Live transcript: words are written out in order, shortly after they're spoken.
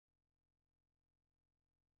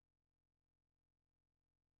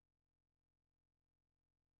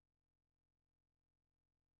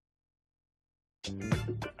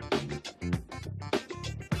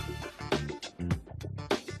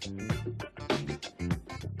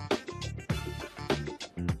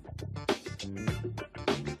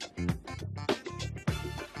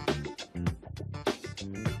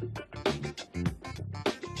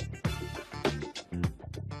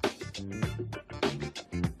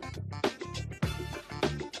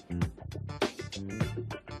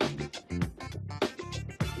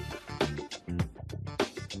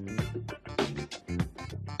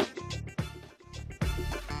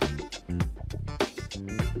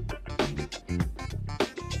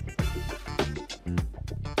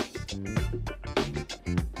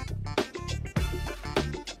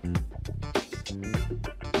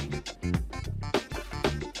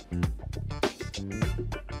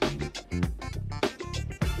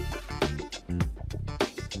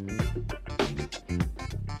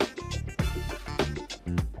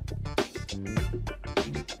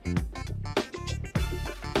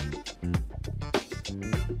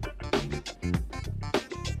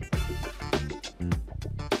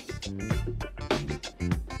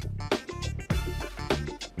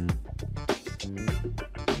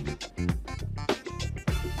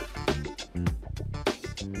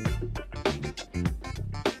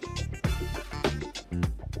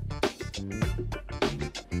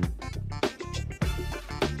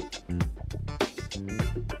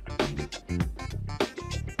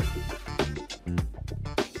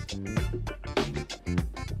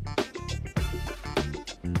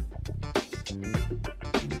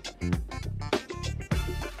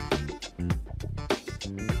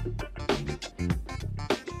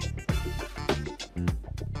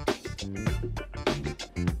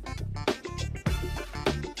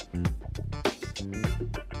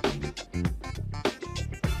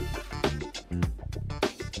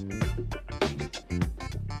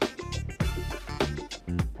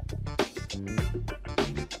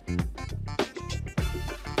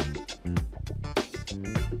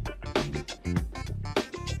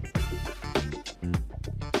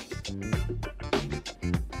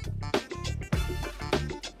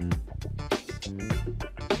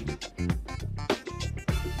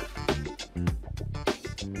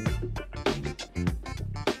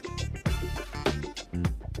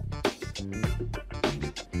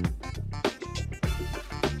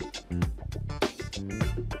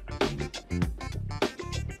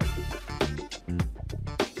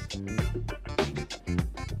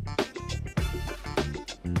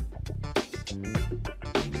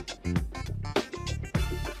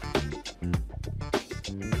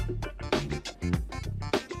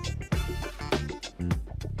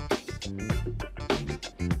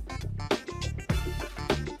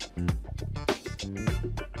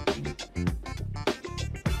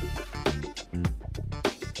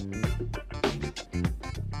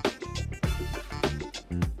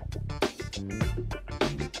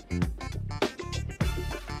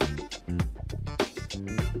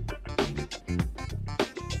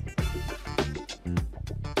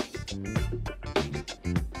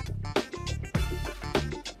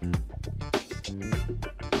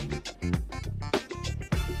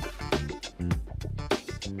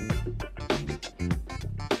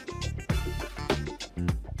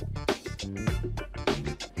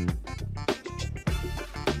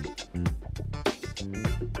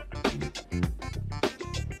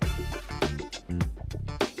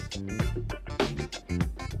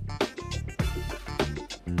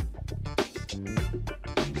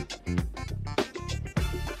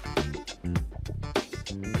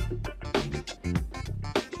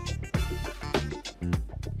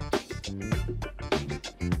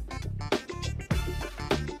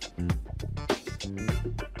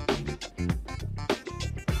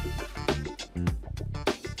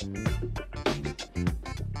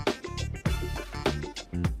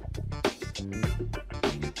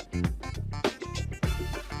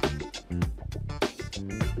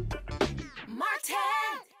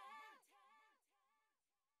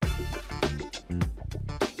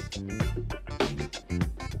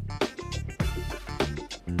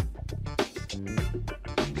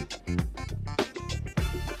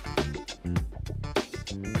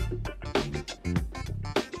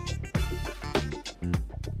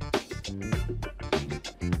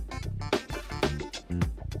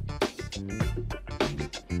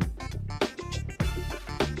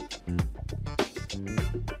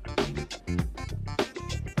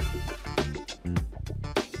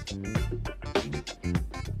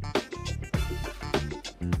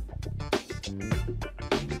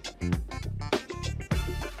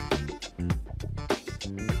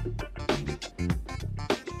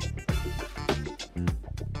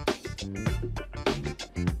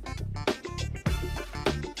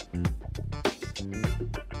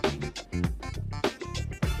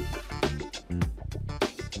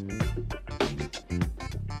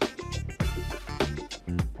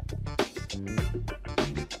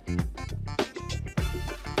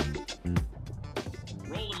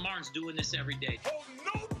doing this every day. Oh,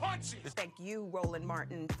 no punches! Thank you, Roland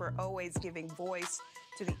Martin, for always giving voice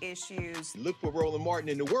to the issues. Look for Roland Martin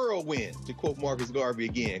in the whirlwind, to quote Marcus Garvey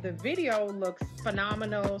again. The video looks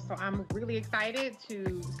phenomenal, so I'm really excited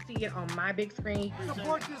to see it on my big screen.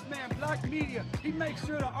 Support this man, Black Media. He makes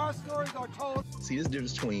sure that our stories are told. See, this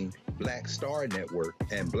difference between Black Star Network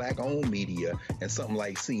and Black-owned media and something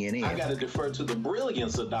like CNN. I got to defer to the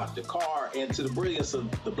brilliance of Dr. Carr and to the brilliance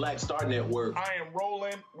of the Black Star Network. I am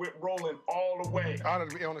rolling with Roland all the way. Honored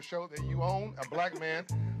to be on a show that you own. A black man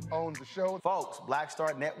owns the show. Folks, Black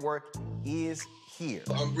Star Network is here.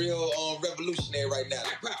 I'm real revolutionary right now.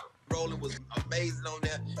 Roland was amazing on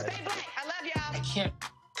there. Stay black. I love y'all. I can't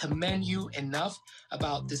commend you enough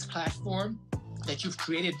about this platform that you've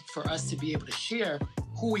created for us to be able to share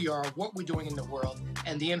who we are, what we're doing in the world,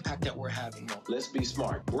 and the impact that we're having. Let's be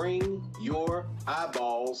smart. Bring your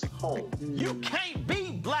eyeballs home. You can't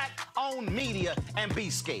be Black-owned media and be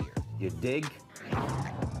scared. You dig?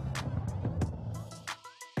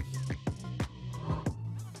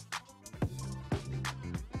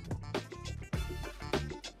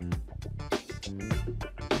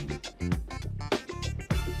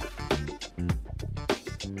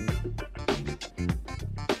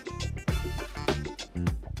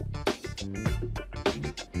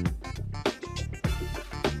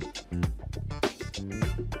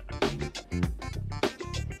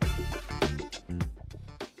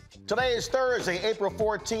 Today is Thursday, April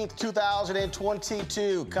 14th,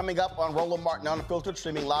 2022. Coming up on Roland Martin Unfiltered,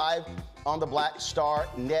 streaming live on the Black Star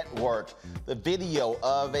Network. The video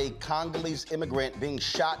of a Congolese immigrant being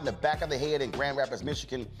shot in the back of the head in Grand Rapids,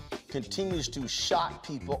 Michigan continues to shock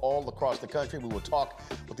people all across the country. We will talk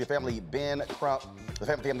with the family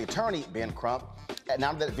family attorney Ben Crump. And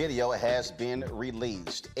now that video has been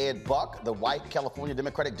released. Ed Buck, the white California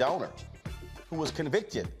Democratic donor, who was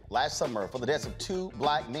convicted last summer for the deaths of two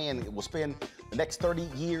black men, will spend the next 30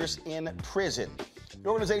 years in prison. The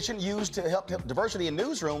organization used to help diversity in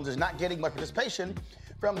newsrooms is not getting much participation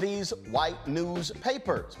from these white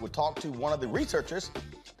newspapers. We'll talk to one of the researchers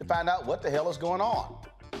to find out what the hell is going on.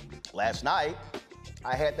 Last night,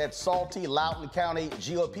 I had that salty Loudoun County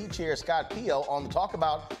GOP chair, Scott Pio, on to talk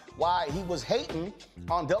about why he was hating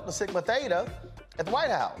on Delta Sigma Theta at the White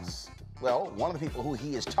House. Well, one of the people who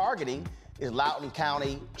he is targeting is Loudoun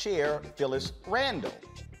County Chair Phyllis Randall.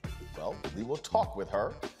 Well, we will talk with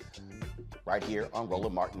her right here on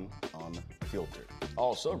Roland Martin Unfiltered.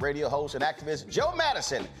 Also, radio host and activist Joe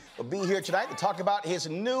Madison will be here tonight to talk about his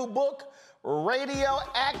new book,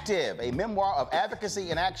 Radioactive, a memoir of advocacy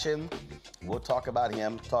and action. We'll talk about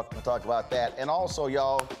him, talk about that. And also,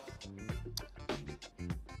 y'all,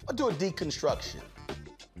 I'll do a deconstruction.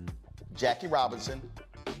 Jackie Robinson,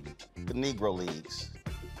 the Negro Leagues,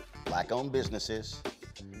 Black-owned businesses,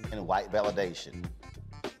 and white validation.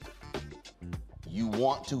 You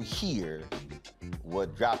want to hear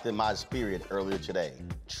what dropped in my spirit earlier today.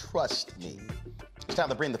 Trust me. It's time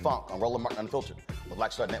to bring the funk on Roland Martin Unfiltered, the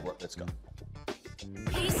Black Star Network. Let's go.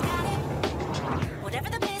 He's got it. Whatever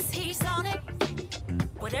the miss, he's on it.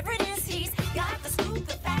 Whatever it is, he's got the scoop,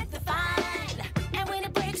 the fact, the find. And when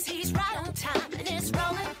it breaks, he's right on time and it's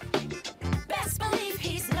rolling. Best believe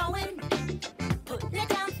he's knowing. Putting it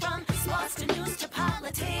down from sports to news to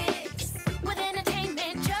politics. With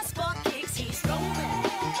entertainment just for kicks, he's rolling.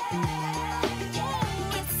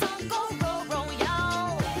 It's on go, roll,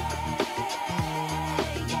 y'all.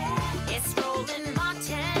 It's Roland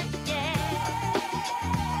Martin, yeah.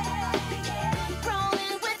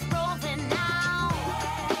 Rolling with Roland now.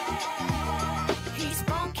 He's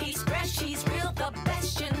funky, he's fresh, he's real, the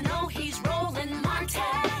best, you know he's Roland Martin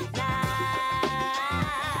now.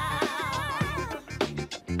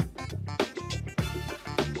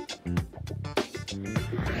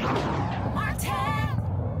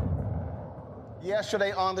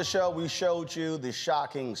 Yesterday on the show, we showed you the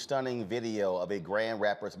shocking, stunning video of a Grand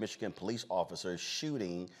Rapids, Michigan police officer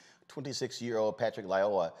shooting 26-year-old Patrick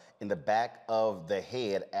Lyoya in the back of the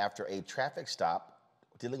head after a traffic stop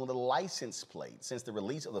dealing with a license plate. Since the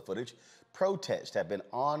release of the footage, protests have been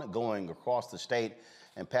ongoing across the state,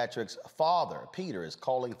 and Patrick's father, Peter, is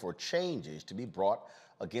calling for changes to be brought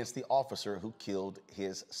against the officer who killed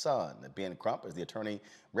his son. Ben Crump is the attorney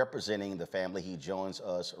representing the family. He joins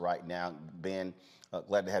us right now. Ben,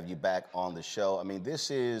 glad to have you back on the show. I mean,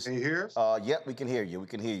 this is... Can you hear us? Yep, we can hear you. We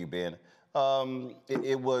can hear you, Ben.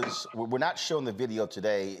 We're not showing the video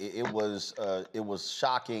today. It was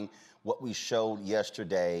shocking what we showed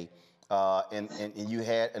yesterday. And you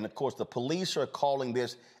had, and of course, the police are calling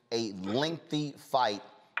this a lengthy fight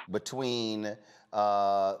between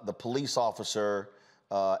the police officer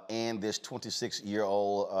and this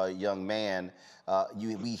 26-year-old young man.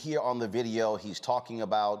 We hear on the video he's talking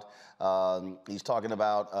about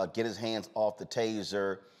get his hands off the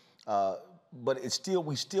taser, but it's still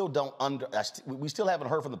we still haven't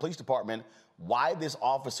heard from the police department why this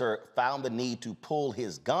officer found the need to pull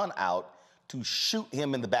his gun out to shoot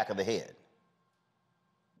him in the back of the head.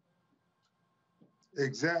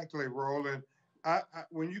 Exactly, Roland.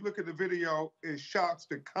 When you look at the video, it shocks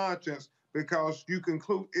the conscience because you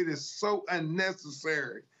conclude it is so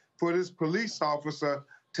unnecessary for this police officer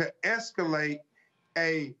to escalate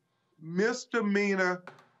a misdemeanor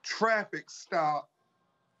traffic stop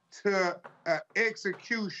to an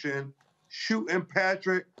execution, shooting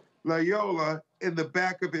Patrick Lyoya in the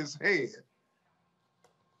back of his head.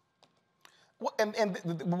 Well, and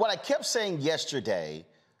what I kept saying yesterday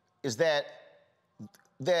is that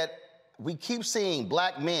we keep seeing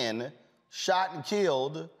black men shot and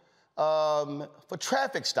killed for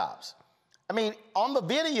traffic stops. I mean, on the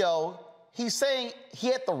video, he's saying he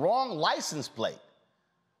had the wrong license plate.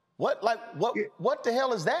 What the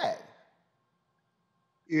hell is that?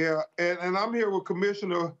 Yeah, and I'm here with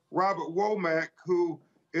Commissioner Robert Womack, who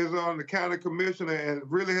is on the county commissioner and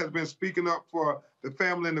really has been speaking up for the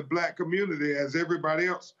family and the black community as everybody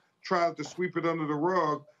else tries to sweep it under the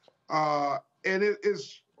rug. And it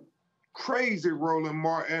is crazy, Roland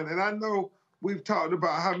Martin. And I know we've talked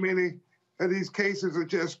about how many of these cases are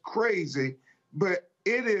just crazy, but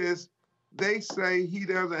it is, they say he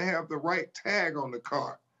doesn't have the right tag on the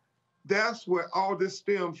car. That's where all this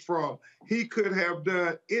stems from. He could have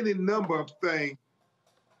done any number of things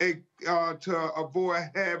to avoid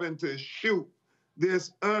having to shoot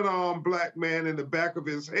this unarmed black man in the back of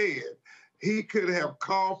his head. He could have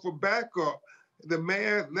called for backup. The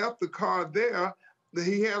man left the car there.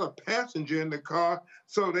 He had a passenger in the car,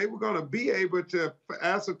 so they were going to be able to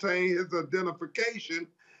ascertain his identification.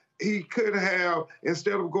 He could have,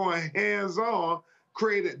 instead of going hands-on,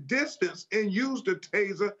 created distance and used the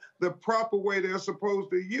taser the proper way they're supposed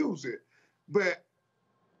to use it. But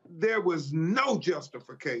there was no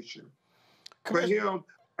justification for him.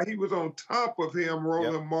 He was on top of him,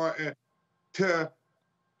 Roland Martin, to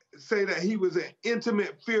say that he was in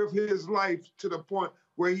intimate fear of his life to the point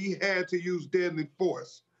where he had to use deadly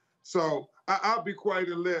force. So I'll be quiet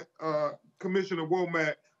and let Commissioner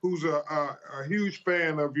Womack, who's a huge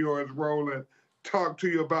fan of yours, Roland, talk to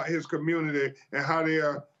you about his community and how they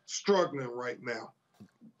are struggling right now.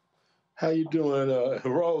 How you doing,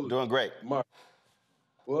 Roland? Doing great. Mark.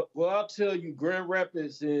 Well, I'll tell you, Grand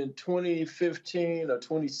Rapids in 2015 or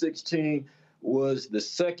 2016 was the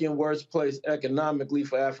second worst place economically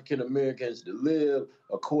for African Americans to live,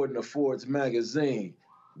 according to Forbes magazine.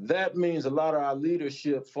 That means a lot of our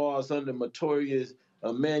leadership falls under notorious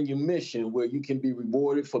manumission, where you can be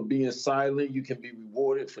rewarded for being silent, you can be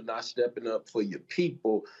rewarded for not stepping up for your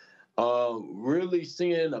people. Really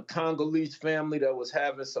seeing a Congolese family that was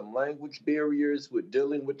having some language barriers with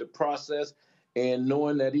dealing with the process, and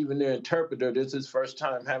knowing that even their interpreter, this is his first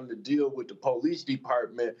time having to deal with the police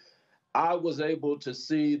department, I was able to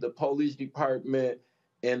see the police department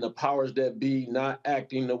and the powers that be not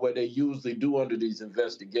acting the way they usually do under these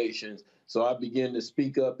investigations. So I began to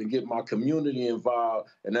speak up and get my community involved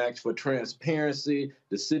and ask for transparency.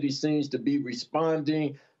 The city seems to be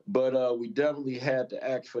responding, but we definitely had to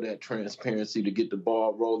ask for that transparency to get the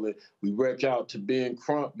ball rolling. We reached out to Ben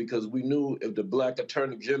Crump because we knew if the Black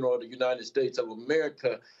Attorney General of the United States of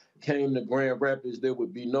America came to Grand Rapids, there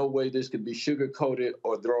would be no way this could be sugar-coated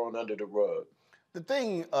or thrown under the rug. The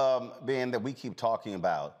thing, Ben, that we keep talking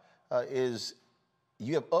about is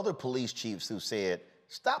you have other police chiefs who said,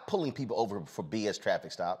 stop pulling people over for BS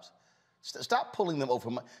traffic stops. Stop pulling them over.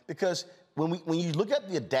 Because when you look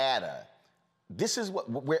at the data, this is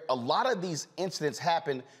where a lot of these incidents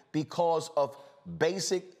happen because of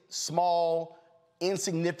basic, small,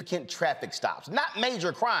 insignificant traffic stops. Not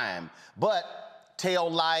major crime, but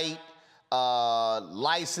tail light,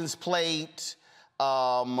 license plate,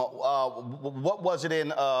 what was it in,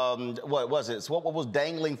 what was it? So what was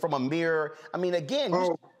dangling from a mirror? I mean, again.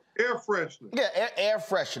 Air fresheners. Yeah, air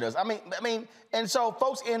fresheners. I mean, and so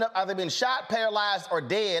folks end up either being shot, paralyzed, or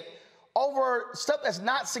dead over stuff that's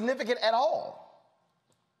not significant at all.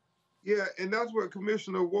 Yeah, and that's what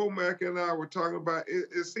Commissioner Womack and I were talking about.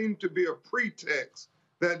 It seemed to be a pretext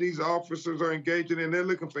that these officers are engaging in. They're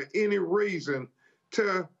looking for any reason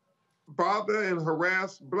to bother and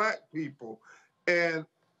harass black people. And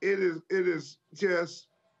it is just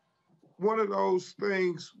one of those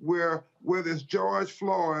things where, whether it's George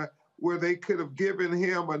Floyd, where they could have given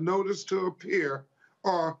him a notice to appear,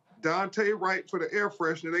 or Dante Wright for the air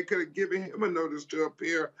freshener, they could have given him a notice to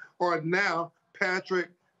appear, or now Patrick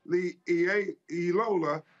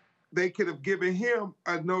Lyoya, they could have given him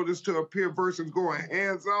a notice to appear versus going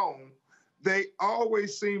hands-on. They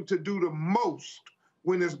always seem to do the most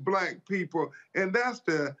when it's black people. And that's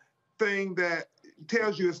the thing that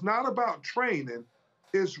tells you it's not about training.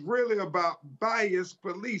 It's really about bias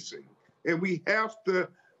policing. And we have to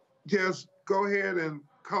just go ahead and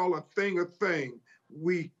call a thing a thing.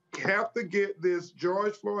 We have to get this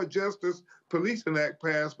George Floyd Justice Policing Act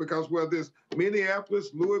passed, because whether it's Minneapolis,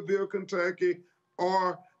 Louisville, Kentucky,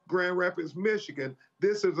 or Grand Rapids, Michigan,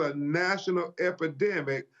 this is a national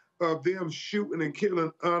epidemic of them shooting and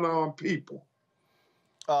killing unarmed people.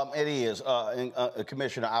 It is.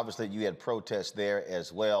 Commissioner, obviously you had protests there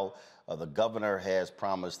as well. The governor has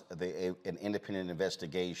promised an independent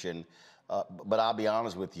investigation. But I'll be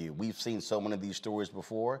honest with you, we've seen so many of these stories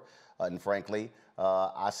before. And frankly,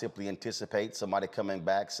 I simply anticipate somebody coming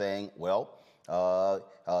back saying, well,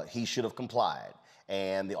 he should have complied.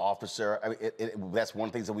 And the officer, I mean, that's one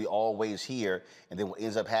of the things that we always hear. And then what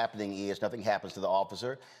ends up happening is nothing happens to the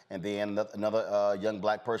officer, and then another young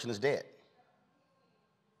black person is dead.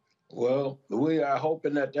 Well, we are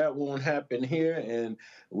hoping that that won't happen here, and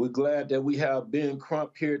we're glad that we have Ben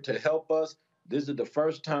Crump here to help us. This is the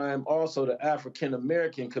first time also the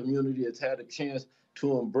African-American community has had a chance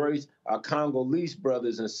to embrace our Congolese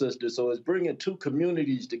brothers and sisters. So it's bringing two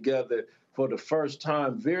communities together for the first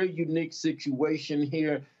time. Very unique situation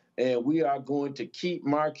here, and we are going to keep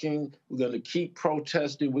marching. We're going to keep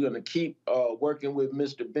protesting. We're going to keep working with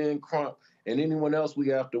Mr. Ben Crump and anyone else we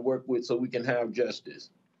have to work with so we can have justice.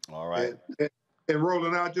 All right. And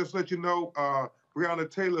Roland, I'll just let you know, Breonna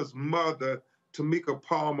Taylor's mother, Tamika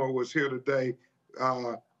Palmer, was here today.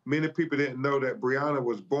 Many people didn't know that Breonna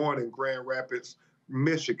was born in Grand Rapids,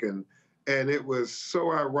 Michigan. And it was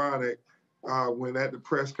so ironic when at the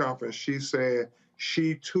press conference she said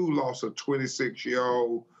she too lost a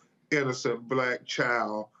 26-year-old innocent black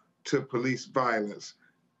child to police violence.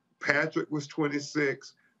 Patrick was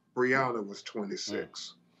 26, Breonna was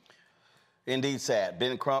 26. Indeed sad.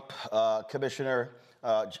 Ben Crump, Commissioner,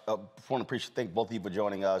 I want to thank both of you for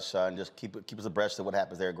joining us and just keep us abreast of what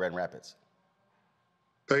happens there in Grand Rapids.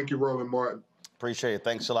 Thank you, Roland Martin. Appreciate it.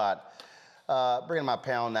 Thanks a lot. Bringing my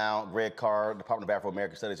panel now, Greg Carr, Department of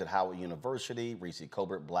Afro-American Studies at Howard University, Reese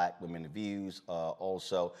Colbert, Black Women in Views,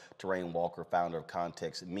 also Terrain Walker, founder of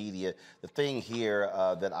Context Media. The thing here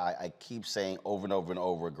that I keep saying over and over and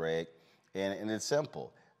over, Greg, and it's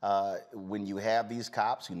simple. When you have these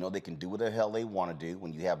cops who know they can do what the hell they want to do,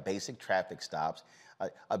 when you have basic traffic stops,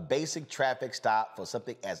 a basic traffic stop for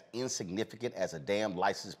something as insignificant as a damn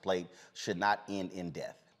license plate should not end in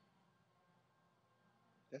death.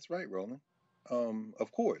 That's right, Roland.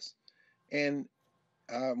 Of course. And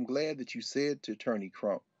I'm glad that you said to Attorney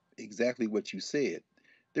Crump exactly what you said.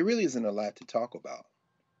 There really isn't a lot to talk about.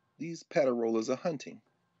 These paddle-rollers are hunting.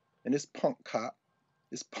 And this punk cop,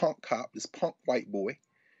 this punk white boy,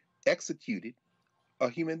 executed a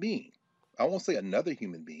human being. I won't say another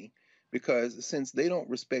human being, because since they don't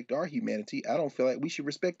respect our humanity, I don't feel like we should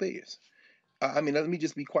respect theirs. I mean, let me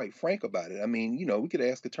just be quite frank about it. I mean, you know, we could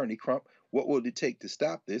ask Attorney Crump, what will it take to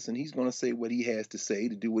stop this? And he's going to say what he has to say,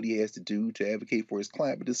 to do what he has to do, to advocate for his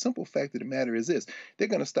client. But the simple fact of the matter is this: they're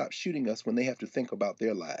going to stop shooting us when they have to think about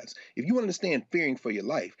their lives. If you understand fearing for your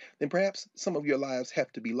life, then perhaps some of your lives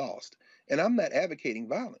have to be lost. And I'm not advocating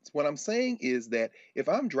violence. What I'm saying is that if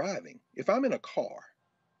I'm driving, if I'm in a car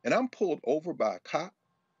and I'm pulled over by a cop,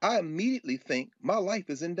 I immediately think my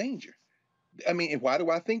life is in danger. I mean, and why do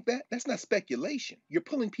I think that? That's not speculation. You're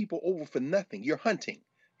pulling people over for nothing. You're hunting.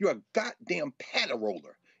 You're a goddamn paddle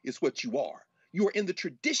roller is what you are. You are in the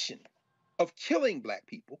tradition of killing black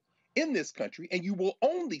people in this country, and you will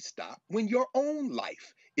only stop when your own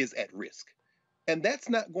life is at risk. And that's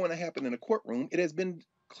not going to happen in a courtroom. It has been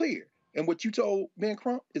clear. And what you told Ben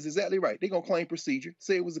Crump is exactly right. They're going to claim procedure,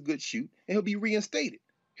 say it was a good shoot, and he'll be reinstated.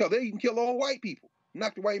 Hell, they even kill all white people.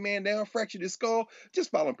 Knock the white man down, fractured his skull,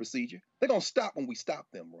 just following procedure. They're going to stop when we stop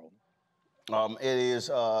them, Roland.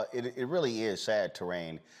 It really is sad,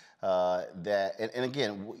 Terrain, that, and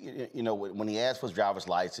again, you know, when he asked for his driver's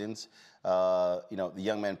license, you know, the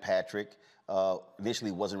young man, Patrick,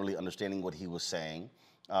 initially wasn't really understanding what he was saying.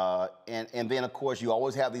 And then, of course, you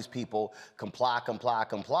always have these people comply.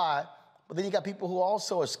 But then you got people who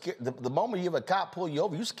also are scared. The moment you have a cop pull you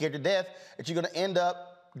over, you're scared to death that you're going to end up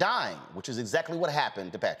dying, which is exactly what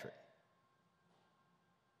happened to Patrick.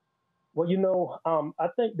 Well, you know, I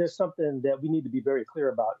think there's something that we need to be very clear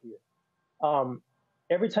about here.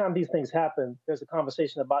 Every time these things happen, there's a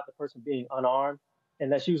conversation about the person being unarmed, and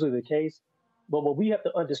that's usually the case. But what we have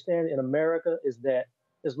to understand in America is that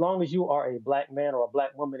As long as you are a black man or a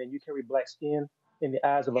black woman and you carry black skin in the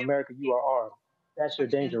eyes of America, you are armed. That's your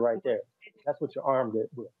danger right there. That's what you're armed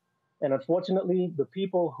with. And unfortunately, the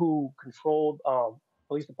people who control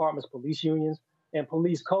police departments, police unions, and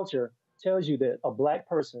police culture tells you that a black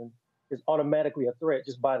person is automatically a threat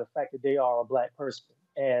just by the fact that they are a black person.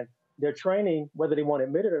 And their training, whether they want to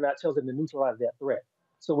admit it or not, tells them to neutralize that threat.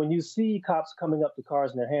 So when you see cops coming up to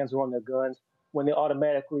cars and their hands are on their guns, when they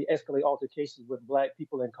automatically escalate altercations with black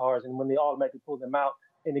people in cars, and when they automatically pull them out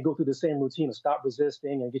and they go through the same routine of stop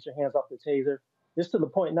resisting and get your hands off the taser, just to the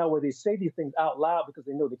point now where they say these things out loud because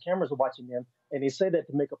they know the cameras are watching them, and they say that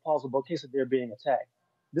to make a plausible case that they're being attacked.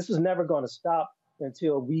 This is never going to stop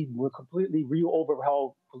until we will completely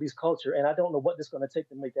overhaul police culture, and I don't know what it's going to take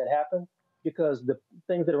to make that happen, because the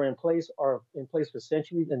things that are in place for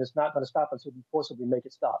centuries, and it's not going to stop until we forcibly make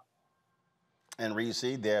it stop. And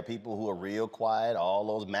Reese, there are people who are real quiet. All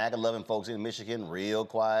those MAGA-loving folks in Michigan, real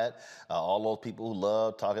quiet. All those people who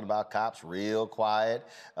love talking about cops, real quiet.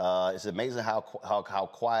 It's amazing how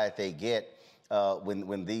quiet they get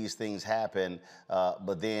when these things happen.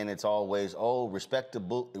 But then it's always, oh, respect the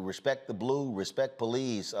blue, respect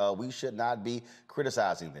police. We should not be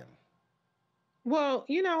criticizing them. Well,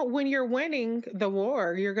 when you're winning the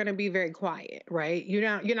war, you're going to be very quiet, right? You're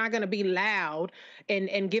not going to be loud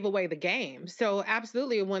and give away the game. So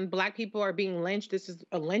absolutely, when black people are being lynched, this is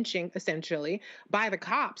a lynching essentially by the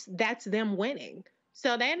cops. That's them winning.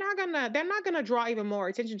 So they're not gonna draw even more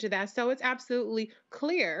attention to that. So it's absolutely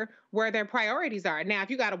clear where their priorities are. Now, if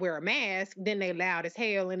you got to wear a mask, then they loud as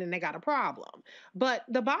hell and then they got a problem. But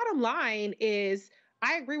the bottom line is,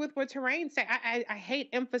 I agree with what Terrain said. I hate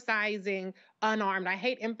emphasizing unarmed. I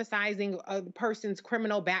hate emphasizing a person's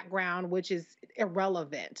criminal background, which is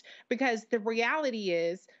irrelevant, because the reality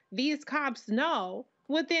is these cops know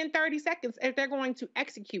within 30 seconds if they're going to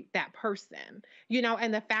execute that person,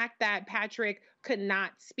 and the fact that Patrick could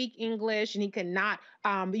not speak English and he could not,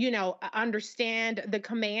 understand the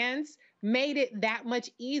commands made it that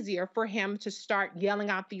much easier for him to start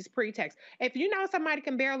yelling out these pretexts. If you know somebody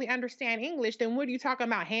can barely understand English, then what are you talking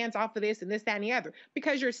about? Hands off of this and this, that, and the other,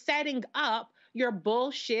 because you're setting up your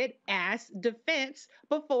bullshit ass defense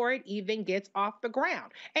before it even gets off the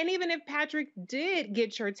ground. And even if Patrick did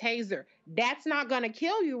get your taser, that's not going to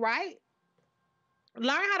kill you, right?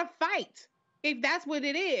 Learn how to fight if that's what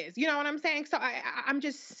it is. You know what I'm saying? So I'm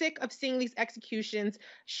just sick of seeing these executions,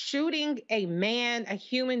 shooting a man, a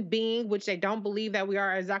human being, which they don't believe that we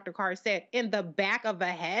are, as Dr. Carr said, in the back of the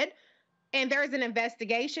head. And there's an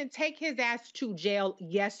investigation. Take his ass to jail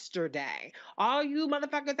yesterday. All you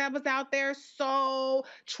motherfuckers that was out there so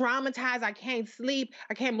traumatized, I can't sleep,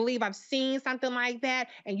 I can't believe I've seen something like that,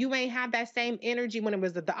 and you ain't have that same energy when it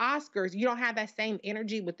was at the Oscars. You don't have that same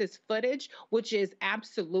energy with this footage, which is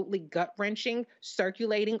absolutely gut-wrenching,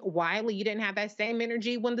 circulating widely. You didn't have that same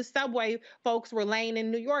energy when the subway folks were laying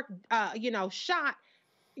in New York, shot.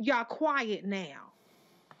 Y'all quiet now.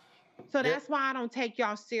 So that's why I don't take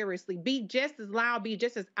y'all seriously. Be just as loud, be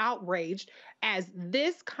just as outraged as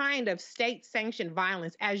this kind of state-sanctioned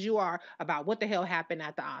violence as you are about what the hell happened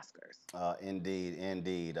at the Oscars.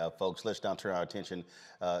 Indeed. Folks, let's now turn our attention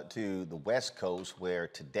to the West Coast, where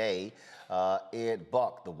today Ed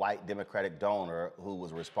Buck, the white Democratic donor who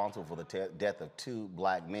was responsible for the death of two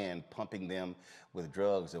black men, pumping them with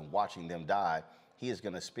drugs and watching them die, he is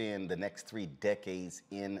going to spend the next 3 decades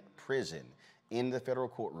in prison. In the federal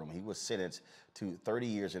courtroom, he was sentenced to 30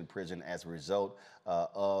 years in prison as a result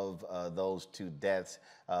of those two deaths.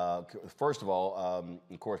 First of all,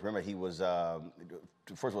 of course, remember he was,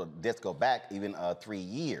 first of all, deaths go back even 3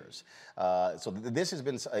 years. So this has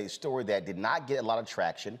been a story that did not get a lot of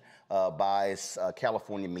traction by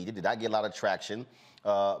California media, did not get a lot of traction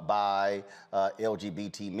by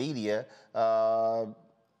LGBT media.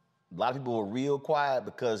 A lot of people were real quiet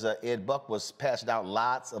because Ed Buck was passing out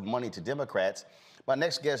lots of money to Democrats. My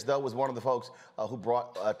next guest, though, was one of the folks who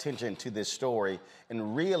brought attention to this story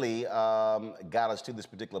and really got us to this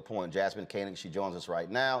particular point. Jasmine Koenig, she joins us right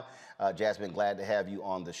now. Jasmine, glad to have you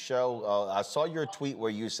on the show. I saw your tweet where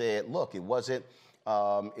you said, look, it wasn't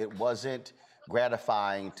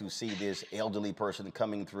gratifying to see this elderly person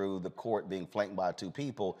coming through the court being flanked by two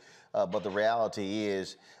people. But the reality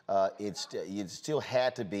is it still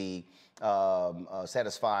had to be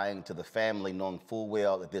satisfying to the family, knowing full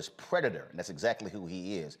well that this predator, and that's exactly who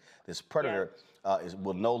he is, this predator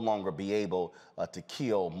will no longer be able to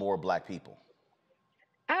kill more black people.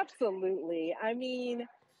 Absolutely. I mean,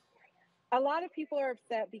 a lot of people are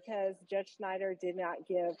upset because Judge Snyder did not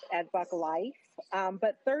give Ed Buck life,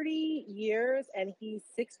 but 30 years and he's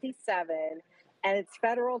 67 and it's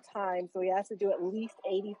federal time, so he has to do at least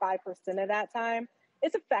 85% of that time.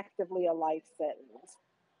 it's effectively a life sentence.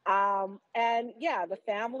 And yeah, the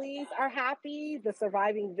families are happy. The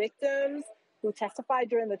surviving victims who testified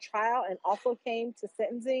during the trial and also came to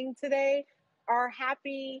sentencing today are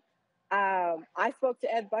happy. I spoke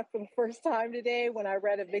to Ed Buck for the first time today when I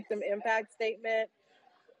read a victim impact statement.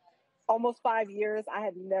 Almost 5 years, I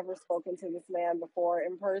had never spoken to this man before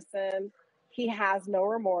in person. He has no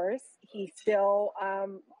remorse. He still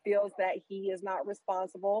feels that he is not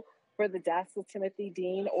responsible for the deaths of Timothy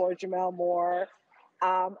Dean or Jamel Moore.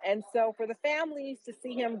 And so for the families to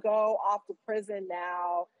see him go off to prison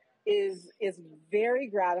now is very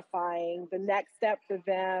gratifying. The next step for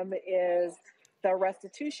them is the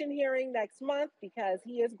restitution hearing next month, because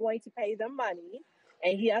he is going to pay them money,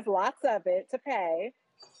 and he has lots of it to pay.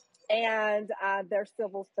 And their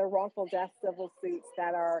wrongful death civil suits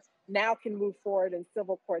that are now can move forward in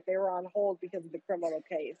civil court. They were on hold because of the criminal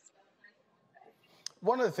case.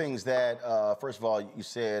 One of the things that, first of all, you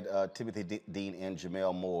said Timothy Dean and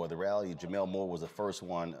Jamel Moore. The reality, Jamel Moore was the first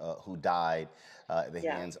one who died at the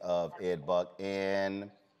hands of Ed Buck. And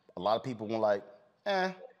a lot of people were like,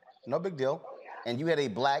 no big deal. And you had a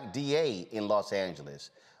black DA in Los Angeles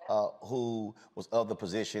who was of the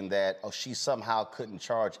position that she somehow couldn't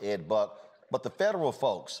charge Ed Buck. But the federal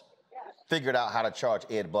folks figured out how to charge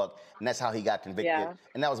Ed Buck, and that's how he got convicted. Yeah.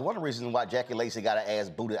 And that was one of the reasons why Jackie Lacey got her ass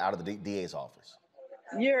booted out of the DA's office.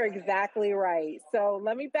 You're exactly right. So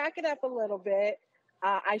let me back it up a little bit.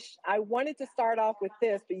 I wanted to start off with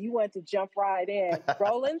this, but you wanted to jump right in.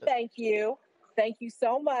 Roland, thank you. Thank you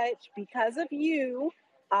so much. Because of you,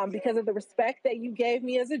 because of the respect that you gave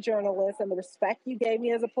me as a journalist and the respect you gave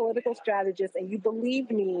me as a political strategist, and you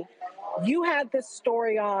believed me, you had this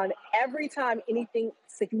story on every time anything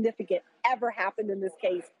significant ever happened in this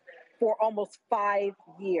case for almost 5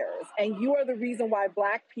 years. And you are the reason why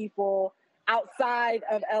Black people outside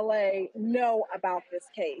of LA know about this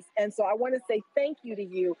case. And so I want to say thank you to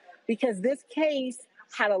you, because this case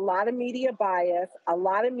had a lot of media bias, a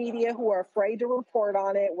lot of media who are afraid to report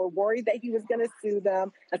on it, were worried that he was going to sue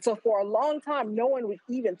them. And so for a long time, no one would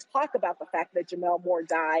even talk about the fact that Jamel Moore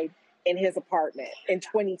died in his apartment in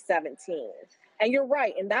 2017. And you're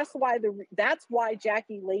right. And that's why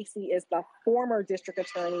Jackie Lacey is the former district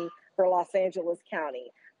attorney for Los Angeles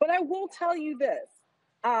County. But I will tell you this.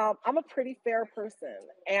 I'm a pretty fair person,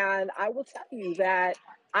 and I will tell you that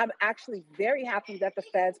I'm actually very happy that the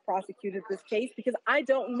feds prosecuted this case, because I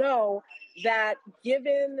don't know that,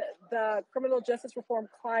 given the criminal justice reform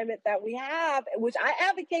climate that we have, which I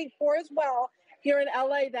advocate for as well here in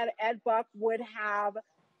LA, that Ed Buck would have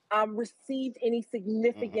received any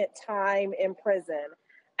significant time in prison.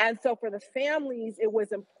 And so for the families, it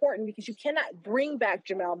was important, because you cannot bring back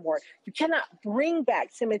Jamel Moore. You cannot bring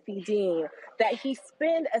back Timothy Dean, that he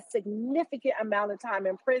spend a significant amount of time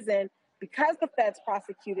in prison. Because the feds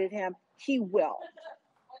prosecuted him, he will.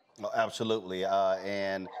 Oh, absolutely.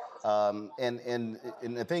 And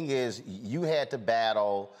the thing is, you had to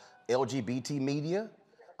battle LGBT media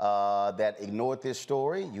that ignored this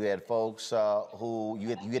story. You had folks who you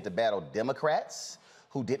had to battle Democrats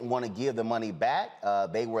who didn't want to give the money back.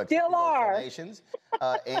 They were still are donations,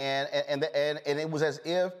 and it was as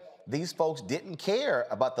if these folks didn't care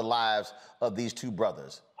about the lives of these two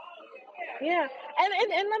brothers. Yeah,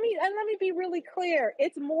 and let me be really clear.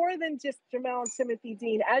 It's more than just Jamel and Timothy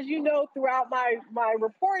Dean. As you know, throughout my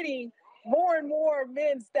reporting, more and more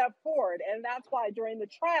men step forward, and that's why during the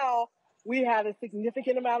trial we had a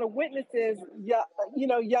significant amount of witnesses,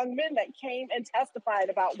 young men that came and testified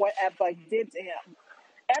about what Ed Buck did to him.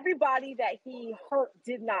 Everybody that he hurt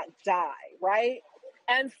did not die, right?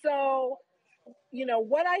 And so,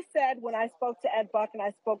 what I said when I spoke to Ed Buck and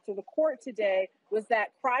I spoke to the court today was that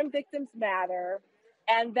crime victims matter,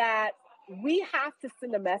 and that we have to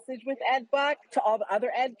send a message with Ed Buck to all the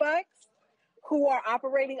other Ed Bucks who are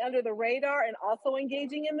operating under the radar and also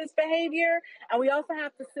engaging in this behavior. And we also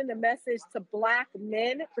have to send a message to Black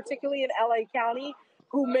men, particularly in LA County,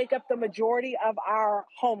 who make up the majority of our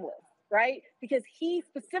homeless, right? Because he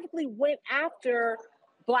specifically went after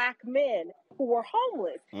Black men who were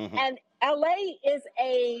homeless. Mm-hmm. And LA is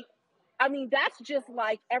that's just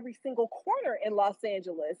like every single corner in Los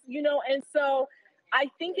Angeles, and so I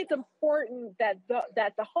think it's important that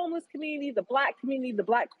the homeless community, the Black community, the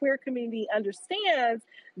Black queer community understands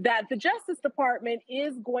that the Justice Department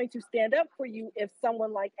is going to stand up for you if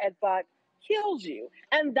someone like Ed Buck kills you.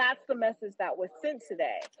 And that's the message that was sent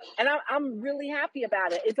today. And I'm really happy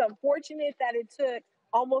about it. It's unfortunate that it took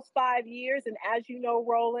almost 5 years. And as you know,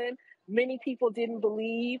 Roland, many people didn't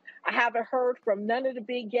believe. I haven't heard from none of the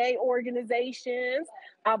big gay organizations,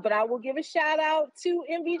 but I will give a shout out to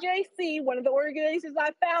MBJC, one of the organizations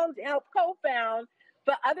I helped co-found,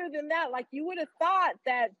 But other than that, like, you would have thought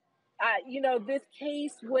that, you know, this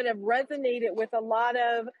case would have resonated with a lot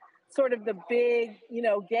of sort of the big, you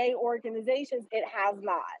know, gay organizations. It has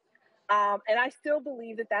not. And I still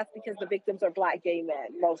believe that that's because the victims are Black gay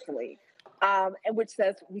men, mostly. And which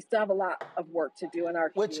says we still have a lot of work to do in our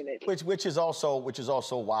community. Which is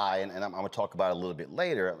also why, and I'm going to talk about it a little bit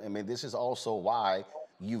later. I mean, this is also why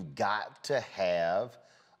you've got to have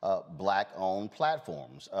Black-owned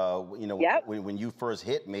platforms. You know, when you first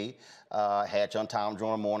hit me, had you on Tom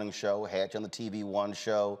Joyner Morning Show, had you on the TV One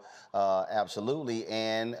show, absolutely.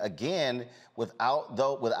 And again, without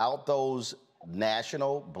those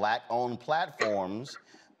national Black-owned platforms,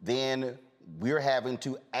 then we're having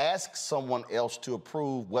to ask someone else to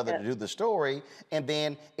approve whether to do the story, and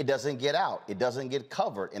then it doesn't get out. It doesn't get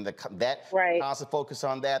covered. And that constant focus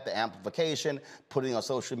on that, the amplification, putting on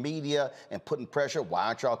social media and putting pressure, why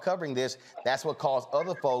aren't y'all covering this? That's what caused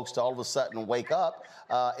other folks to all of a sudden wake up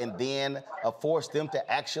and then force them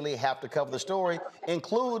to actually have to cover the story,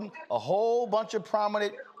 including a whole bunch of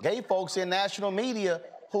prominent gay folks in national media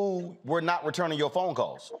who were not returning your phone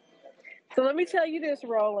calls. So let me tell you this,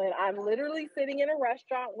 Roland. I'm literally sitting in a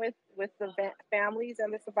restaurant with the families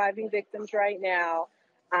and the surviving victims right now.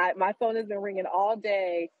 My phone has been ringing all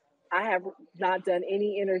day. I have not done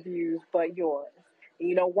any interviews but yours. And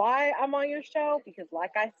you know why I'm on your show? Because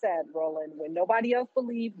like I said, Roland, when nobody else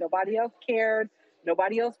believed, nobody else cared,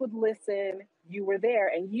 nobody else would listen, you were there.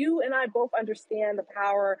 And you and I both understand the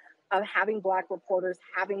power of having Black reporters,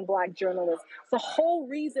 having Black journalists. The whole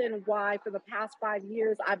reason why for the past 5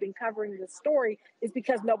 years I've been covering this story is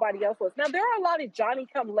because nobody else was. Now, there are a lot of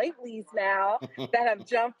Johnny-come-latelys now that have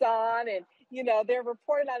jumped on and, you know, they're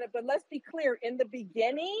reporting on it. But let's be clear, in the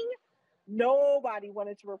beginning, nobody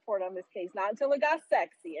wanted to report on this case, not until it got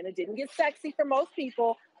sexy. And it didn't get sexy for most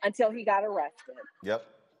people until he got arrested. Yep.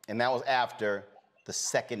 And that was after the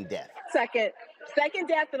second death. Second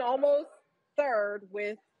death and almost third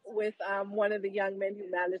with one of the young men who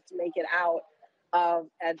managed to make it out of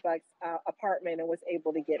Ed Buck's apartment and was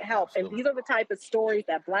able to get help. Absolutely. And these are the type of stories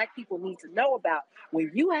that Black people need to know about.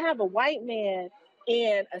 When you have a white man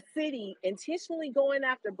in a city intentionally going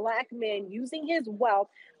after Black men using his wealth,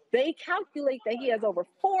 they calculate that he has over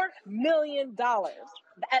 $4 million,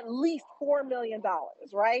 at least $4 million,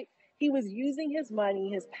 right? He was using his money,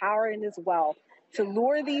 his power, and his wealth to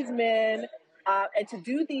lure these men and to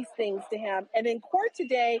do these things to him. And in court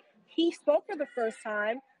today, he spoke for the first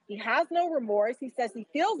time. He has no remorse. He says he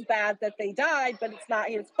feels bad that they died, but it's not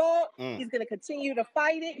his fault. He's going to continue to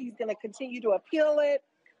fight it. He's going to continue to appeal it.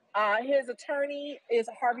 His attorney is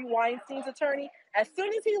Harvey Weinstein's attorney. As soon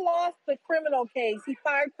as he lost the criminal case, he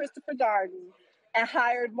fired Christopher Darden and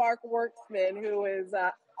hired Mark Worksman, who is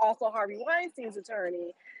also Harvey Weinstein's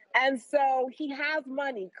attorney. And so he has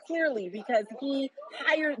money, clearly, because he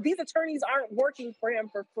hired, these attorneys aren't working for him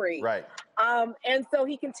for free. Right. And so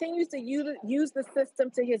he continues to use the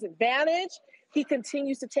system to his advantage. He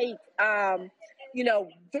continues to take, you know,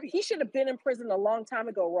 he should have been in prison a long time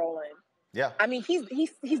ago, Roland. Yeah. I mean, he's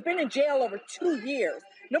been in jail over 2 years.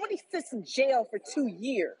 Nobody sits in jail for 2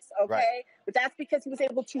 years, okay? Right. But that's because he was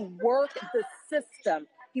able to work the system.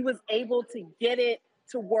 He was able to get it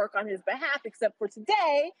to work on his behalf, except for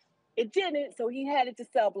today, it didn't, so he headed to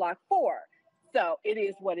cell block 4. So it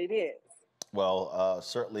is what it is. Well,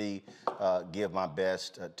 certainly give my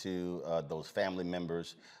best to those family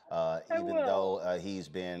members. Even though he's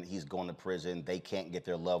going to prison, they can't get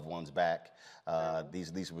their loved ones back.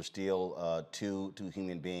 These were still two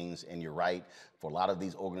human beings, and you're right. For a lot of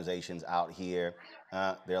these organizations out here,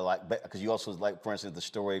 they're like, because you also, like, for instance, the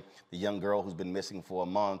story, the young girl who's been missing for a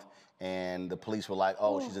month, and the police were like,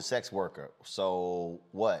 oh, she's a sex worker. So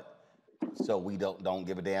what? So we don't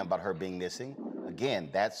give a damn about her being missing? Again,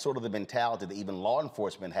 that's sort of the mentality that even law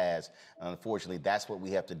enforcement has. Unfortunately, that's what we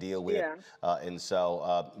have to deal with. Yeah. And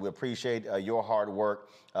so we appreciate your hard work.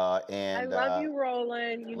 And I love you,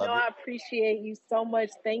 Roland. You know I appreciate you so much.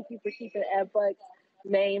 Thank you for keeping Ed Buck's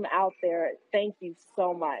name out there. Thank you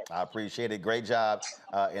so much. I appreciate it. Great job.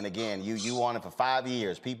 And again, you on it for 5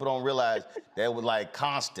 years. People don't realize that was like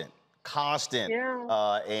constant.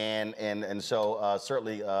 Yeah. And so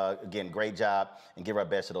certainly, again, great job, and give our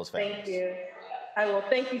best to those families. Thank you. I will.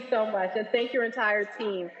 Thank you so much. And thank your entire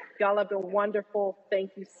team. Y'all have been wonderful.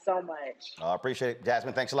 Thank you so much. I appreciate it.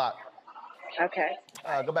 Jasmine, thanks a lot. Okay.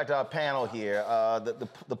 Go back to our panel here.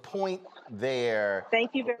 The point there.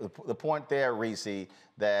 Thank you. The point there, Reese,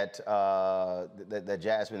 that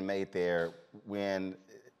Jasmine made there, when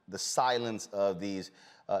the silence of these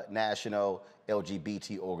national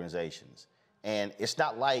LGBT organizations, and it's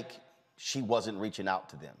not like she wasn't reaching out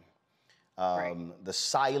to them. Right. The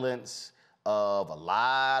silence of a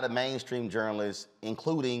lot of mainstream journalists,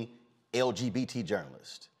 including LGBT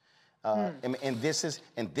journalists. And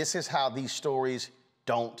this is how these stories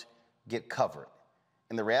don't get covered.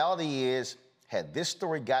 And the reality is, had this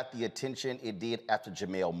story got the attention it did after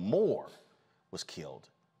Jamel Moore was killed,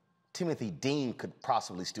 Timothy Dean could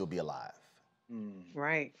possibly still be alive.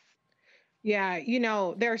 Right. Yeah,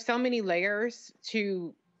 there are so many layers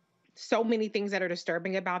to so many things that are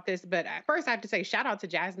disturbing about this. But at first, I have to say shout out to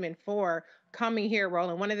Jasmine for coming here,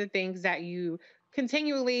 Roland. One of the things that you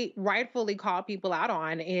continually rightfully call people out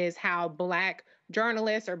on is how Black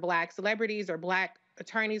journalists or Black celebrities or Black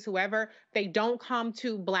attorneys, whoever, they don't come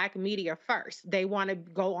to Black media first. They want to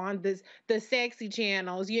go on the sexy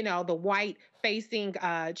channels, the white facing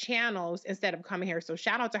channels instead of coming here. So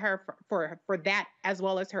shout out to her for that, as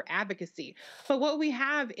well as her advocacy. But what we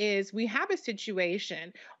have is a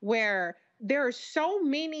situation where there are so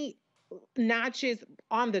many notches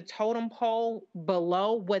on the totem pole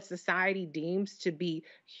below what society deems to be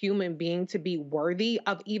human being, to be worthy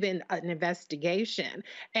of even an investigation.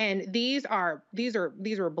 And these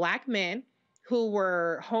were Black men who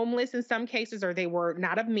were homeless in some cases, or they were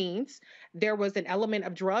not of means. There was an element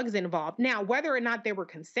of drugs involved. Now, whether or not they were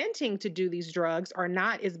consenting to do these drugs or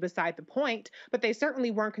not is beside the point, but they certainly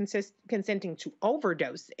weren't consenting to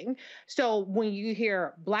overdosing. So when you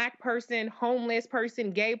hear Black person, homeless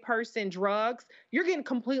person, gay person, drugs, you're getting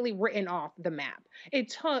completely written off the map. It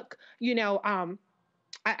took,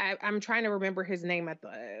 I'm trying to remember his name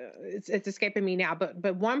it's escaping me now,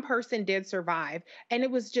 but one person did survive, and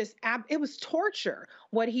it was it was torture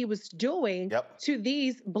what he was doing to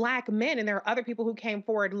these Black men. And there are other people who came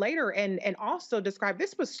forward later and also described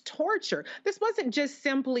this was torture. This wasn't just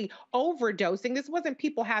simply overdosing. This wasn't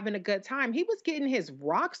people having a good time. He was getting his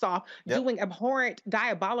rocks off, doing abhorrent,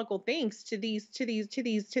 diabolical things to these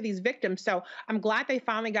victims. So I'm glad they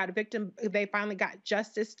finally got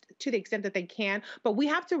justice to the extent that they can. But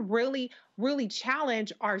we have to really, really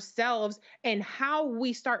challenge ourselves and how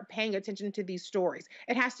we start paying attention to these stories.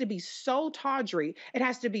 It has to be so tawdry. It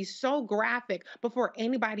has to be so graphic before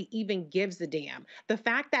anybody even gives a damn. The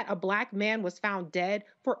fact that a Black man was found dead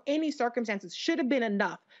for any circumstances should have been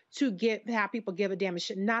enough to have people give a damn. It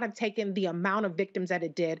should not have taken the amount of victims that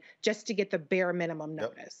it did just to get the bare minimum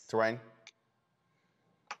notice. Terrain?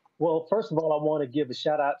 Well, first of all, I want to give a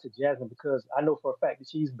shout out to Jasmine, because I know for a fact that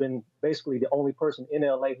she's been basically the only person in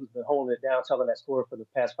LA who's been holding it down, telling that story for the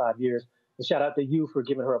past 5 years. And shout out to you for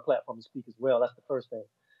giving her a platform to speak as well. That's the first thing.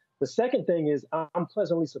 The second thing is I'm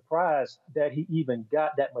pleasantly surprised that he even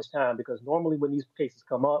got that much time, because normally when these cases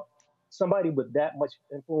come up, somebody with that much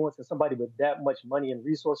influence and somebody with that much money and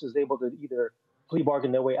resources is able to either plea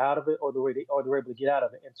bargain their way out of it, or they're able to get out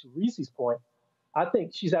of it. And to Reese's point, I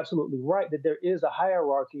think she's absolutely right that there is a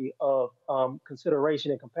hierarchy of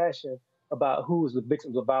consideration and compassion about who is the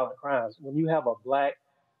victims of violent crimes. When you have a Black,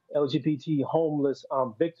 LGBT, homeless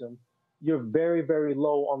victim, you're very, very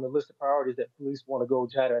low on the list of priorities that police want to go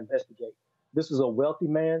try to investigate. This is a wealthy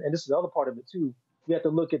man, and this is the other part of it too. You have to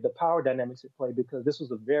look at the power dynamics at play, because this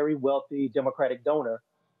was a very wealthy Democratic donor.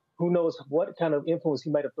 Who knows what kind of influence he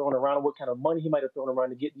might have thrown around, what kind of money he might have thrown around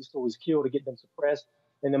to get these stories killed, to get them suppressed.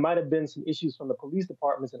 And there might have been some issues from the police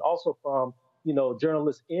departments and also from,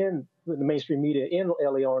 journalists in the mainstream media in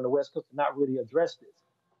LA or on the West Coast to not really address this.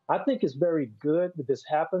 I think it's very good that this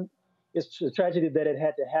happened. It's a tragedy that it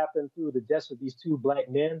had to happen through the deaths of these two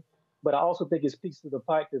Black men. But I also think it speaks to the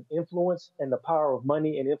fact of influence and the power of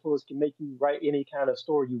money, and influence can make you write any kind of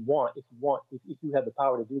story you want if you have the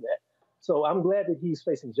power to do that. So I'm glad that he's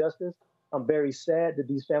facing justice. I'm very sad that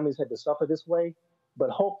these families had to suffer this way. But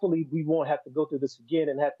hopefully we won't have to go through this again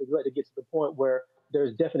and have to let it get to the point where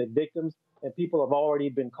there's definite victims and people have already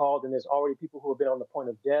been called, and there's already people who have been on the point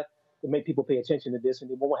of death, to make people pay attention to this, and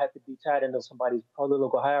they won't have to be tied into somebody's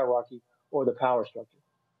political hierarchy or the power structure.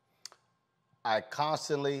 I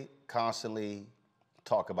constantly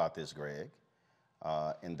talk about this, Greg,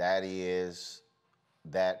 and that is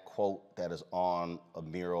that quote that is on a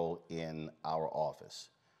mural in our office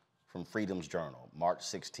from Freedom's Journal, March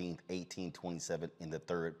 16th, 1827, in the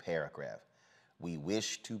third paragraph. We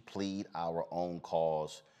wish to plead our own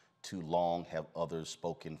cause, too long have others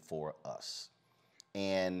spoken for us.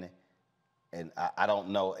 And I don't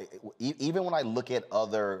know, even when I look at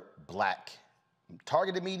other Black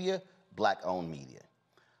targeted media, Black-owned media,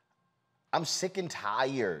 I'm sick and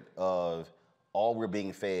tired of all we're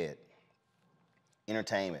being fed.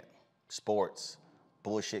 Entertainment, sports,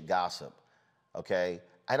 bullshit gossip, okay?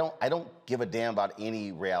 I don't give a damn about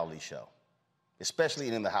any reality show, especially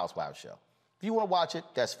in the Housewives show. If you want to watch it,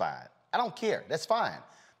 that's fine. I don't care, that's fine.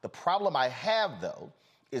 The problem I have, though,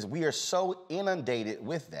 is we are so inundated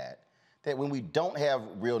with that that when we don't have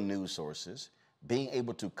real news sources, being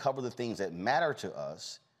able to cover the things that matter to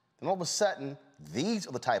us, then all of a sudden, these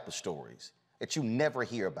are the type of stories that you never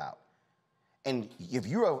hear about. And if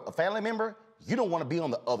you're a family member, you don't want to be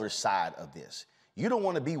on the other side of this. You don't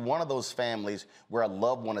want to be one of those families where a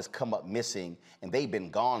loved one has come up missing and they've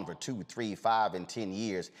been gone for 2, 3, 5, and 10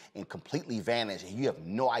 years and completely vanished, and you have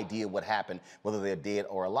no idea what happened, whether they're dead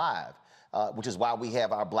or alive. Which is why we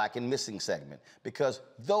have our Black and Missing segment, because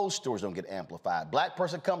those stories don't get amplified. Black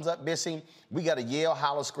person comes up missing, we got to yell,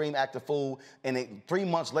 holler, scream, act a fool, and 3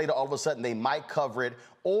 months later, all of a sudden, they might cover it.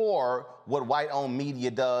 Or what white-owned media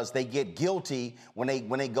does, they get guilty when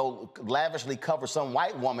they go lavishly cover some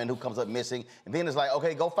white woman who comes up missing, and then it's like,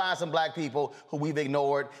 okay, go find some black people who we've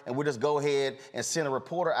ignored, and we'll just go ahead and send a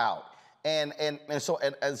reporter out. And so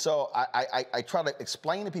I try to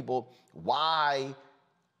explain to people why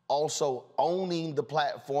also owning the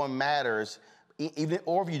platform matters,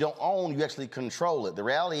 or if you don't own, you actually control it. The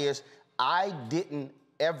reality is, I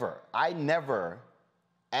never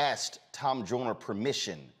asked Tom Joyner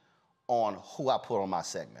permission on who I put on my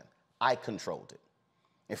segment. I controlled it.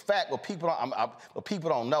 In fact, what people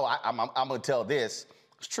don't know, I'm gonna tell this,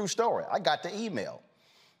 it's a true story. I got the email.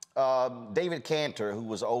 David Cantor,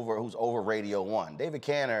 who's over Radio 1, David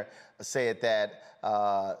Cantor said that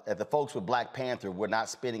the folks with Black Panther were not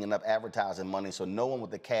spending enough advertising money, so no one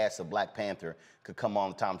with the cast of Black Panther could come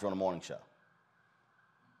on the Tom Joyner Morning Show.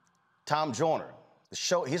 Tom Joyner, the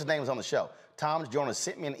show, his name is on the show. Tom Joyner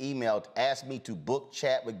sent me an email to ask me to book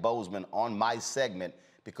Chadwick Boseman on my segment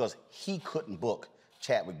because he couldn't book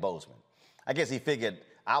Chadwick Boseman. I guess he figured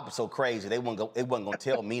I was so crazy they wasn't gonna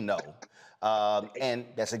tell me no. And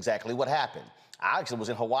that's exactly what happened. I actually was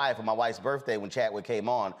in Hawaii for my wife's birthday when Chadwick came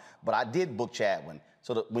on, but I did book Chadwick.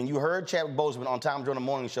 So when you heard Chadwick Boseman on Tom Joyner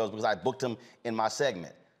Morning Shows, because I booked him in my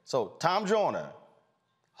segment. So Tom Joyner,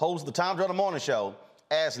 host the Tom Joyner Morning Show,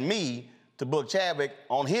 asked me to book Chadwick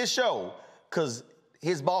on his show because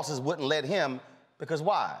his bosses wouldn't let him, because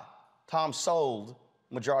why? Tom sold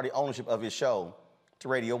majority ownership of his show to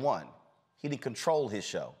Radio 1. He didn't control his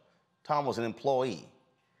show. Tom was an employee.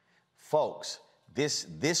 Folks, this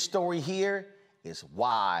story here is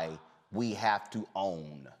why we have to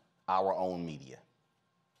own our own media.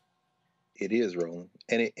 It is, Roland.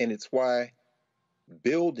 And it's why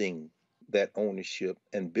building that ownership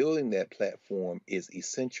and building that platform is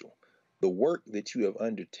essential. The work that you have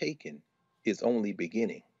undertaken is only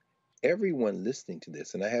beginning. Everyone listening to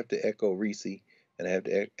this, and I have to echo Reese and I have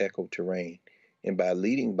to echo Terrain, and by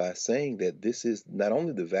leading by saying that this is not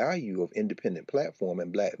only the value of independent platform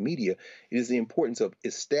and Black media, it is the importance of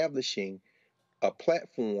establishing a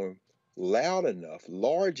platform loud enough,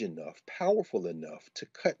 large enough, powerful enough to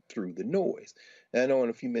cut through the noise. And I know in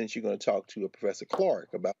a few minutes you're going to talk to Professor Clark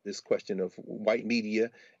about this question of white media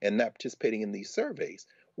and not participating in these surveys.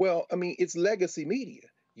 Well, I mean, it's legacy media.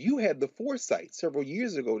 You had the foresight several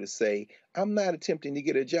years ago to say, I'm not attempting to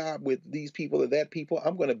get a job with these people or that people.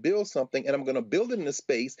 I'm going to build something, and I'm going to build it in a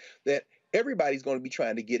space that everybody's going to be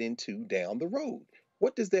trying to get into down the road.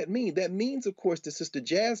 What does that mean? That means, of course, that Sister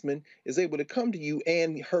Jasmine is able to come to you,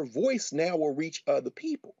 and her voice now will reach other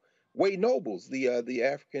people. Wade Nobles, the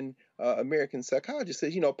African American psychologist,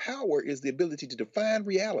 says, power is the ability to define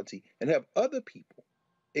reality and have other people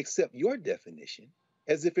accept your definition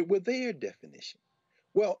as if it were their definition.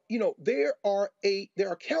 Well, there are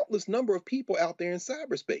countless number of people out there in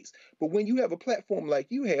cyberspace. But when you have a platform like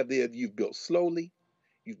you have there, you've built slowly,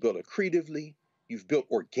 you've built accretively, you've built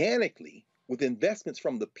organically with investments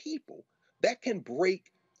from the people that can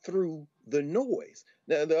break through the noise.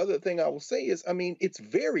 Now, the other thing I will say is, it's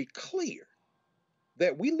very clear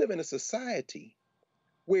that we live in a society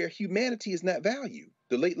where humanity is not valued.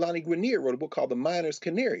 The late Lonnie Grenier wrote a book called The Miner's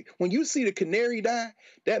Canary. When you see the canary die,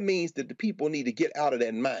 that means that the people need to get out of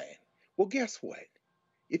that mine. Well, guess what?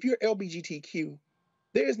 If you're LGBTQ,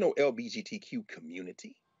 there is no LGBTQ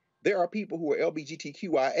community. There are people who are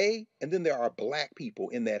LGBTQIA, and then there are Black people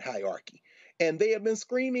in that hierarchy. And they have been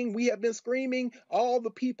screaming, we have been screaming, all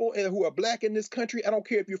the people who are Black in this country. I don't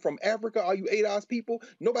care if you're from Africa, are you ADOS people?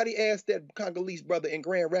 Nobody asked that Congolese brother in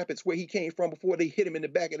Grand Rapids where he came from before they hit him in the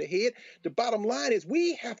back of the head. The bottom line is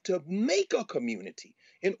we have to make a community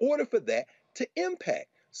in order for that to impact.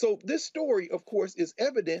 So this story, of course, is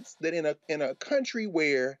evidence that in a country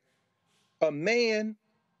where a man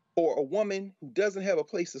or a woman who doesn't have a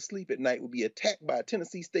place to sleep at night will be attacked by a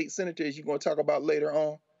Tennessee state senator, as you're going to talk about later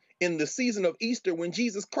on, in the season of Easter when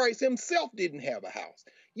Jesus Christ himself didn't have a house.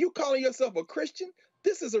 You calling yourself a Christian?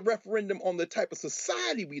 This is a referendum on the type of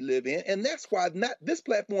society we live in, and that's why this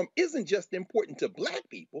platform isn't just important to Black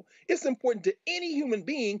people. It's important to any human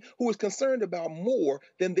being who is concerned about more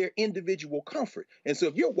than their individual comfort. And so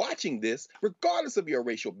if you're watching this, regardless of your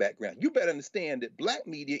racial background, you better understand that Black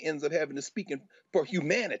media ends up having to speak for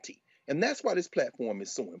humanity. And that's why this platform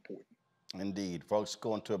is so important. Indeed. Folks,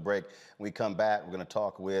 going to a break. When we come back, we're going to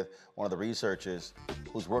talk with one of the researchers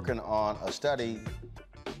who's working on a study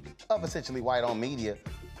of essentially white-owned media.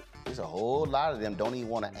 There's a whole lot of them don't even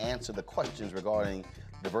want to answer the questions regarding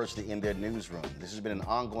diversity in their newsroom. This has been an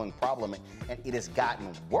ongoing problem, and it has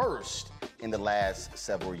gotten worse in the last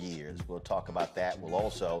several years. We'll talk about that. We'll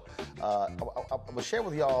also we'll share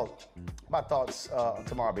with y'all my thoughts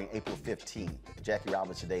tomorrow being April 15th, Jackie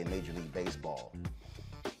Robinson Day in Major League Baseball.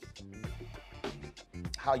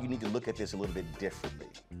 How you need to look at this a little bit differently.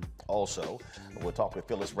 Also, we'll talk with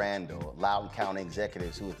Phyllis Randall, Loudoun County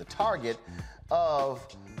Executives, who is the target of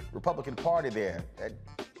Republican Party there. That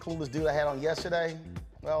clueless dude I had on yesterday,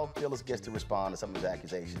 well, Phyllis gets to respond to some of his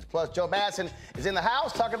accusations. Plus, Joe Madison is in the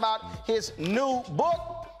house talking about his new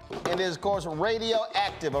book. It is, of course,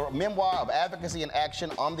 Radioactive, a memoir of advocacy and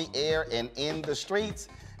action on the air and in the streets.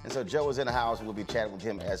 And so Joe is in the house, and we'll be chatting with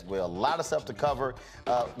him as well. A lot of stuff to cover.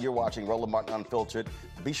 You're watching Roland Martin Unfiltered.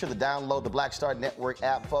 Be sure to download the Black Star Network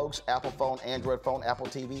app, folks. Apple phone, Android phone, Apple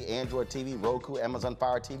TV, Android TV, Roku, Amazon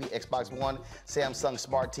Fire TV, Xbox One, Samsung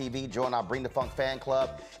Smart TV. Join our Bring the Funk fan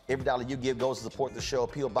club. Every dollar you give goes to support the show.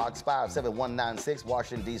 P.O. Box 57196,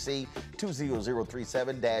 Washington, D.C.,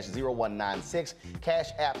 20037-0196.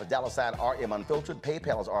 Cash App is $RM Unfiltered.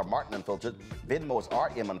 PayPal is R Martin Unfiltered. Venmo is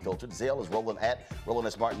RM Unfiltered. Zelle is Roland at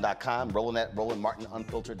RolandSMartin.com. Roland at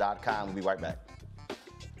RolandMartinUnfiltered.com. We'll be right back.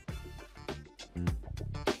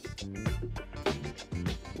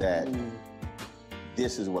 That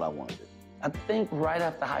this is what I wanted. I think right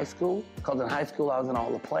after high school, because in high school I was in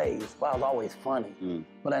all the plays, but I was always funny,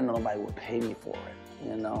 but I didn't know nobody would pay me for it,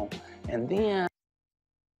 you know? And then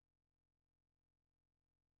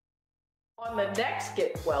on the next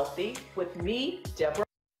Get Wealthy with me, Deborah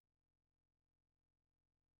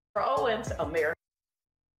Owens, America.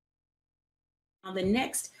 On the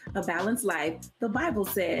next A Balanced Life, the Bible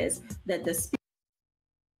says that the spirit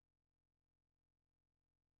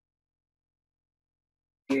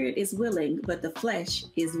is willing, but the flesh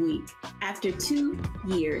is weak. After 2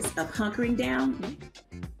 years of hunkering down,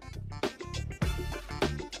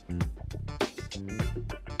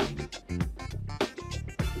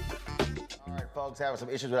 Folks, having some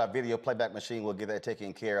issues with our video playback machine. We'll get that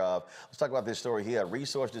taken care of. Let's talk about this story here. A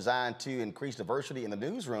resource designed to increase diversity in the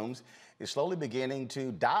newsrooms is slowly beginning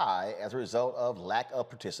to die as a result of lack of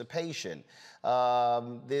participation.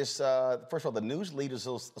 First of all, the News Leaders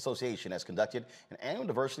Association has conducted an annual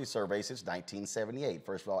diversity survey since 1978.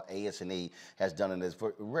 First of all, AS&E has done it as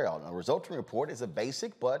well. A resulting report is a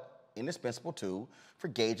basic but indispensable tool for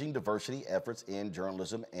gauging diversity efforts in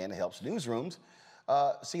journalism and helps newsrooms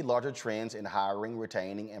see larger trends in hiring,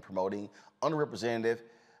 retaining, and promoting underrepresented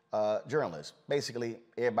journalists, basically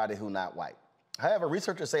everybody who's not white. However,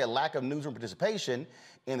 researchers say a lack of newsroom participation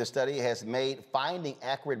in the study has made finding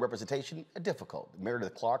accurate representation difficult.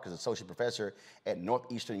 Meredith Clark is associate professor at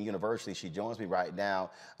Northeastern University. She joins me right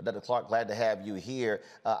now. Dr. Clark, glad to have you here.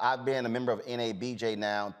 I've been a member of NABJ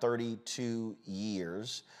now 32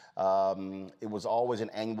 years. It was always an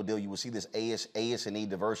annual deal. You would see this AS&E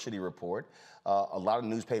diversity report. A lot of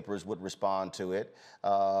newspapers would respond to it.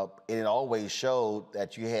 And it always showed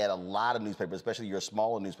that you had a lot of newspapers, especially your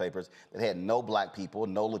smaller newspapers, that had no black people,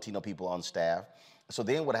 no Latino people on staff. So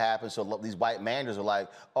then what happens, so these white managers are like,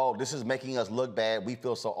 oh, this is making us look bad. We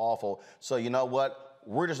feel so awful. So you know what?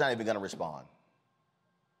 We're just not even going to respond.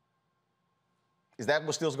 Is that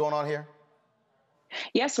what's still going on here?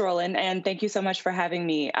 Yes, Roland, and thank you so much for having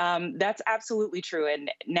me. That's absolutely true. And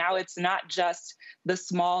now it's not just the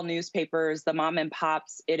small newspapers, the mom and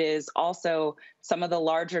pops. It is also some of the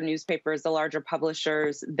larger newspapers, the larger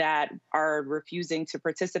publishers that are refusing to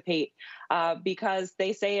participate because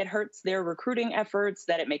they say it hurts their recruiting efforts,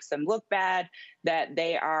 that it makes them look bad, that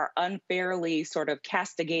they are unfairly sort of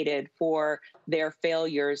castigated for their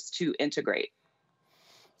failures to integrate.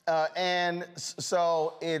 And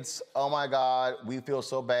so it's, oh my God, we feel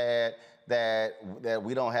so bad that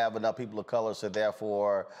we don't have enough people of color, so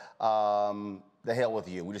therefore, the hell with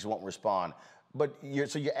you. We just won't respond. But you're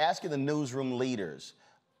asking the newsroom leaders,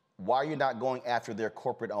 why are you not going after their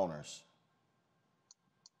corporate owners?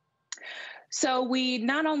 So we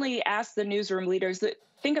not only ask the newsroom leaders,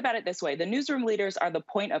 think about it this way. The newsroom leaders are the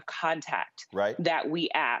point of contact that we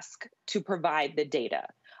ask to provide the data.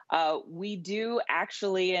 We do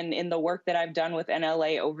actually, and in the work that I've done with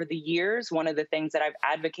NLA over the years, one of the things that I've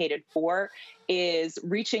advocated for is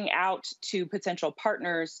reaching out to potential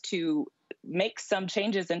partners to make some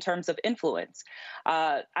changes in terms of influence.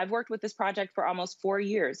 I've worked with this project for almost 4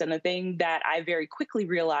 years, and the thing that I very quickly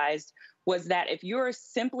realized was that if you're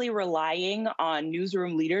simply relying on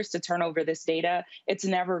newsroom leaders to turn over this data, it's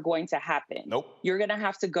never going to happen. Nope. You're going to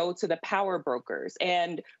have to go to the power brokers.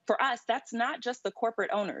 And for us, that's not just the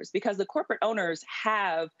corporate owners, because the corporate owners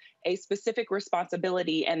have a specific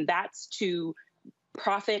responsibility, and that's to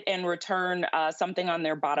profit and return something on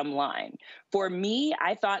their bottom line. For me,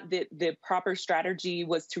 I thought that the proper strategy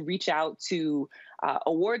was to reach out to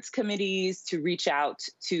awards committees, to reach out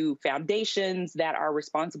to foundations that are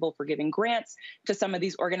responsible for giving grants to some of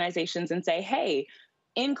these organizations and say, hey,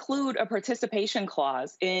 include a participation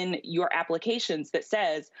clause in your applications that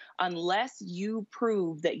says, unless you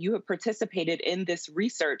prove that you have participated in this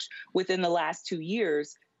research within the last 2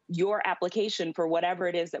 years, your application for whatever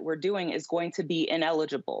it is that we're doing is going to be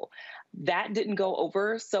ineligible. That didn't go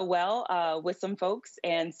over so well with some folks,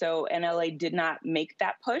 and so NLA did not make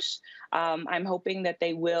that push. I'm hoping that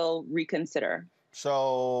they will reconsider.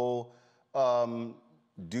 So have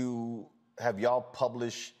y'all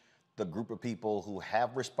published the group of people who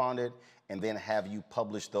have responded, and then have you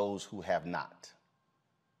published those who have not?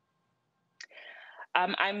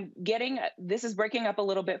 This is breaking up a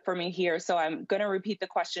little bit for me here, so I'm going to repeat the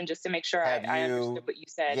question just to make sure I understood what you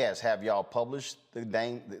said. Yes, have y'all published the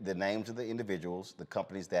names of the individuals, the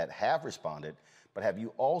companies that have responded, but have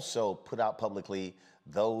you also put out publicly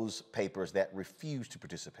those papers that refuse to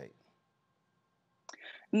participate?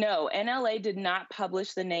 No, NLA did not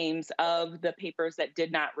publish the names of the papers that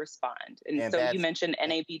did not respond. And so you mentioned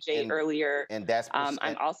NABJ earlier. And that's I'm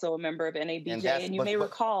also a member of NABJ, and you may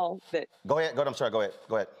recall that. Go ahead. I'm sorry. Go ahead.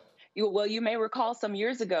 You may recall some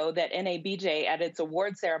years ago that NABJ at its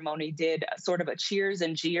award ceremony did sort of a cheers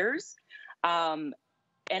and jeers.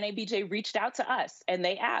 NABJ reached out to us and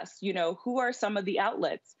they asked, who are some of the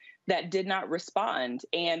outlets that did not respond?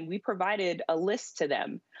 And we provided a list to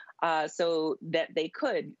them. So that they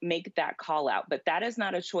could make that call out. But that is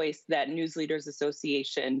not a choice that News Leaders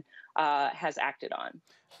Association has acted on.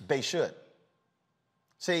 They should.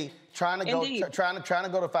 See, trying to go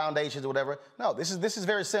to foundations or whatever. No, this is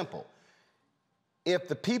very simple. If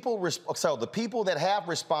the people, the people that have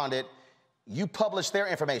responded, you publish their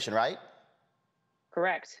information, right?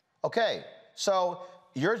 Correct. Okay, so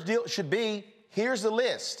your deal should be, here's the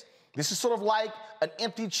list. This is sort of like an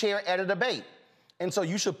empty chair at a debate. And so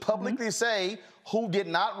you should publicly say who did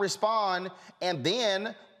not respond and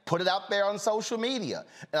then put it out there on social media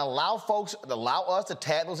and allow us to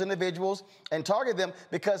tag those individuals and target them,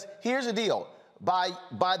 because here's the deal. By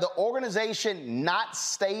the organization not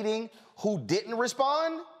stating who didn't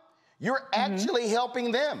respond, you're actually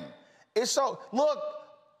helping them. It's so, look,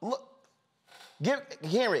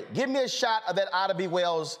 Henry, give me a shot of that Ida B.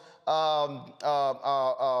 Wells artwork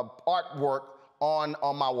on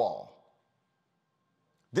my wall.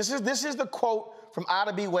 This is the quote from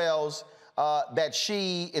Ida B. Wells that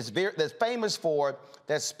that's famous for,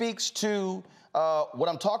 that speaks to what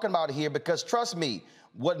I'm talking about here, because trust me,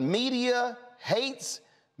 what media hates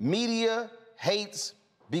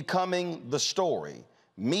becoming the story.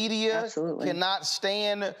 Media cannot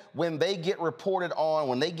stand when they get reported on,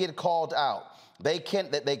 when they get called out. They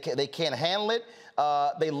can't handle it.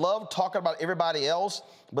 They love talking about everybody else,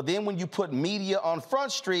 but then when you put media on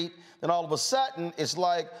Front Street, then all of a sudden it's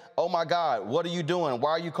like, oh my God, what are you doing? Why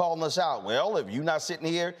are you calling us out? Well, if you're not sitting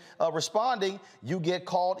here responding, you get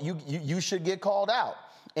called. You should get called out,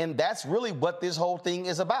 and that's really what this whole thing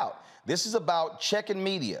is about. This is about checking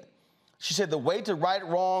media. She said the way to right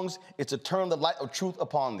wrongs is to turn the light of truth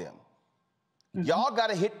upon them. Y'all got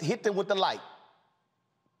to hit them with the light.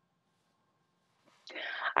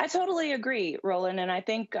 I totally agree, Roland. And I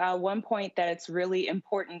think one point that it's really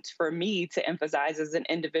important for me to emphasize as an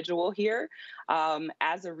individual here,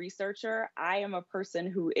 as a researcher, I am a person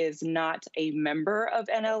who is not a member of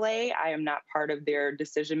NLA. I am not part of their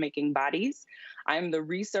decision-making bodies. I'm the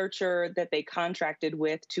researcher that they contracted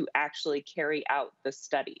with to actually carry out the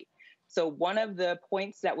study. So one of the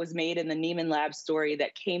points that was made in the Neiman Lab story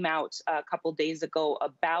that came out a couple days ago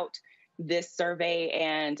about this survey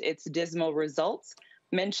and its dismal results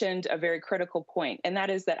mentioned a very critical point, and that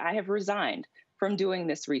is that I have resigned from doing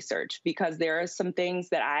this research because there are some things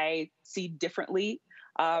that I see differently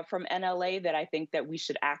from NLA that I think that we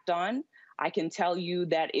should act on. I can tell you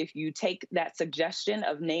that if you take that suggestion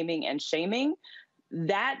of naming and shaming,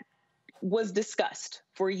 that was discussed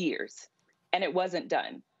for years and it wasn't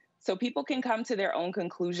done. So people can come to their own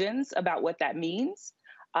conclusions about what that means.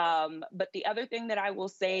 But the other thing that I will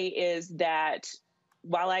say is that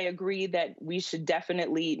while I agree that we should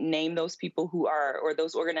definitely name those people who are, or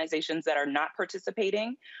those organizations that are not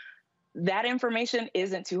participating, that information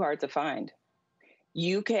isn't too hard to find.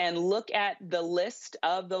 You can look at the list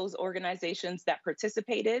of those organizations that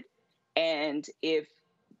participated, and if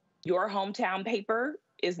your hometown paper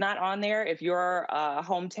is not on there, if your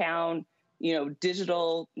hometown,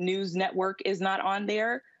 digital news network is not on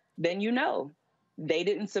there, then they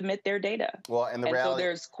didn't submit their data. Well, and reality, so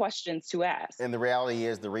there's questions to ask. And the reality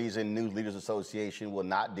is the reason News Leaders Association will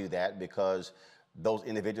not do that, because those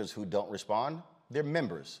individuals who don't respond, they're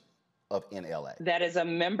members of NLA. That is a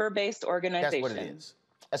member-based organization. That's what it is.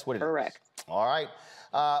 That's what it Correct. is. All right.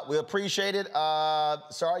 We appreciate it.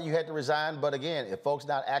 Sorry you had to resign, but again, if folks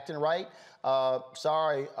not acting right,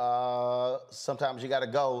 sorry. Sometimes you got to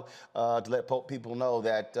go to let people know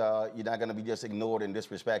that you're not going to be just ignored and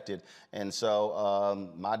disrespected. And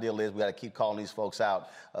so my deal is we got to keep calling these folks out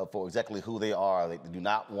for exactly who they are. They do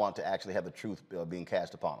not want to actually have the truth being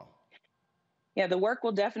cast upon them. Yeah, the work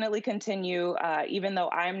will definitely continue. Even though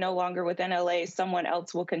I'm no longer with NLA, someone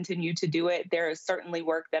else will continue to do it. There is certainly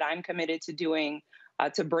work that I'm committed to doing,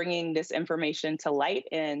 to bringing this information to light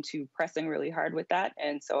and to pressing really hard with that.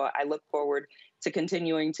 And so I look forward to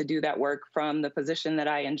continuing to do that work from the position that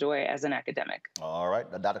I enjoy as an academic. All right.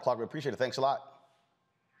 Dr. Clark, we appreciate it. Thanks a lot.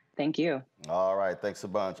 Thank you. All right. Thanks a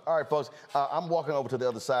bunch. All right, folks. I'm walking over to the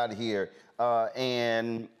other side here.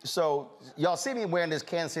 And so y'all see me wearing this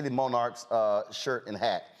Kansas City Monarchs shirt and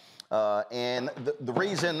hat. And the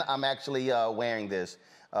reason I'm actually wearing this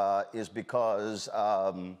is because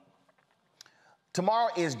tomorrow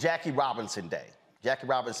is Jackie Robinson Day. Jackie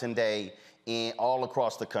Robinson Day all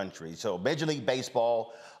across the country. So Major League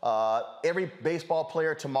Baseball, every baseball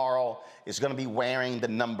player tomorrow is going to be wearing the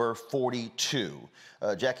number 42.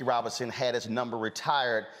 Jackie Robinson had his number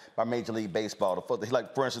retired by Major League Baseball.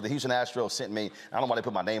 Like, for instance, the Houston Astros sent me, I don't know why they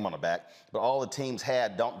put my name on the back, but all the teams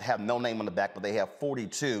don't have no name on the back, but they have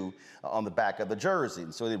 42 on the back of the jersey.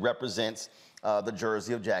 And so it represents the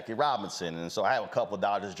jersey of Jackie Robinson. And so I have a couple of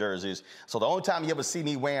Dodgers jerseys. So the only time you ever see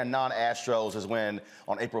me wearing non-Astros is when,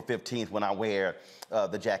 on April 15th, when I wear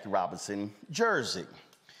the Jackie Robinson jersey.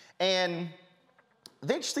 And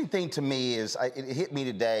the interesting thing to me is, it hit me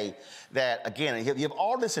today that, again, you have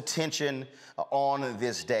all this attention on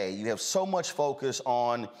this day. You have so much focus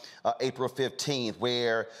on April 15th,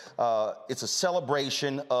 where it's a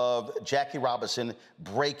celebration of Jackie Robinson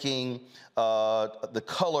breaking the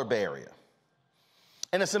color barrier.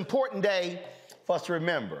 And it's an important day for us to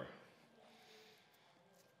remember.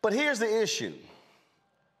 But here's the issue.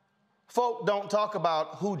 Folk don't talk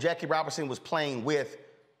about who Jackie Robinson was playing with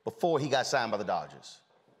before he got signed by the Dodgers.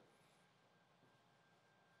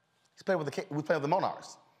 We played with the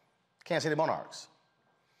Monarchs, Kansas City Monarchs.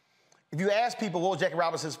 If you ask people what was Jackie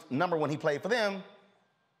Robinson's number when he played for them,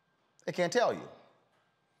 they can't tell you.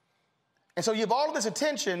 And so you have all of this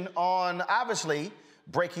attention on, obviously,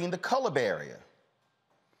 breaking the color barrier.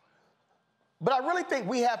 But I really think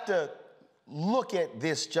we have to look at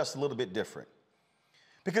this just a little bit different.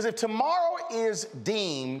 Because if tomorrow is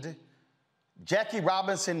deemed Jackie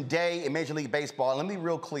Robinson Day in Major League Baseball, let me be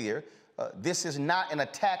real clear, this is not an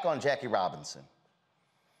attack on Jackie Robinson,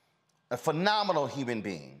 a phenomenal human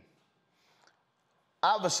being.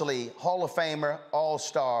 Obviously, Hall of Famer,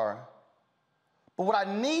 All-Star. But what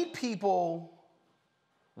I need people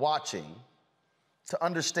watching to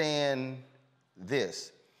understand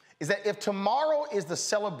this is that if tomorrow is the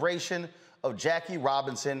celebration of Jackie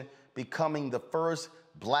Robinson becoming the first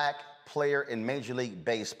black player in Major League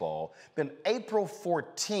Baseball, then April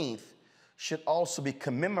 14th should also be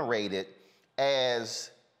commemorated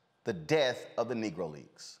as the death of the Negro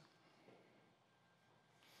Leagues.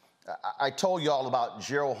 I told you all about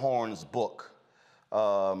Gerald Horne's book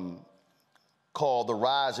called The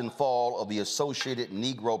Rise and Fall of the Associated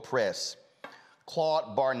Negro Press,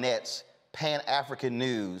 Claude Barnett's Pan-African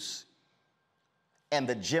News, and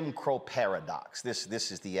the Jim Crow Paradox. This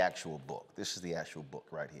is the actual book. This is the actual book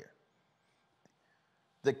right here.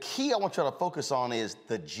 The key I want you to focus on is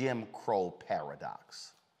the Jim Crow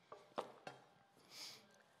Paradox.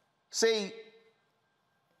 See,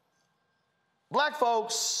 black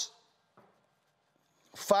folks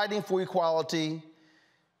fighting for equality,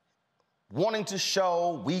 wanting to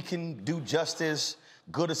show we can do justice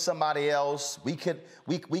good as somebody else. We could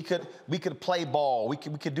play ball. We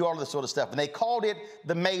could do all this sort of stuff. And they called it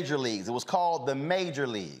the Major Leagues. It was called the Major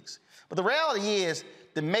Leagues. But the reality is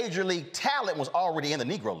the Major League talent was already in the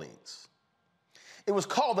Negro Leagues. It was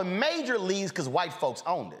called the Major Leagues because white folks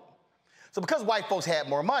owned it. So because white folks had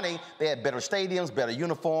more money, they had better stadiums, better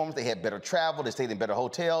uniforms, they had better travel, they stayed in better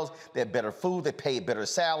hotels, they had better food, they paid better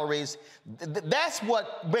salaries. That's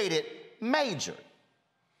what made it major.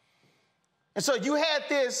 And so you had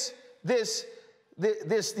this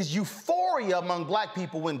euphoria among black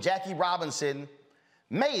people when Jackie Robinson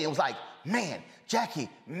made it. It was like, man, Jackie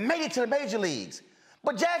made it to the major leagues.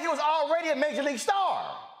 But Jackie was already a major league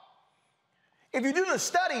star. If you do the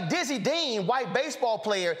study, Dizzy Dean, white baseball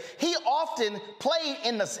player, he often played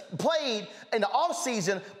in the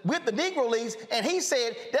offseason with the Negro Leagues, and he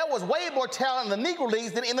said there was way more talent in the Negro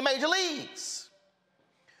Leagues than in the major leagues.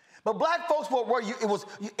 But black folks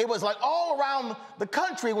it was like all around the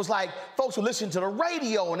country. It was like folks were listening to the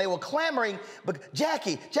radio and they were clamoring, but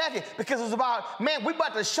Jackie, because it was about, man, we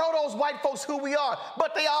about to show those white folks who we are,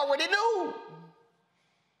 but they already knew.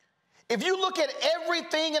 If you look at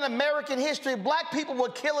everything in American history, black people were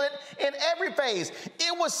killing it in every phase.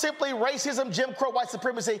 It was simply racism, Jim Crow, white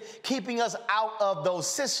supremacy, keeping us out of those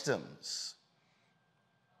systems.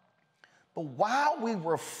 But while we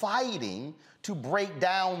were fighting to break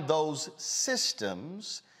down those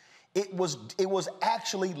systems, it was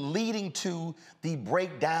actually leading to the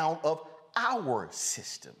breakdown of our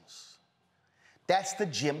systems. That's the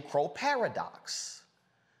Jim Crow paradox.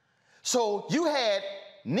 So you had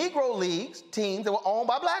Negro Leagues teams that were owned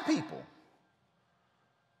by black people.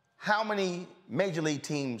 How many major league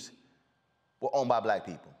teams were owned by black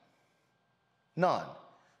people? None.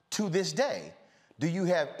 To this day, do you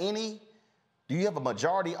have a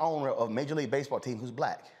majority owner of a Major League Baseball team who's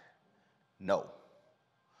black? No.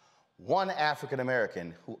 One African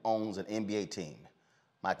American who owns an NBA team,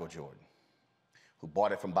 Michael Jordan, who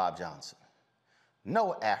bought it from Bob Johnson.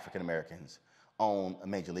 No African Americans own a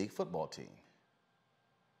Major League football team.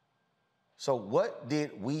 So what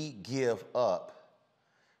did we give up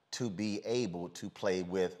to be able to play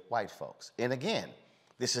with white folks? And again,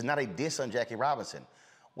 this is not a diss on Jackie Robinson.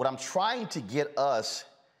 What I'm trying to get us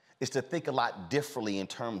is to think a lot differently in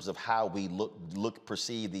terms of how we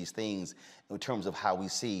perceive these things, in terms of how we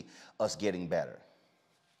see us getting better.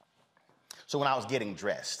 So when I was getting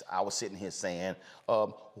dressed, I was sitting here saying,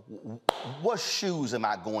 what shoes am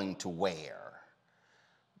I going to wear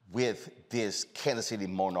with this Kansas City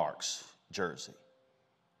Monarchs jersey?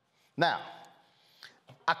 Now,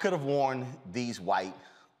 I could have worn these white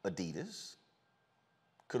Adidas.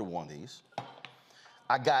 Could have worn these.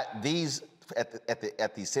 I got these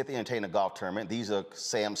at the Cynthia Entertainer Golf Tournament. These are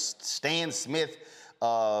Stan Smith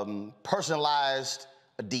personalized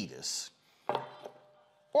Adidas.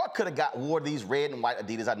 Or I could have wore these red and white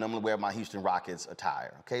Adidas. I normally wear my Houston Rockets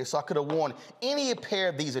attire. Okay, so I could have worn any pair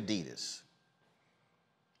of these Adidas.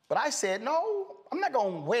 But I said, no, I'm not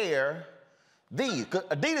gonna wear these, because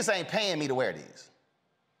Adidas ain't paying me to wear these.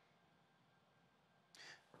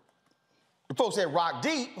 The folks at Rock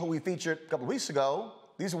Deep, who we featured a couple of weeks ago,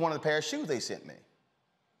 these are one of the pair of shoes they sent me.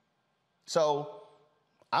 So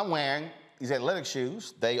I'm wearing these athletic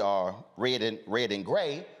shoes. They are red and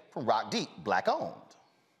gray from Rock Deep, black owned.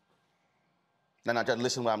 Now, just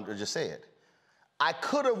listen to what I just said. I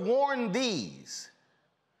could have worn these.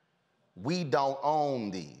 We don't own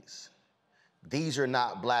these. These are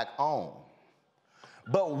not black owned.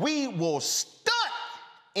 But we will stunt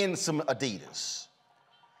in some Adidas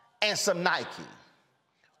and some Nike.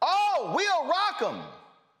 Oh, we'll rock them.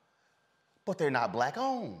 But they're not black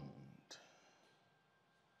owned.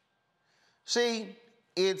 See,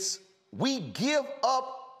 we give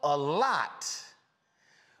up a lot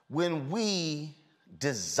when we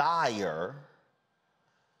desire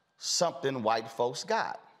something white folks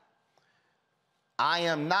got. I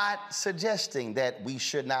am not suggesting that we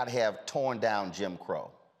should not have torn down Jim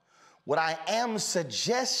Crow. What I am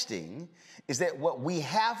suggesting is that what we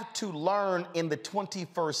have to learn in the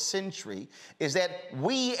 21st century is that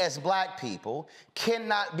we as black people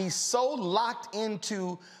cannot be so locked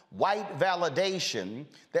into white validation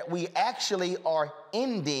that we actually are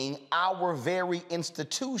ending our very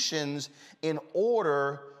institutions in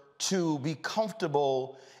order to be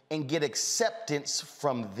comfortable and get acceptance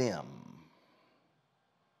from them.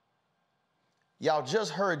 Y'all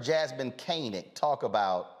just heard Jasmine Koenig talk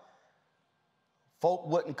about folk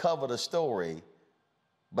wouldn't cover the story,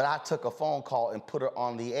 but I took a phone call and put her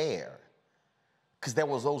on the air because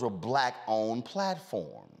those were black-owned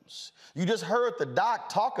platforms. You just heard the doc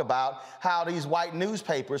talk about how these white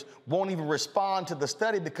newspapers won't even respond to the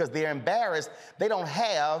study because they're embarrassed. They don't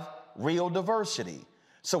have real diversity.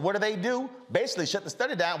 So what do? Basically shut the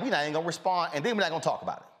study down. We're not even going to respond, and then we're not going to talk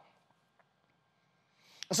about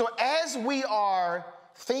it. So as we are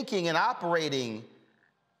thinking and operating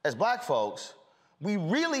as black folks, we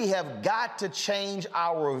really have got to change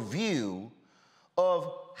our view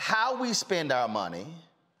of how we spend our money,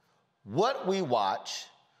 what we watch,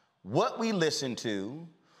 what we listen to,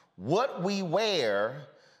 what we wear,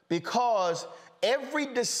 because every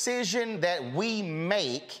decision that we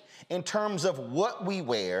make in terms of what we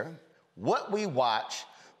wear, what we watch,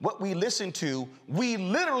 what we listen to, we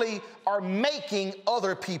literally are making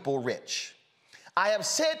other people rich. I have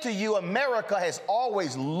said to you, America has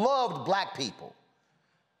always loved black people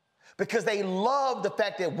because they love the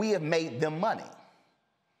fact that we have made them money.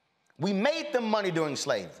 We made them money during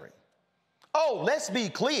slavery. Oh, let's be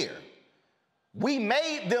clear. We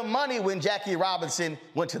made them money when Jackie Robinson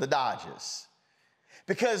went to the Dodgers.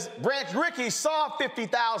 Because Branch Rickey saw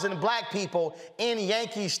 50,000 black people in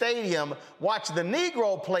Yankee Stadium watch the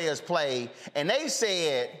Negro players play, and they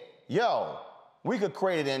said, yo, we could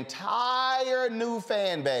create an entire new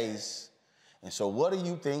fan base. And so what do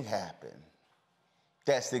you think happened?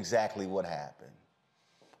 That's exactly what happened.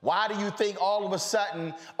 Why do you think all of a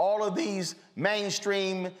sudden all of these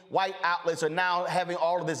mainstream white outlets are now having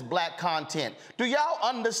all of this black content? Do y'all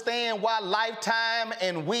understand why Lifetime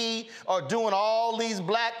and we are doing all these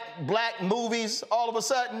black movies all of a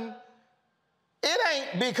sudden? It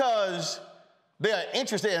ain't because they're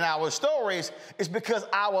interested in our stories. It's because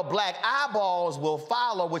our black eyeballs will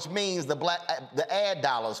follow, which means the ad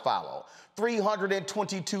dollars follow.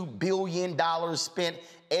 $322 billion spent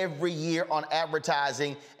every year on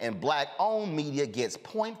advertising, and black-owned media gets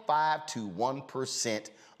 0.5 to 1%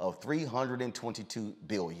 of $322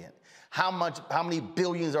 billion. How many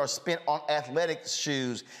billions are spent on athletic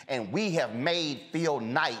shoes? And we have made Phil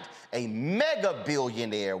Knight a mega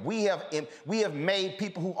billionaire. We have made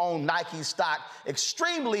people who own Nike stock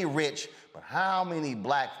extremely rich. But how many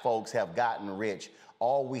black folks have gotten rich?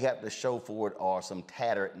 All we have to show for it are some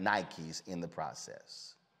tattered Nikes in the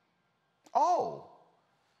process. Oh,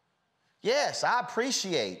 yes, I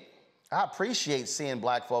appreciate seeing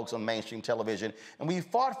black folks on mainstream television, and we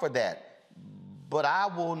fought for that. But I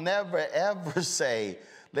will never, ever say,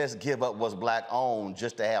 let's give up what's black-owned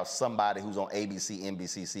just to have somebody who's on ABC,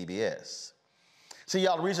 NBC, CBS. See,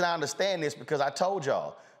 y'all, the reason I understand this because I told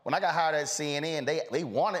y'all, when I got hired at CNN, they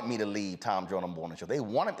wanted me to leave Tom Joyner Morning Show.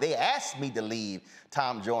 They asked me to leave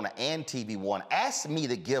Tom Joyner and TV One, asked me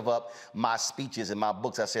to give up my speeches and my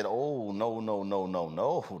books. I said, oh,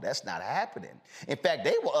 no, that's not happening. In fact,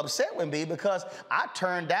 they were upset with me because I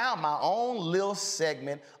turned down my own little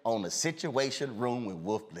segment on the Situation Room with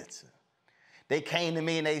Wolf Blitzer. They came to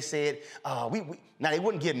me and they said, now they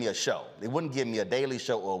wouldn't give me a show. They wouldn't give me a daily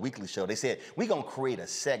show or a weekly show. They said, we're gonna create a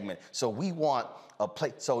segment, so we want a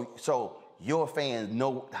place, so your fans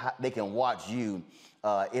know how they can watch you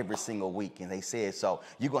every single week. And they said, so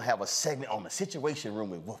you're gonna have a segment on the Situation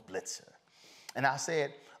Room with Wolf Blitzer. And I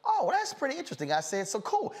said, oh, well, that's pretty interesting. I said, so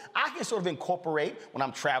cool. I can sort of incorporate when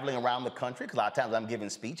I'm traveling around the country, because a lot of times I'm giving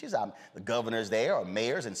speeches, the governors there or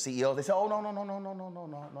mayors and CEOs, they say, oh,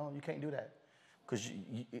 no, you can't do that. Because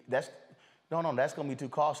that's gonna be too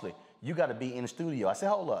costly. You gotta be in the studio. I said,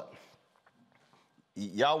 hold up.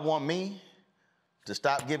 Y'all want me to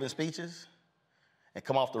stop giving speeches and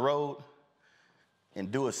come off the road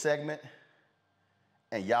and do a segment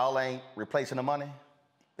and y'all ain't replacing the money?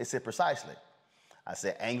 They said, precisely. I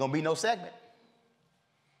said, ain't gonna be no segment.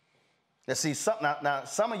 Now see, now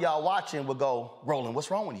some of y'all watching will go, Roland,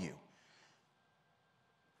 what's wrong with you?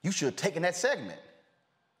 You should have taken that segment.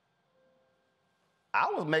 I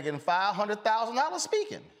was making $500,000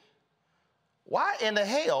 speaking. Why in the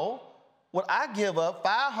hell would I give up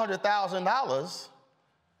 $500,000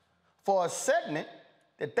 for a segment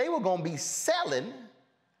that they were gonna be selling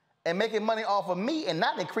and making money off of me and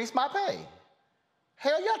not increase my pay?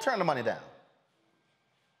 Hell, y'all turn the money down.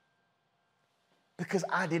 Because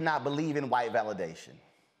I did not believe in white validation.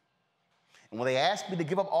 And when they asked me to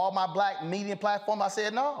give up all my black media platform, I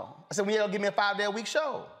said no. I said, well, you're gonna give me a 5-day-a-week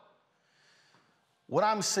show. What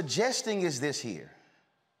I'm suggesting is this here.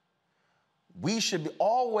 We should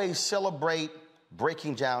always celebrate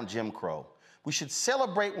breaking down Jim Crow. We should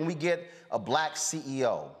celebrate when we get a black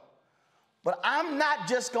CEO. But I'm not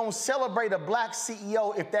just gonna celebrate a black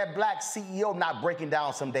CEO if that black CEO not breaking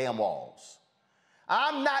down some damn walls.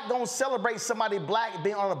 I'm not gonna celebrate somebody black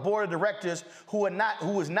being on a board of directors who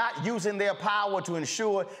is not using their power to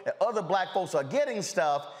ensure that other black folks are getting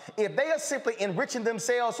stuff. If they are simply enriching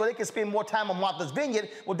themselves so they can spend more time on Martha's Vineyard,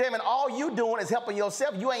 well, damn it, all you doing is helping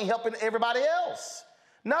yourself. You ain't helping everybody else.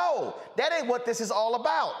 No, that ain't what this is all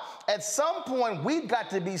about. At some point, we've got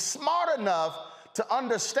to be smart enough to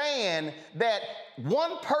understand that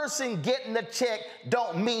one person getting the check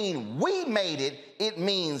don't mean we made it. It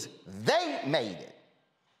means they made it.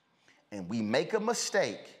 And we make a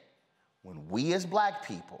mistake when we as black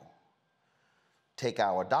people take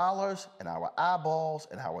our dollars and our eyeballs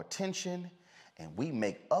and our attention and we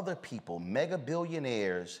make other people mega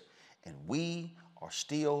billionaires and we are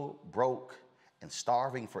still broke and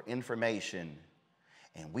starving for information.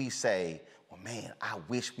 And we say, well, man, I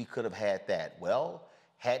wish we could have had that. Well,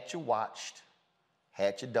 had you watched,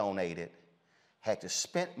 had you donated, had you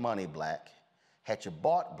spent money black, had you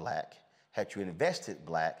bought black, had you invested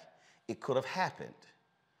black, it could have happened.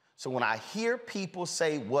 So when I hear people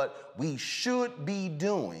say what we should be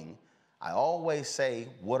doing, I always say,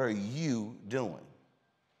 what are you doing?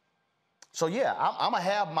 So yeah, I'm gonna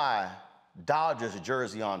have my Dodgers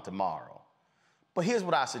jersey on tomorrow. But here's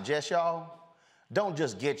what I suggest, y'all. Don't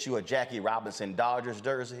just get you a Jackie Robinson Dodgers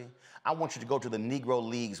jersey. I want you to go to the Negro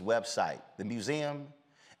League's website, the museum,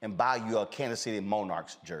 and buy you a Kansas City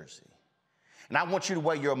Monarchs jersey. And I want you to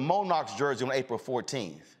wear your Monarchs jersey on April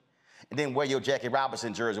 14th, and then wear your Jackie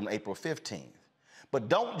Robinson jersey on April 15th. But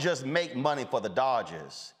don't just make money for the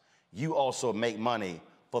Dodgers. You also make money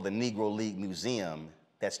for the Negro League Museum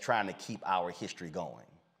that's trying to keep our history going.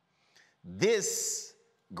 This,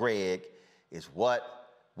 Greg, is what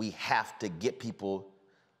we have to get people,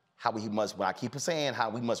 how we must, when I keep saying how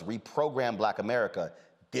we must reprogram Black America,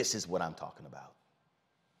 this is what I'm talking about.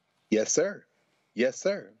 Yes, sir. Yes,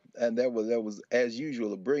 sir. And that was, as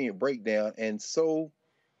usual, a brilliant breakdown and so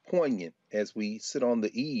poignant as we sit on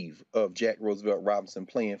the eve of Jack Roosevelt Robinson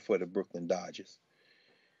playing for the Brooklyn Dodgers.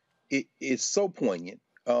 It's so poignant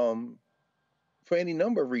for any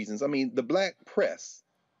number of reasons. I mean, the black press,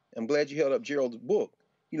 I'm glad you held up Gerald's book.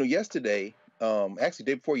 You know, yesterday, actually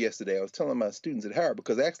day before yesterday, I was telling my students at Howard,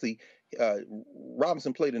 because actually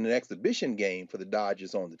Robinson played in an exhibition game for the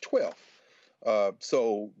Dodgers on the 12th.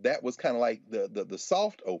 So that was kind of like the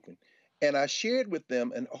soft open. And I shared with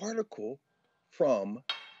them an article from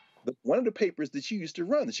one of the papers that you used to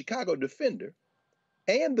run, the Chicago Defender,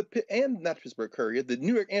 and not the Pittsburgh Courier, the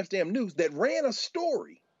New York Amsterdam News, that ran a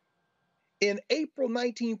story in April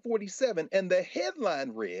 1947, and the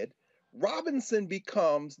headline read, Robinson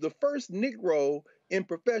becomes the first Negro in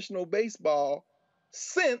professional baseball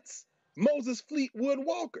since Moses Fleetwood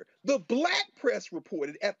Walker. The black press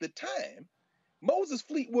reported at the time, Moses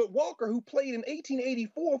Fleetwood Walker, who played in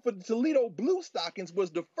 1884 for the Toledo Blue Stockings, was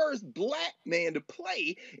the first black man to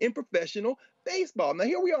play in professional baseball. Now,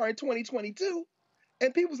 here we are in 2022,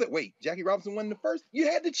 and people said, wait, Jackie Robinson wasn't the first? You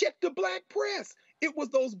had to check the black press. It was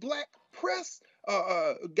those black press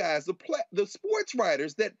guys, the sports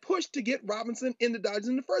writers that pushed to get Robinson in the Dodgers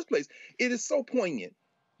in the first place. It is so poignant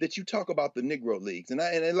that you talk about the Negro Leagues. And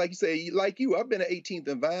like you say, like you, I've been at 18th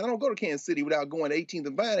and Vine. I don't go to Kansas City without going to 18th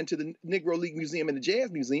and Vine and to the Negro League Museum and the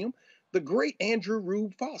Jazz Museum. The great Andrew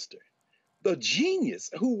Rube Foster, the genius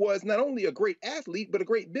who was not only a great athlete, but a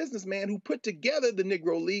great businessman who put together the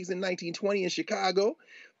Negro Leagues in 1920 in Chicago.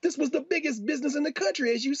 This was the biggest business in the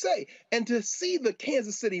country, as you say. And to see the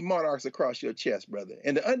Kansas City Monarchs across your chest, brother,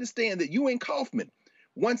 and to understand that you and Kaufman,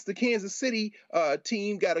 once the Kansas City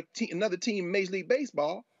team got another team in Major League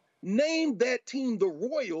Baseball, named that team the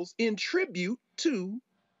Royals in tribute to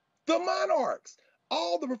the Monarchs.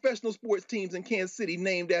 All the professional sports teams in Kansas City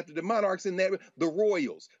named after the Monarchs in that, the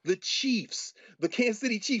Royals, the Chiefs, the Kansas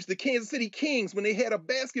City Chiefs, the Kansas City Kings when they had a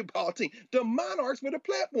basketball team. The Monarchs were the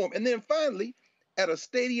platform. And then finally, at a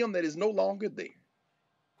stadium that is no longer there,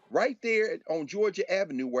 right there on Georgia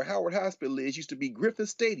Avenue where Howard Hospital is, used to be Griffith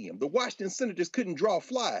Stadium. The Washington Senators couldn't draw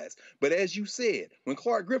flies. But as you said, when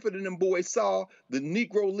Clark Griffith and them boys saw the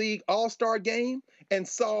Negro League All-Star Game and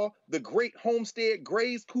saw the great Homestead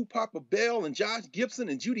Grays, Coo Papa Bell and Josh Gibson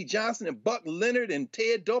and Judy Johnson and Buck Leonard and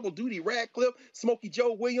Ted Double Duty Radcliffe, Smokey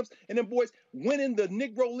Joe Williams, and them boys winning the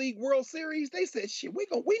Negro League World Series, they said, shit, we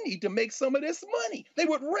need to make some of this money. They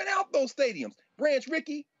would rent out those stadiums. Branch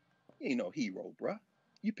Rickey, you ain't no hero, bruh.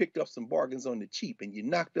 You picked up some bargains on the cheap and you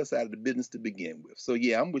knocked us out of the business to begin with. So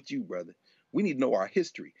yeah, I'm with you, brother. We need to know our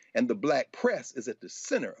history. And the black press is at the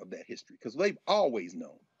center of that history because they've always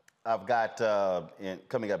known. I've got,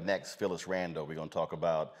 coming up next, Phyllis Randall. We're going to talk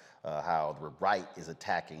about how the right is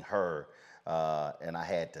attacking her. And I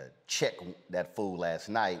had to check that fool last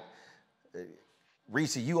night.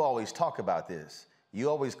 Reese, you always talk about this. You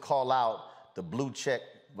always call out the blue check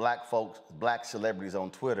black folks, black celebrities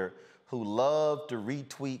on Twitter who love to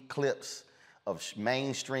retweet clips of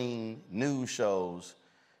mainstream news shows.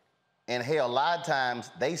 And hell, a lot of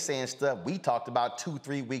times they saying stuff we talked about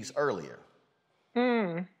 2-3 weeks earlier.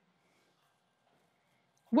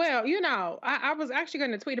 Well, you know, I was actually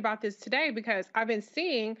going to tweet about this today because I've been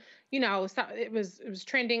seeing, you know, it was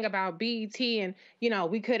trending about BET and, you know,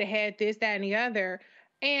 we could have had this, that, and the other.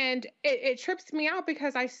 And it trips me out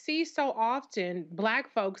because I see so often Black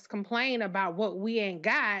folks complain about what we ain't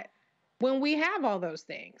got when we have all those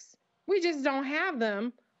things. We just don't have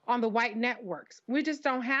them on the white networks. We just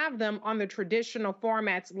don't have them on the traditional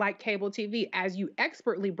formats like cable TV, as you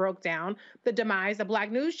expertly broke down the demise of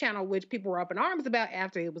Black News Channel, which people were up in arms about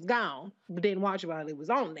after it was gone, but didn't watch it while it was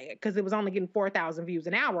on there because it was only getting 4,000 views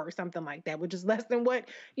an hour or something like that, which is less than what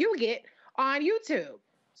you get on YouTube.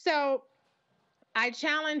 So I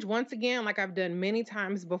challenge once again, like I've done many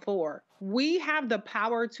times before, we have the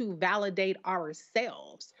power to validate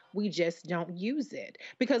ourselves. We just don't use it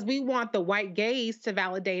because we want the white gaze to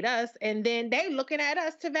validate us and then they looking at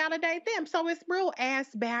us to validate them. So it's real ass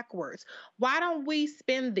backwards. Why don't we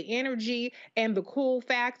spend the energy and the cool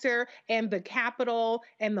factor and the capital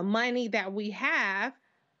and the money that we have,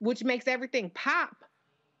 which makes everything pop,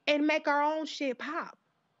 and make our own shit pop?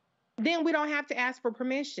 Then we don't have to ask for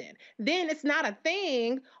permission. Then it's not a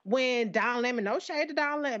thing when Don Lemon, no shade to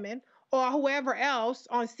Don Lemon, or whoever else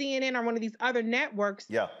on CNN or one of these other networks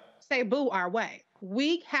say boo our way.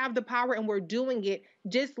 We have the power and we're doing it.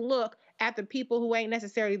 Just look at the people who ain't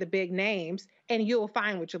necessarily the big names and you'll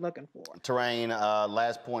find what you're looking for. Terrain,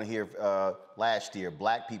 last point here. Last year,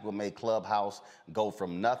 Black people made Clubhouse go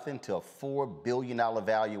from nothing to a $4 billion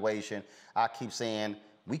valuation. I keep saying,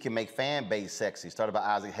 we can make fan base sexy, started by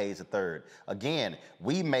Isaac Hayes III. Again,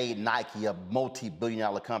 we made Nike a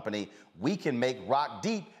multi-billion-dollar company. We can make Rock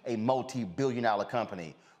Deep a multi-billion-dollar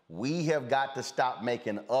company. We have got to stop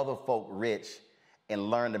making other folk rich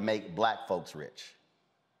and learn to make Black folks rich.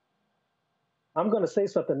 I'm going to say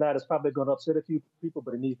something now that's probably going to upset a few people,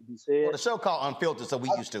 but it needs to be said. Well, the show called Unfiltered, so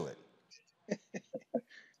we used to it.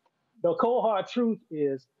 The cold hard truth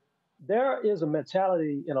is, there is a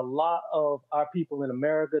mentality in a lot of our people in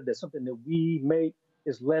America that something that we make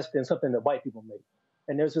is less than something that white people make.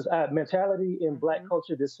 And there's this mentality in Black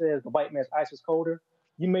culture that says the white man's ice is colder.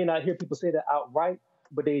 You may not hear people say that outright,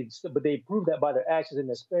 but they prove that by their actions and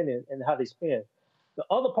their spending and how they spend. The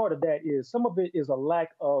other part of that is some of it is a lack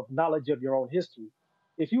of knowledge of your own history.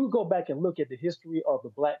 If you go back and look at the history of the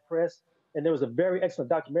Black press, and there was a very excellent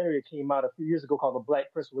documentary that came out a few years ago called The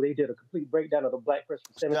Black Press, where they did a complete breakdown of the Black press.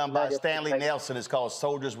 It's done by Stanley Nelson. It's called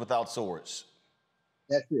Soldiers Without Swords.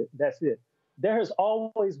 That's it. That's it. There has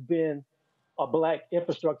always been a Black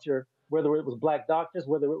infrastructure, whether it was Black doctors,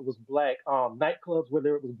 whether it was Black nightclubs,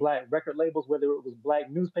 whether it was Black record labels, whether it was Black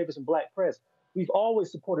newspapers and Black press. We've always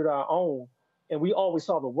supported our own, and we always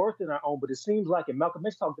saw the worth in our own. But it seems like, and Malcolm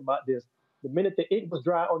X talked about this, the minute the ink was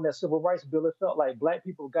dry on that civil rights bill, it felt like Black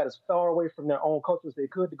people got as far away from their own culture as they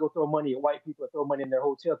could to go throw money at white people or throw money in their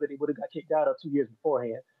hotels that they would have got kicked out of 2 years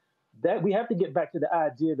beforehand. That we have to get back to the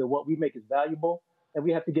idea that what we make is valuable, and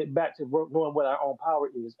we have to get back to knowing what our own power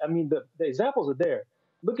is. I mean, the examples are there.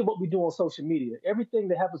 Look at what we do on social media. Everything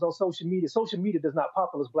that happens on social media does not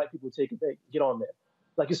pop unless Black people get on there.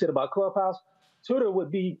 Like you said about Clubhouse, Twitter would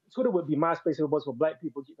be MySpace if it was for Black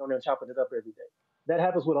people getting on there and chopping it up every day. That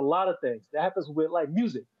happens with a lot of things. That happens with like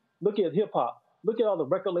music. Look at hip hop. Look at all the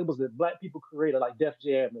record labels that Black people created, like Def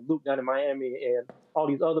Jam and Loudoun in Miami and all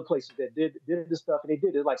these other places that did this stuff. And they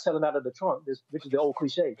did it like selling out of the trunk, which is the old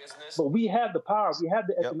cliche. But we have the power. We have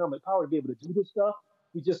the economic power to be able to do this stuff.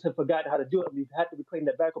 We just have forgotten how to do it. We've had to reclaim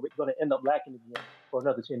that back, or we're going to end up lacking again for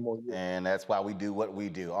another 10 more years. And that's why we do what we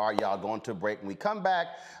do. All right, y'all, going to a break. When we come back,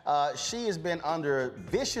 she has been under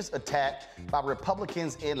vicious attack by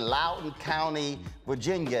Republicans in Loudoun County,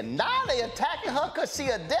 Virginia. Now they attacking her because she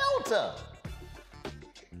a Delta.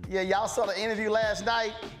 Yeah, y'all saw the interview last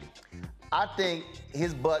night. I think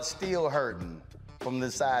his butt's still hurting from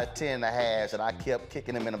the size 10 and a half that I kept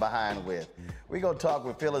kicking him in the behind with. We're going to talk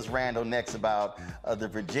with Phyllis Randall next about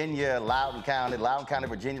the Loudoun County,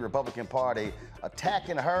 Virginia Republican Party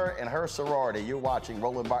attacking her and her sorority. You're watching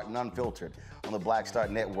Roland Martin Unfiltered on the Black Star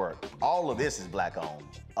Network. All of this is Black owned,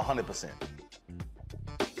 100%.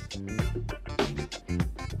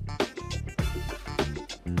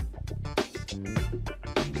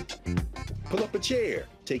 Pull up a chair,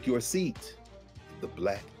 take your seat. The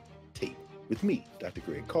Black Tape with me, Dr.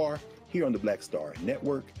 Greg Carr, here on the Black Star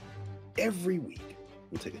Network. Every week,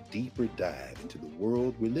 we'll take a deeper dive into the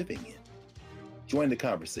world we're living in. Join the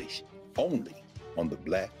conversation only on the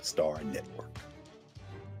Black Star Network.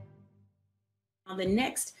 On the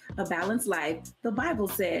next A Balanced Life, the Bible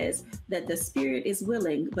says that the spirit is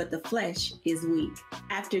willing, but the flesh is weak.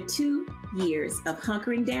 After 2 years of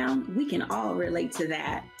hunkering down, we can all relate to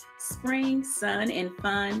that. Spring, sun, and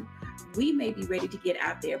fun We may be ready to get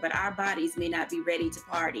out there, but our bodies may not be ready to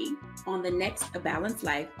party. On the next A Balanced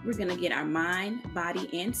Life, we're going to get our mind, body,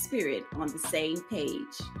 and spirit on the same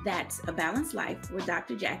page. That's A Balanced Life with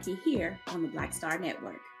Dr. Jackie here on the Black Star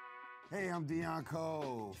Network. Hey, I'm Deion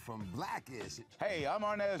Cole from Blackish. Hey, I'm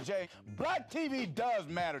Arnez J. Black TV does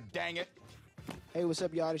matter, dang it. Hey, what's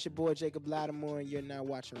up, y'all? It's your boy Jacob Lattimore, and you're now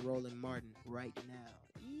watching Roland Martin right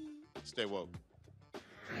now. Stay woke.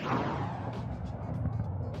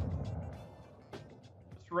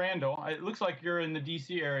 Randall, it looks like you're in the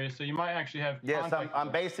D.C. area, so you might actually have Yes, contact.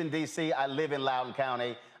 I'm based in D.C. I live in Loudoun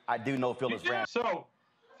County. I do know Phyllis Randall. So,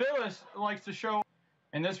 Phyllis likes to show,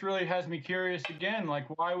 and this really has me curious again, like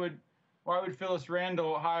why would Phyllis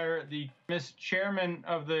Randall hire the Miss Chairman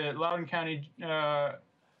of the Loudoun County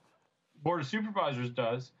Board of Supervisors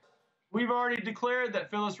does? We've already declared that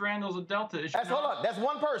Phyllis Randall's a Delta. Hold on, that's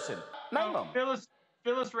one person. Name them.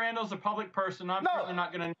 Phyllis Randall's a public person. I'm certainly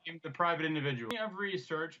not going to name the private individual. I've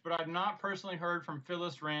researched, but I've not personally heard from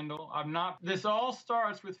Phyllis Randall. This all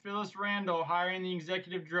starts with Phyllis Randall hiring the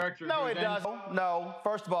executive director. No, it doesn't. No.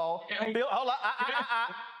 First of all, hold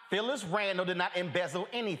on. Phyllis Randall did not embezzle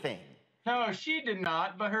anything. No, she did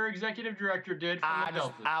not, but her executive director did. But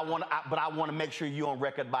I want to make sure you're on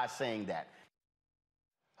record by saying that.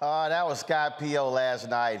 That was Scott Pio last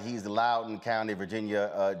night. He's the Loudoun County, Virginia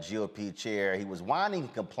GOP chair. He was whining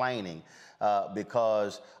and complaining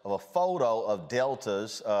because of a photo of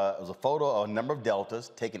Deltas. It was a photo of a number of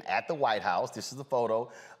Deltas taken at the White House. This is the photo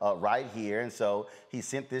right here. And so he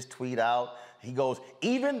sent this tweet out. He goes,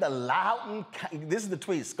 even the Loudoun, this is the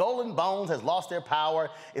tweet, Skull and Bones has lost their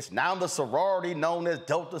power. It's now the sorority known as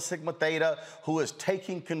Delta Sigma Theta who is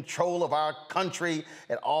taking control of our country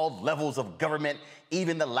at all levels of government.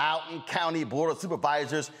 Even the Loudoun County Board of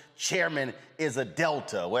Supervisors chairman is a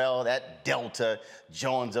Delta. Well, that Delta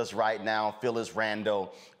joins us right now, Phyllis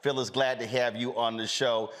Randall. Phyllis, glad to have you on the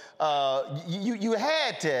show. You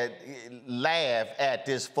had to laugh at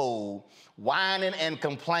this fool whining and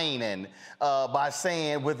complaining by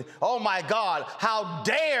saying oh my God, how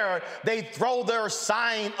dare they throw their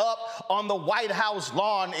sign up on the White House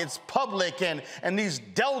lawn, it's public, and these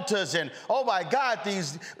Deltas, and oh my God, then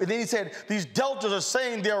he said, these Deltas are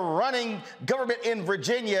saying they're running government in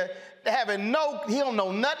Virginia. He don't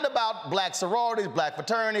know nothing about black sororities, black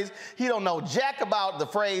fraternities. He don't know jack about the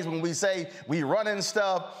phrase when we say we running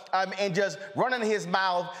stuff, and just running his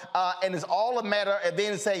mouth, and it's all a matter, and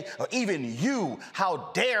then say, even you, how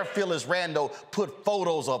dare Phyllis Randall put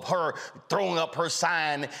photos of her throwing up her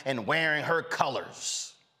sign and wearing her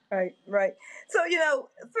colors. Right. So,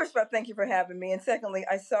 first of all, thank you for having me. And secondly,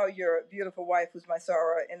 I saw your beautiful wife, who's my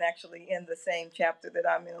soror, and actually in the same chapter that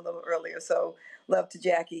I'm in a little earlier. So love to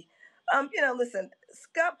Jackie. Listen,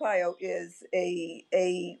 Scott Pio is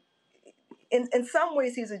in some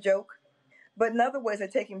ways he's a joke, but in other ways I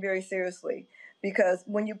take him very seriously, because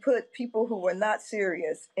when you put people who are not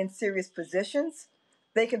serious in serious positions,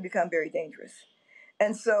 they can become very dangerous.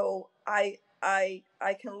 And so I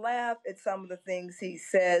can laugh at some of the things he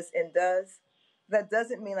says and does. That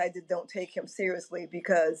doesn't mean I don't take him seriously,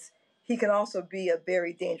 because he can also be a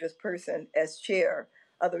very dangerous person as chair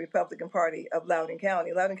of the Republican Party of Loudoun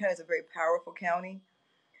County. Loudoun County is a very powerful county.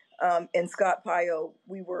 And Scott Pio,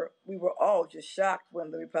 we were all just shocked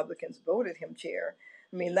when the Republicans voted him chair.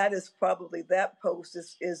 I mean, that post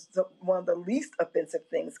is one of the least offensive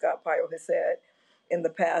things Scott Pio has said in the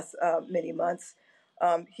past many months.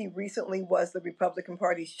 He recently was the Republican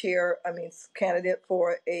Party's candidate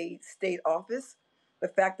for a state office. The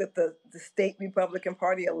fact that the state Republican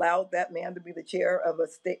Party allowed that man to be the chair of a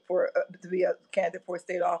state to be a candidate for a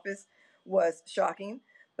state office was shocking.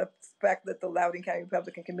 The fact that the Loudoun County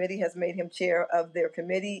Republican Committee has made him chair of their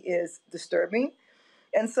committee is disturbing.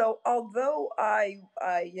 And so, although I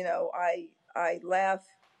laugh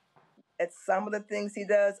at some of the things he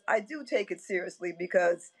does, I do take it seriously,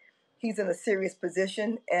 because he's in a serious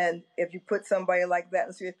position. And if you put somebody like that in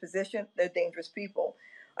a serious position, they're dangerous people.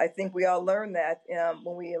 I think we all learned that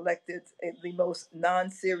when we elected the most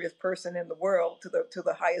non-serious person in the world to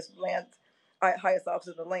the highest office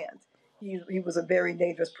in the land. He was a very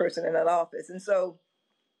dangerous person in that office, and so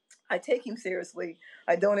I take him seriously.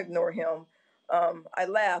 I don't ignore him. I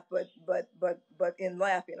laugh, but in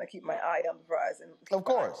laughing, I keep my eye on the prize. Of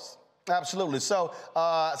course. Absolutely. So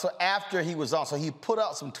after he was on, so he put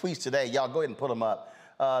out some tweets today. Y'all go ahead and put them up.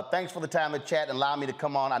 Thanks for the time to chat and allow me to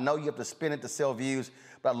come on. I know you have to spin it to sell views,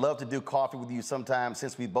 but I'd love to do coffee with you sometime.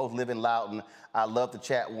 Since we both live in Loudoun, I love to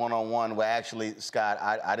chat one-on-one. Well, actually, Scott,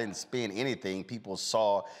 I didn't spin anything. People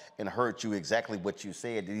saw and heard you exactly what you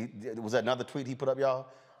said. Was that another tweet he put up, y'all?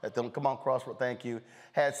 Let them come on, Crossroad. Thank you.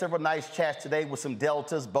 Had several nice chats today with some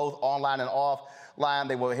Deltas, both online and offline.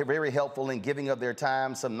 They were very helpful in giving up their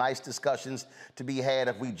time. Some nice discussions to be had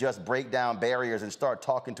if we just break down barriers and start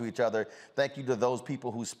talking to each other. Thank you to those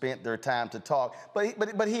people who spent their time to talk.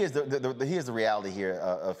 But here's the reality here,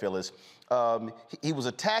 Phyllis. He was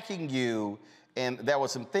attacking you, and there were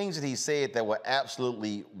some things that he said that were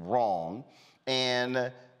absolutely wrong.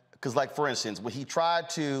 And because, like, for instance, when he tried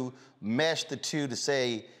to mesh the two to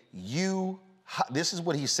say, this is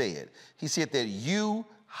what he said. He said that you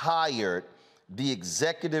hired the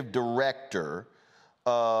executive director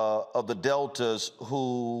of the Deltas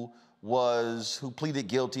who pleaded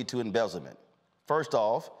guilty to embezzlement. First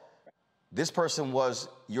off, this person was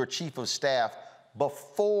your chief of staff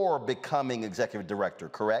before becoming executive director,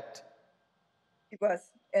 correct? She was,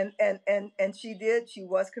 and she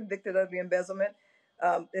was convicted of the embezzlement.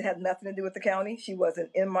 It had nothing to do with the county. She wasn't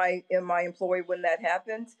in my employ when that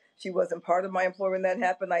happened. She wasn't part of my employ when that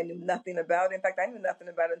happened. I knew nothing about it. In fact, I knew nothing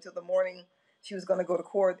about it until the morning she was going to go to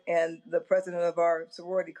court, and the president of our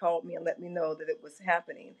sorority called me and let me know that it was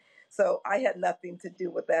happening. So I had nothing to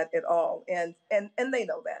do with that at all, and they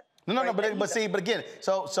know that. No, right? But again,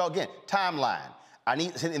 so again, timeline. And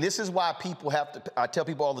this is why people have to, I tell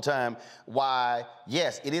people all the time, why,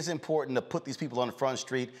 yes, it is important to put these people on the front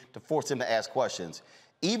street to force them to ask questions.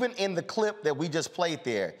 Even in the clip that we just played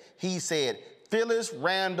there, he said, Phyllis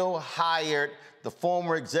Randall hired the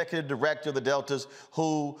former executive director of the Deltas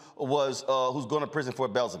who's going to prison for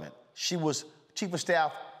embezzlement. She was chief of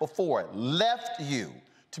staff before, left you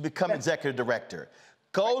to become executive director.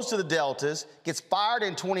 Goes to the Deltas, gets fired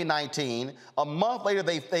in 2019. A month later,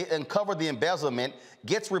 they uncover the embezzlement,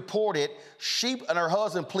 gets reported. She and her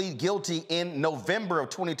husband plead guilty in November of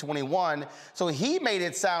 2021. So he made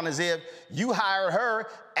it sound as if you hired her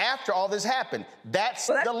after all this happened. That's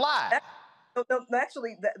the lie.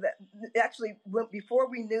 Actually, before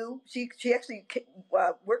we knew, she actually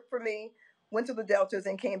worked for me, went to the Deltas,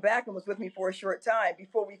 and came back and was with me for a short time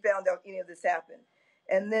before we found out any of this happened.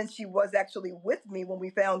 And then she was actually with me when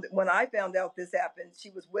I found out this happened. She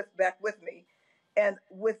was back with me, and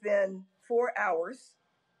within 4 hours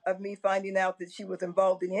of me finding out that she was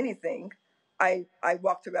involved in anything, I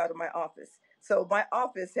walked her out of my office. So my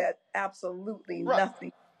office had absolutely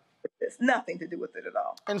nothing with this, nothing to do with it at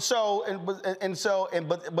all.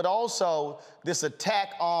 But also this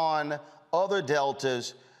attack on other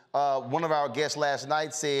Deltas. One of our guests last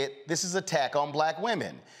night said this is an attack on black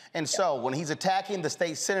women. And so when he's attacking the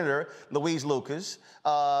state senator, Louise Lucas,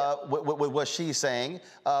 with what she's saying,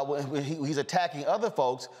 when he's attacking other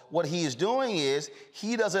folks, what he is doing is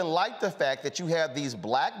he doesn't like the fact that you have these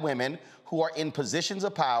black women who are in positions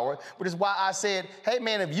of power, which is why I said, hey,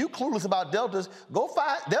 man, if you clueless about Deltas, go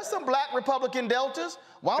find, there's some black Republican Deltas.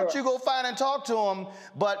 Why don't you go find and talk to them?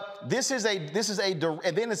 But and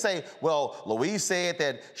then to say, well, Louise said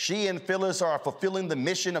that she and Phyllis are fulfilling the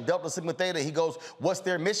mission of Delta Sigma Theta. He goes, what's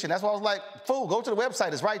their mission? That's why I was like, fool, go to the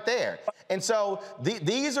website. It's right there. And so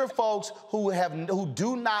these are folks who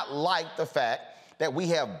do not like the fact that we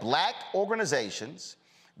have black organizations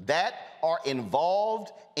that are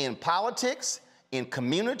involved in politics, in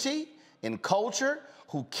community, in culture,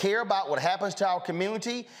 who care about what happens to our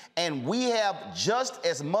community, and we have just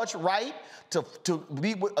as much right to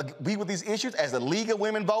be with these issues as the League of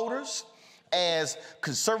Women Voters, as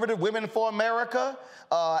Conservative Women for America,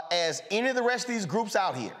 as any of the rest of these groups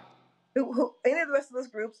out here. Any of the rest of those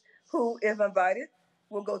groups who, if invited,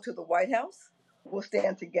 will go to the White House, will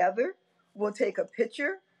stand together, will take a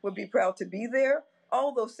picture, will be proud to be there.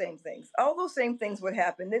 All those same things. All those same things would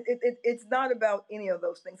happen. It's not about any of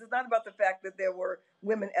those things. It's not about the fact that there were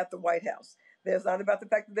women at the White House. It's not about the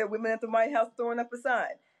fact that there were women at the White House throwing up a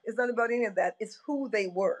sign. It's not about any of that. It's who they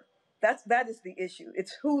were. That is the issue.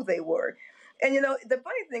 It's who they were. And, the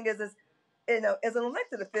funny thing is, as an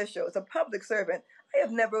elected official, as a public servant, I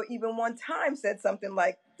have never even one time said something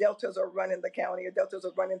like Deltas are running the county or Deltas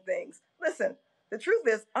are running things. Listen, the truth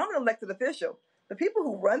is, I'm an elected official. The people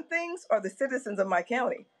who run things are the citizens of my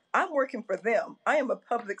county. I'm working for them. I am a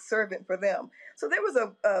public servant for them. So there was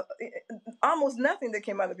almost nothing that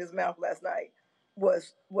came out of his mouth last night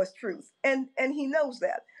was truth. And he knows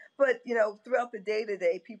that. But, throughout the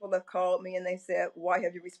day-to-day, people have called me and they said, why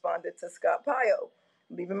have you responded to Scott Pio?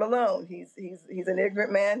 Leave him alone. He's an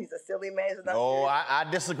ignorant man. He's a silly man. No, I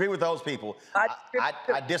disagree with those people.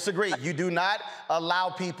 I disagree. You do not allow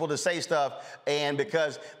people to say stuff, and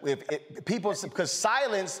because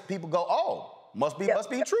silence, people go, oh, must be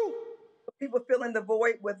true. People fill in the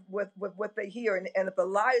void with what they hear, and if a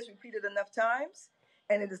lie is repeated enough times,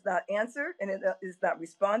 and it is not answered, and it is not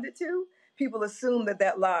responded to, people assume that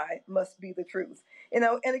that lie must be the truth. You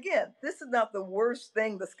know, and again, this is not the worst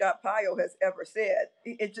thing that Scott Pyle has ever said.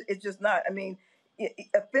 It's just not. I mean,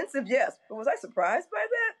 offensive, yes. But was I surprised by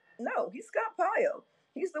that? No, he's Scott Pyle.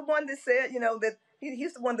 He's the one that said, you know, that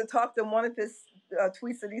he's the one that talked in one of his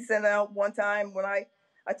tweets that he sent out one time when I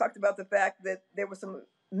talked about the fact that there was some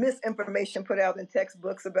misinformation put out in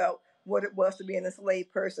textbooks about what it was to be an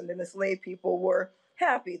enslaved person. And enslaved people were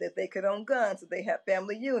happy that they could own guns, that they had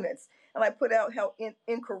family units. And I put out how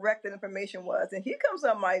incorrect that information was. And he comes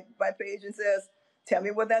on my page and says, tell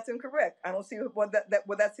me what that's incorrect. I don't see what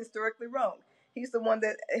that's historically wrong. He's the one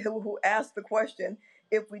that who asked the question,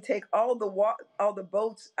 if we take all the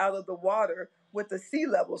boats out of the water, would the sea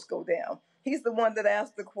levels go down? He's the one that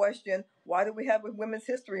asked the question, why do we have a Women's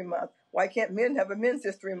History Month? Why can't men have a Men's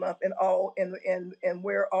History Month and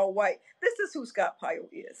wear all white? This is who Scott Pyle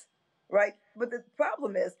is, right? But the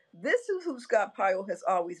problem is, this is who Scott Pyle has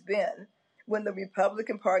always been when the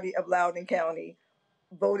Republican Party of Loudoun County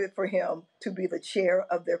voted for him to be the chair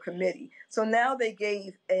of their committee. So now they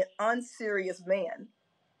gave an unserious man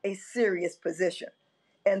a serious position.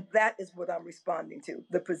 And that is what I'm responding to,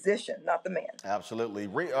 the position, not the man. Absolutely.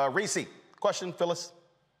 Reese, question, Phyllis?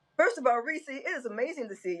 First of all, Reese, it is amazing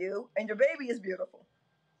to see you, and your baby is beautiful.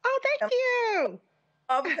 Oh, thank you.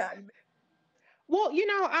 All the time. Well, you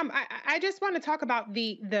know, I just want to talk about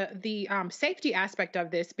the safety aspect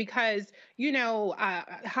of this because, you know,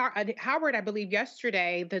 Howard, I believe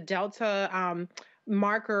yesterday, the Delta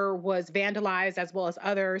marker was vandalized as well as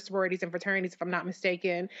other sororities and fraternities, if I'm not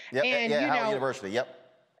mistaken. Yep, and, yeah, you know, Howard University, yep.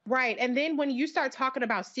 Right. And then when you start talking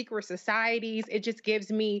about secret societies, it just gives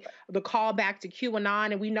me the call back to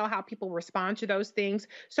QAnon, and we know how people respond to those things.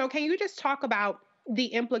 So can you just talk about the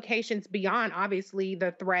implications beyond, obviously,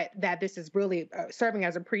 the threat that this is really serving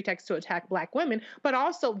as a pretext to attack Black women, but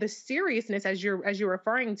also the seriousness, as you're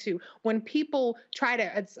referring to, when people try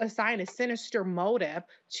to assign a sinister motive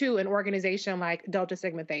to an organization like Delta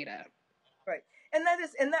Sigma Theta? Right. And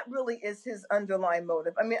that really is his underlying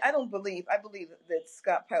motive. I mean, I believe that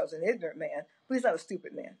Scott Pyle's an ignorant man, but he's not a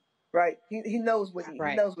stupid man, right? He knows what he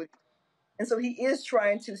knows what, and so he is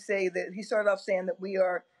trying to say that he started off saying that we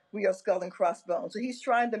are skull and crossbones. So he's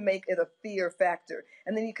trying to make it a fear factor,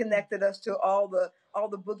 and then he connected us to all the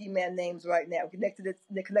boogeyman names right now.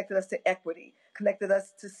 They connected us to equity, connected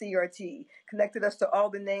us to CRT, connected us to all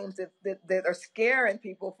the names that are scaring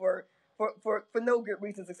people for no good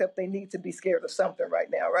reasons except they need to be scared of something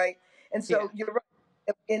right now, right? And so you're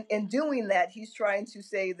right. In doing that, he's trying to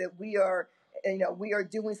say that we are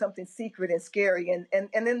doing something secret and scary, and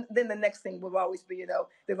then the next thing will always be,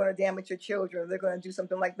 they're going to damage your children, they're going to do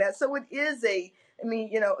something like that. So it is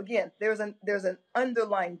again, there's an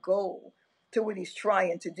underlying goal to what he's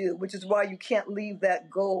trying to do, which is why you can't leave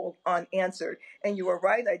that goal unanswered. And you were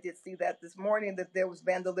right, I did see that this morning, that there was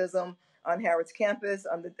vandalism on Harrods campus,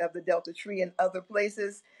 of the Delta Tree and other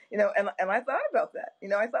places, and I thought about that.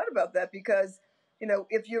 I thought about that because,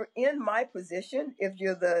 if you're in my position, if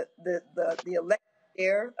you're the elected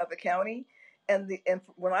chair of a county, and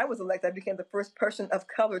when I was elected, I became the first person of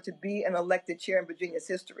color to be an elected chair in Virginia's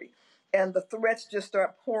history. And the threats just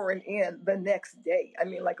start pouring in the next day. I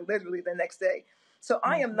mean, like literally the next day. So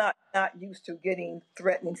I am not used to getting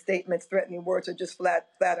threatening statements, threatening words, or just flat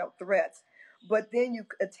out threats. But then you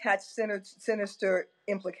attach sinister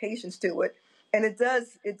implications to it, and it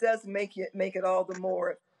does make it all the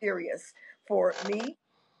more serious for me,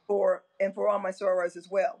 and for all my sorors as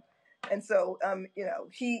well. And so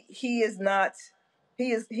he is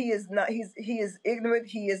ignorant,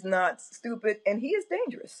 he is not stupid, and he is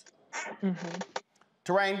dangerous. Mm-hmm.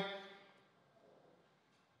 Terrain.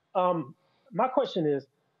 My question is,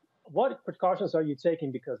 what precautions are you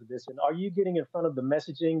taking because of this? And are you getting in front of the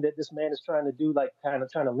messaging that this man is trying to do, like kind of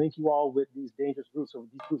trying to link you all with these dangerous groups, or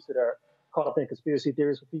these groups that are caught up in conspiracy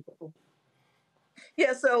theories for people?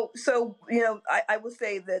 Yeah, so I would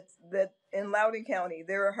say that in Loudoun County,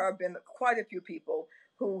 there have been quite a few people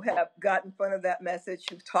who have got in front of that message,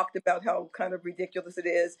 who've talked about how kind of ridiculous it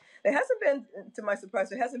is. There hasn't been, to my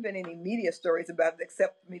surprise, there hasn't been any media stories about it,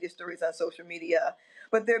 except media stories on social media.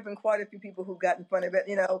 But there have been quite a few people who got in front of it.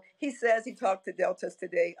 He says he talked to Deltas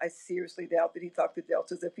today. I seriously doubt that he talked to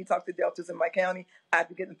Deltas. If he talked to Deltas in my county, I'd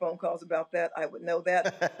be getting phone calls about that. I would know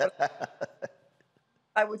that.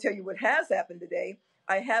 I will tell you what has happened today.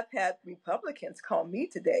 I have had Republicans call me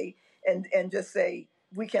today and just say,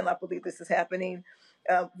 we cannot believe this is happening.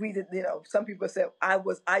 We did, some people said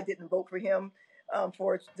I didn't vote for him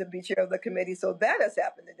to be chair of the committee. So that has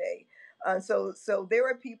happened today. So there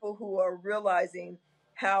are people who are realizing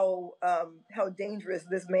how dangerous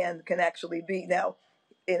this man can actually be. Now,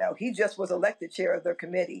 he just was elected chair of their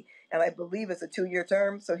committee, and I believe it's a 2-year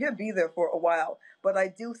term, so he'll be there for a while. But I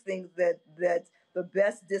do think that the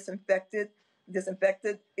best disinfected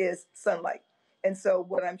is sunlight. And so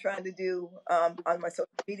what I'm trying to do on my social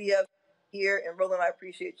media here, and Roland, I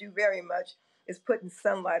appreciate you very much, is putting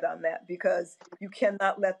sunlight on that, because you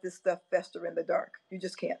cannot let this stuff fester in the dark. You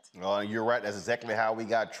just can't. Well, you're right. That's exactly how we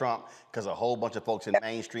got Trump, because a whole bunch of folks in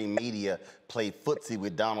mainstream media played footsie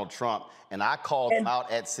with Donald Trump, and I called him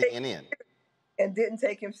out at CNN. And didn't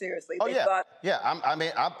take him seriously. Oh,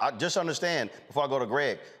 I just understand, before I go to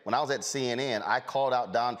Greg, when I was at CNN, I called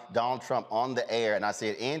out Donald Trump on the air, and I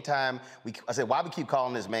said, anytime I said, why we keep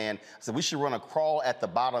calling this man? I said, we should run a crawl at the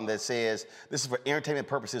bottom that says, this is for entertainment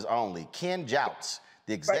purposes only. Ken Jouts,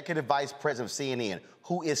 the executive vice president of CNN,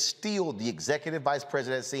 who is still the executive vice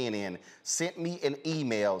president at CNN, sent me an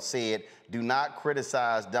email, said, do not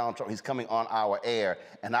criticize Donald Trump. He's coming on our air.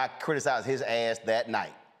 And I criticized his ass that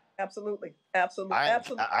night. Absolutely.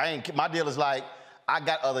 My deal is like, I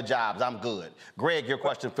got other jobs. I'm good. Greg, your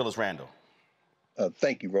question, Phyllis Randall.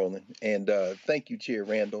 Thank you, Roland. And thank you, Chair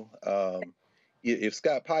Randall. If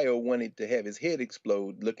Scott Pyle wanted to have his head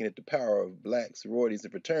explode looking at the power of black sororities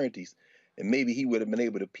and fraternities, and maybe he would have been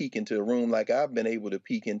able to peek into a room like I've been able to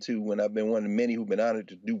peek into when I've been one of many who've been honored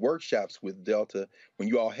to do workshops with Delta, when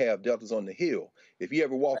you all have Deltas on the Hill. If you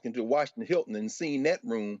ever walked into Washington Hilton and seen that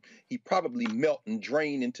room, he probably melt and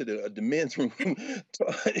drain into the men's room.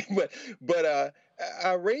 but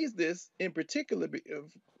I raised this in particular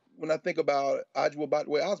when I think about Ajwa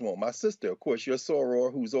Batwe Oswald, my sister, of course, your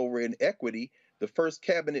soror who's over in Equity, the first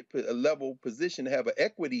cabinet level position to have an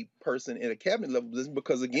equity person in a cabinet level position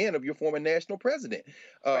because, again, of your former national president,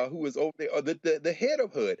 who was over there, the head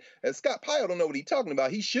of HUD. And Scott Pyle don't know what he's talking about.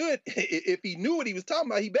 He should, if he knew what he was talking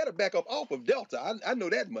about, he better back up off of Delta. I know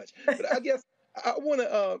that much. But I guess I want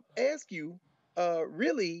to ask you,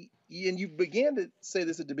 really, and you began to say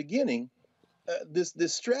this at the beginning, this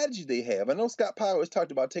strategy they have. I know Scott Pyle has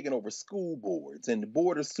talked about taking over school boards and the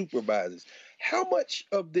board of supervisors. How much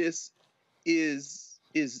of this is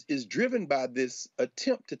driven by this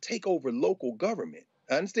attempt to take over local government?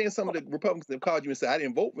 I understand some of the Republicans have called you and said, I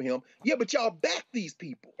didn't vote for him. Yeah, but y'all back these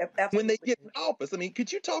people when they get in office. I mean,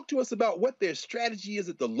 could you talk to us about what their strategy is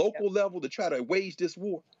at the local level to try to wage this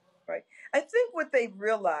war? Right. I think what they've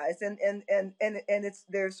realized, and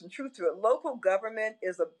there's some truth to it. Local government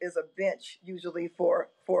is a bench usually for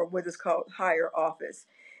what is called higher office,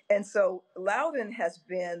 and so Loudoun has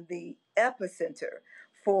been the epicenter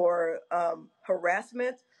for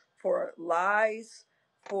harassment, for lies,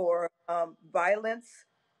 for violence.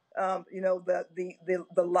 The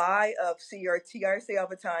lie of CRT. I say all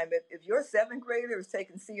the time, if your 7th grader is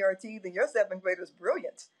taking CRT, then your 7th grader is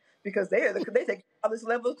brilliant, because they take all this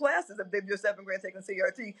level of classes. If your 7th grade taking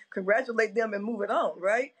CRT, congratulate them and move it on,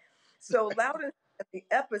 right? So Loudoun is the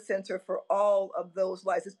epicenter for all of those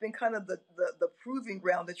lies. It's been kind of the proving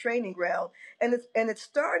ground, the training ground, and it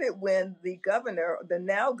started when the governor, the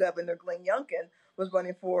now governor Glenn Youngkin, was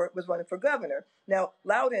running for governor. Now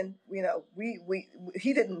Loudoun,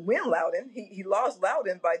 he didn't win Loudoun. He lost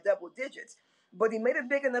Loudoun by double digits, but he made a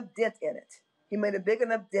big enough dent in it.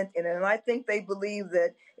 And I think they believe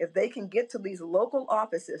that if they can get to these local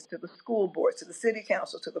offices, to the school boards, to the city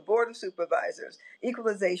council, to the board of supervisors,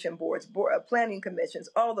 equalization boards, planning commissions,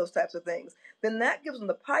 all those types of things, then that gives them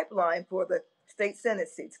the pipeline for the state Senate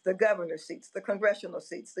seats, the governor's seats, the congressional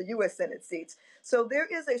seats, the U.S. Senate seats. So there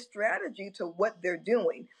is a strategy to what they're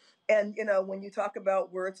doing. And, when you talk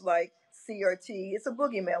about words like CRT, it's a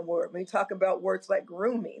boogeyman word. When you talk about words like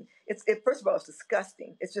grooming, first of all, it's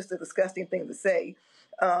disgusting. It's just a disgusting thing to say,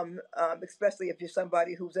 especially if you're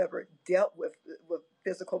somebody who's ever dealt with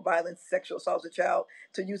physical violence, sexual assault as a child.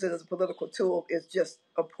 To use it as a political tool is just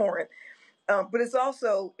abhorrent. But it's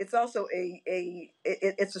also a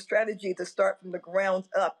strategy to start from the ground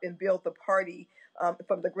up and build the party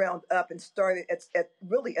from the ground up, and start it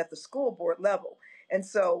at the school board level. And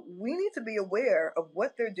so we need to be aware of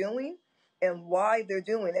what they're doing and why they're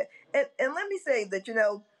doing it. And let me say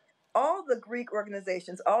that, all the Greek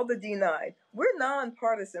organizations, all the D9, we're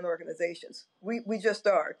nonpartisan organizations. We just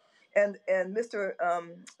are. And Mr.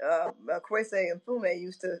 Kwesi Mfume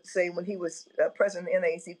used to say, when he was president of the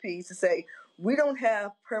NAACP, he used to say, we don't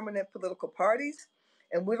have permanent political parties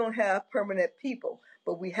and we don't have permanent people,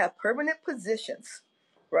 but we have permanent positions,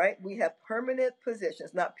 right? We have permanent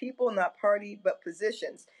positions, not people, not party, but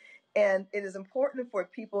positions. And it is important for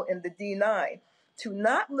people in the D9 to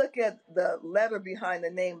not look at the letter behind the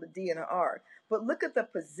name, the D and the R, but look at the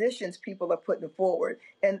positions people are putting forward.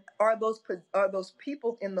 And are those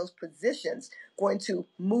people in those positions going to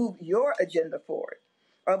move your agenda forward?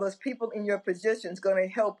 Are those people in your positions going to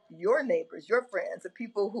help your neighbors, your friends, the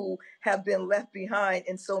people who have been left behind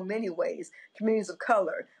in so many ways, communities of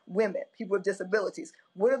color, women, people with disabilities?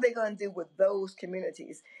 What are they going to do with those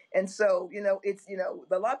communities? And so, it's,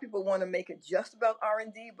 a lot of people want to make it just about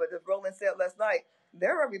R&D, but as Roland said last night,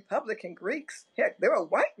 there are Republican Greeks. Heck, there are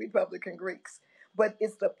white Republican Greeks. But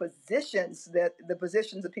it's the positions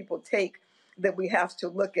that people take that we have to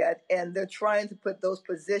look at. And they're trying to put those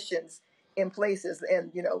positions in places and,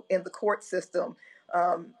 in the court system,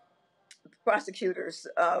 prosecutors,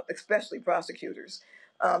 especially prosecutors.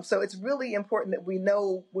 So it's really important that we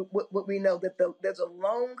know what we know, that there's a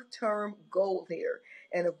long-term goal here.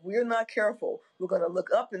 And if we're not careful, we're going to look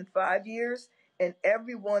up in 5 years, and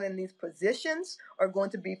everyone in these positions are going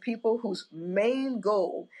to be people whose main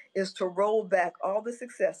goal is to roll back all the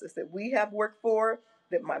successes that we have worked for,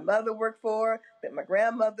 that my mother worked for, that my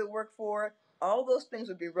grandmother worked for. All those things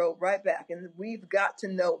would be rolled right back. And we've got to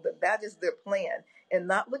know that that is their plan, and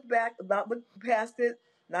not look back, not look past it,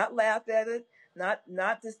 not laugh at it, not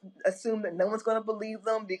just assume that no one's going to believe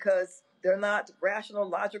them because they're not rational,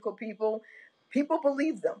 logical people. People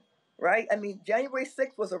believe them, right? I mean, January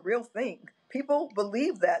 6th was a real thing. People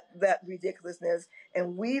believe that ridiculousness,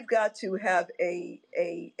 and we've got to have a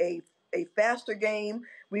faster game.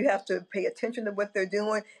 We have to pay attention to what they're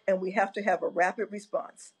doing, and we have to have a rapid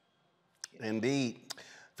response. Indeed.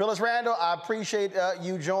 Phyllis Randall, I appreciate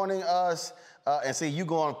you joining us. And see, you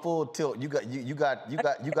going full tilt. You got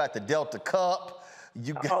the Delta Cup.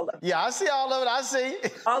 All of it. Yeah, I see all of it. I see.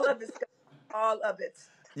 All of it. All of it.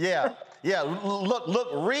 Yeah. Look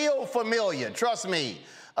real familiar. Trust me.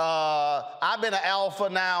 I've been an alpha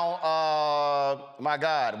now. My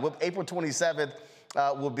God, April 27th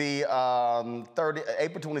will be April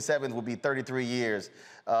 27th will be 33 years.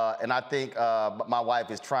 And I think my wife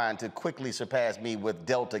is trying to quickly surpass me with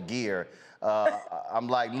Delta gear. I'm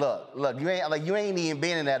like, look, you ain't even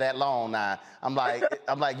been in there that long now. I'm like,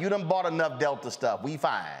 you done bought enough Delta stuff. We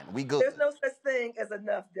fine. We good. There's no such thing as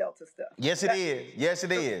enough Delta stuff. Yes, it is. Yes,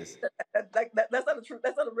 it is. That's not a true.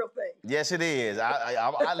 That's not a real thing. Yes, it is.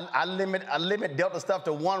 I limit Delta stuff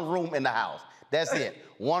to one room in the house. That's it.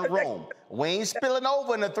 One room. We ain't spilling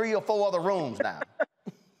over into 3 or 4 other rooms now.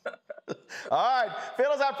 All right,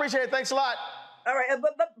 Phyllis, I appreciate it. Thanks a lot. All right,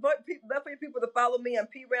 but for people to follow me on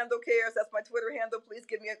P Randall Cares. That's my Twitter handle. Please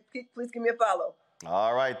give me a follow.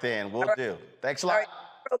 All right, then we'll do. Thanks a lot.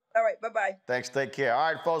 All right, bye-bye. Thanks, take care.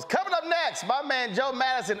 All right, folks, coming up next, my man Joe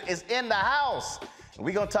Madison is in the house.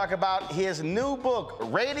 We're going to talk about his new book,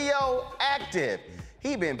 Radioactive.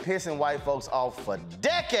 He been pissing white folks off for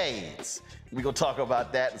decades. We're going to talk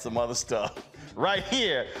about that and some other stuff right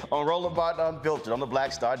here on Roland Martin Unfiltered on the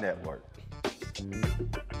Black Star Network.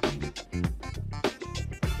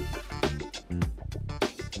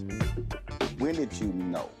 When did you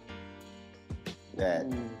know that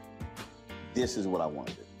this is what I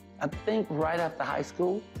wanted to do? I think right after high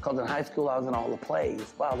school, because in high school I was in all the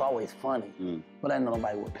plays. Well, I was always funny, but I didn't know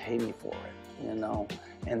nobody would pay me for it, you know?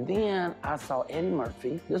 And then I saw Eddie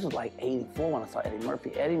Murphy. This was like '84 when I saw Eddie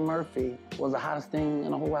Murphy. Eddie Murphy was the hottest thing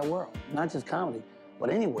in the whole wide world, not just comedy. But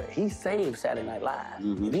anyway, he saved Saturday Night Live.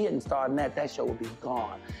 If he hadn't started that show would be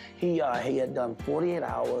gone. He had done 48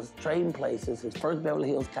 Hours, Trading Places. His first Beverly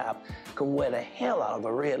Hills Cop, could wear the hell out of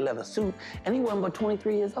a red leather suit, and he wasn't but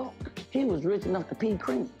 23 years old. He was rich enough to pee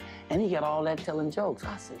cream, and he got all that telling jokes.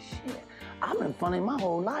 I said, shit, I've been funny my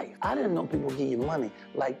whole life. I didn't know people give you money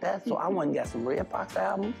like that, so I went and got some Red Fox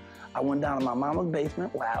albums. I went down to my mama's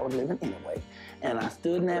basement where I was living anyway, and I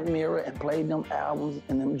stood in that mirror and played them albums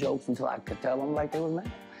and them jokes until I could tell them like they was mad.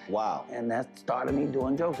 Wow. And that started me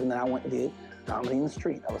doing jokes, and then I went and did comedy in the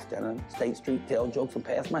street. I was standing on State Street, tell jokes and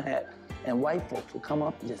pass my hat, and white folks would come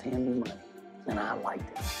up and just hand me money, and I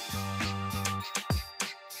liked it.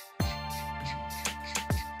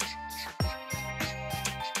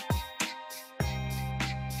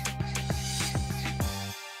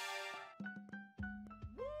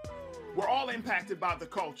 We're all impacted by the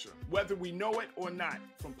culture, whether we know it or not.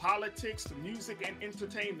 From politics to music and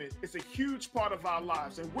entertainment, it's a huge part of our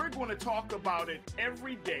lives, and we're going to talk about it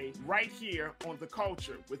every day right here on The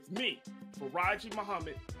Culture with me, Faraji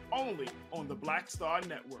Muhammad, only on the Black Star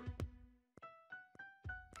Network.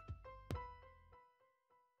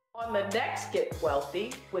 On the next Get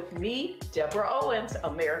Wealthy with me, Deborah Owens,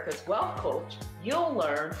 America's Wealth Coach, you'll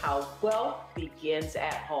learn how wealth begins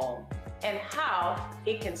at home and how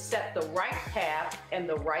it can set the right path and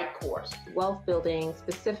the right course. Wealth building,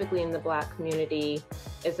 specifically in the Black community,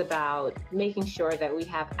 is about making sure that we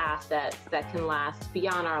have assets that can last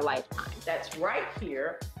beyond our lifetime. That's right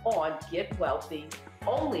here on Get Wealthy,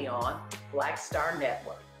 only on Black Star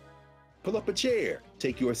Network. Pull up a chair,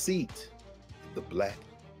 take your seat. The Black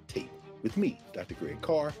Tape with me, Dr. Greg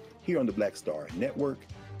Carr, here on the Black Star Network.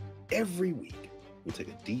 Every week, we'll take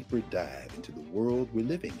a deeper dive into the world we're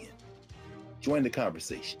living in. Join the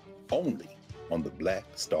conversation only on the Black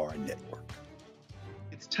Star Network.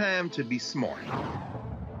 It's time to be smart.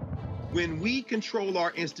 When we control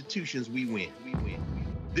our institutions, we win.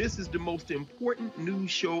 This is the most important news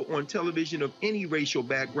show on television of any racial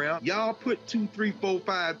background. Y'all put $2, $3, $4,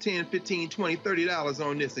 $5, $10, $15, $20, $30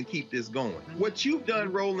 on this and keep this going. What you've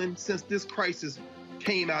done, Roland, since this crisis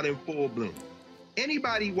came out in full bloom.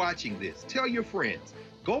 Anybody watching this, tell your friends,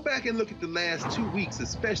 go back and look at the last 2 weeks,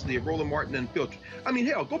 especially of Roland Martin Unfiltered. I mean,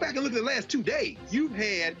 hell, go back and look at the last 2 days. You've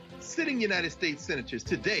had sitting United States senators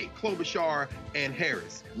today, Klobuchar and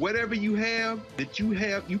Harris. Whatever you have that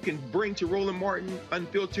you can bring to Roland Martin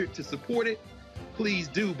Unfiltered to support it, please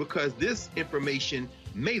do, because this information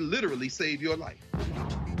may literally save your life.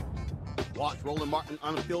 Watch Roland Martin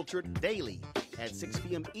Unfiltered daily at 6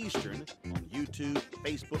 p.m. Eastern on YouTube,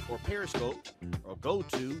 Facebook, or Periscope, or go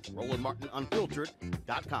to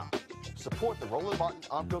RolandMartinUnfiltered.com. Support the Roland Martin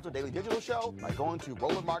Unfiltered Daily Digital Show by going to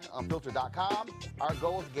RolandMartinUnfiltered.com. Our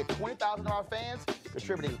goal is to get 20,000 of our fans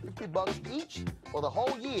contributing $50 each for the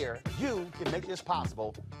whole year. You can make this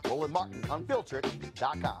possible.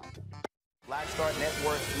 RolandMartinUnfiltered.com. Black Star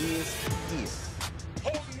Network is here.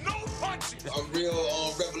 Hold no punches. I'm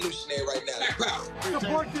real revolutionary right now.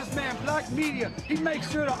 Support this man, Black Media. He makes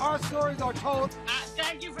sure that our stories are told.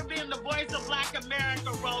 Thank you for being the voice of Black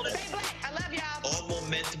America, Roland. Stay black. I love y'all. All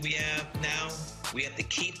momentum we have now, we have to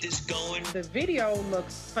keep this going. The video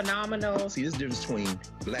looks phenomenal. See, this difference between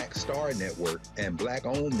Black Star Network and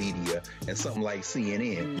Black-owned media and something like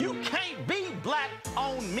CNN. You can't be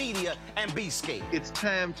Black-owned media and be scared. It's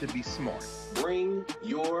time to be smart. Bring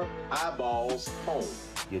your eyeballs home.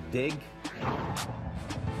 You dig?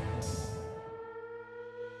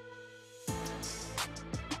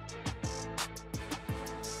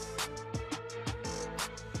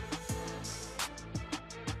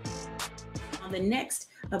 On the next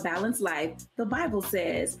A Balanced Life, the Bible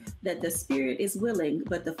says that the spirit is willing,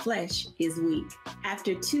 but the flesh is weak.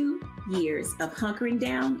 After 2 years of hunkering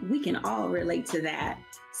down, we can all relate to that.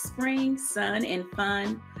 Spring, sun, and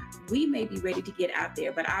fun. We may be ready to get out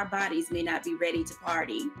there, but our bodies may not be ready to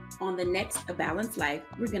party. On the next A Balanced Life,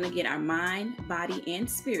 we're going to get our mind, body, and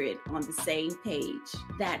spirit on the same page.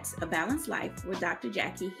 That's A Balanced Life with Dr.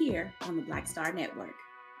 Jackie here on the Black Star Network.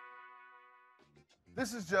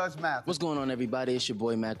 This is Judge Mathis. What's going on, everybody? It's your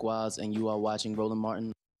boy, Mac Wiles, and you are watching Roland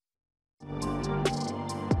Martin.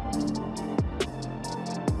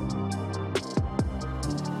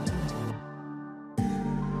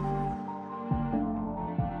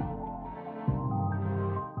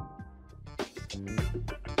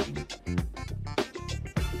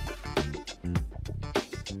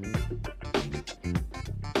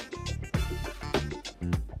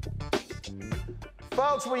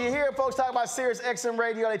 Folks, when you hear folks talk about Sirius XM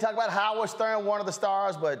Radio, they talk about Howard Stern, one of the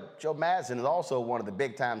stars, but Joe Madison is also one of the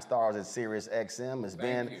big-time stars at Sirius XM. It's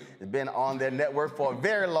been on their network for a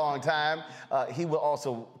very long time. He will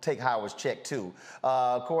also take Howard's check, too.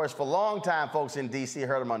 Of course, for a long time, folks in D.C.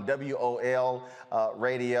 heard him on WOL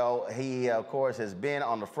radio. He, of course, has been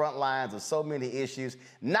on the front lines of so many issues,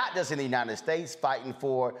 not just in the United States, fighting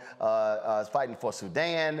for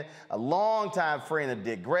Sudan, a longtime friend of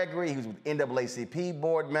Dick Gregory. He was with NAACP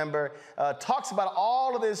board member, talks about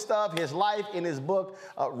all of this stuff, his life in his book,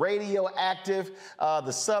 Radioactive,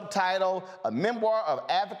 the subtitle, A Memoir of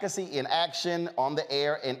Advocacy in Action on the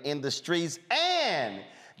Air and in the Streets. And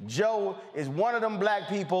Joe is one of them black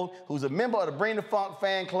people who's a member of the Bring the Funk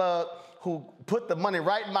fan club who put the money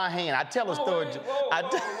right in my hand. I tell a story.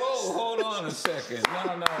 Whoa, hold on a second.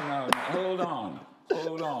 No.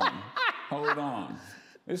 Hold on.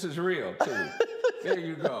 This is real, too. There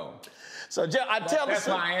you go. So Joe, that's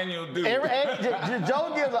my annual due.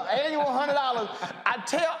 Joe gives an annual $100.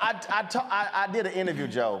 I did an interview,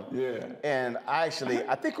 Joe. Yeah. And I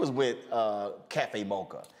think it was with Cafe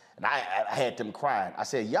Mocha. And I had them crying. I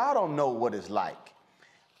said, y'all don't know what it's like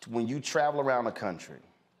when you travel around the country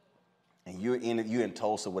and you're in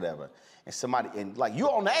Tulsa, whatever, and somebody, and like you're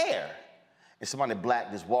on the air, and somebody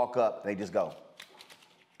black just walk up and they just go.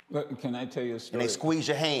 Look, can I tell you a story? And they squeeze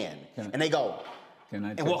your hand and they go.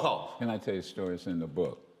 Walk off. Can I tell you a story? It's in the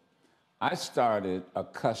book. I started a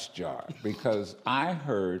cuss jar because I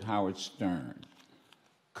heard Howard Stern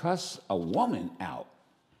cuss a woman out.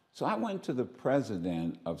 So I went to the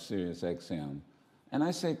president of Sirius XM and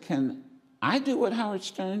I said, can I do what Howard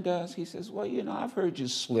Stern does? He says, well, I've heard you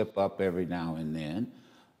slip up every now and then,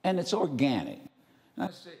 and it's organic. And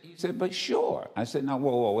he said, but sure. I said, now,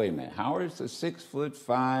 whoa, wait a minute. Howard's a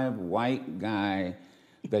 6'5" white guy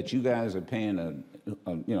that you guys are paying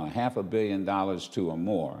 $500 million to or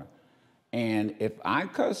more. And if I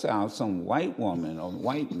cuss out some white woman or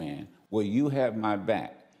white man, will you have my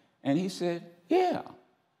back? And he said, yeah.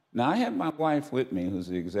 Now, I have my wife with me, who's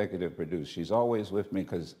the executive producer. She's always with me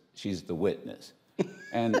because she's the witness.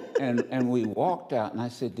 And we walked out, and I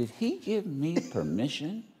said, did he give me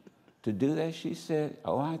permission to do that? She said,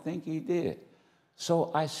 oh, I think he did.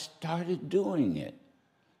 So I started doing it.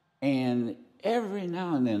 And every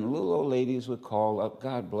now and then, little old ladies would call up,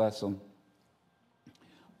 God bless them.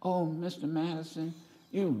 Oh, Mr. Madison,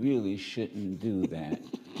 you really shouldn't do that.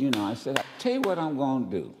 I said, I'll tell you what I'm going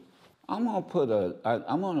to do. I'm going to put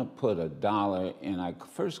 $1 in, I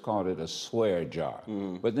first called it a swear jar.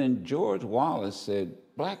 But then George Wallace said,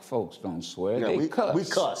 black folks don't swear, they cuss. We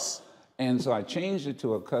cuss. And so I changed it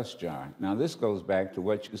to a cuss jar. Now, this goes back to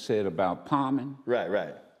what you said about palming.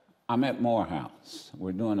 Right. I'm at Morehouse.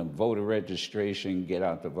 We're doing a voter registration, get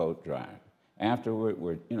out the vote drive. Afterward,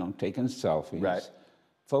 we're, taking selfies. Right.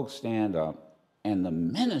 Folks stand up, and the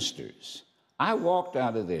ministers, I walked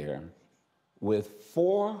out of there with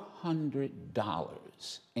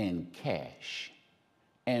 $400 in cash,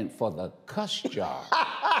 and for the cuss jar.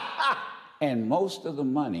 And most of the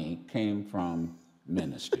money came from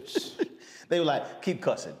ministers. They were like, keep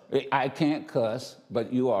cussing. I can't cuss,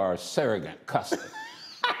 but you are a surrogate cusser.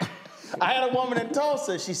 I had a woman in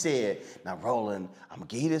Tulsa, she said, now, Roland, I'm gonna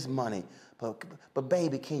give you this money, but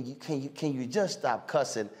baby, can you just stop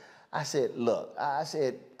cussing? I said, look, I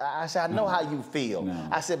said, I know how you feel. No.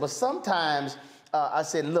 I said, but sometimes, I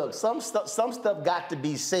said, look, some stuff got to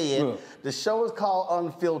be said. Look, the show is called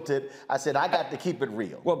Unfiltered. I said, I got to keep it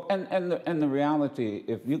real. Well, and the reality,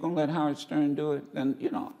 if you're gonna let Howard Stern do it, then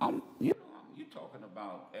you're talking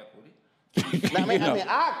about equity. Now, I mean,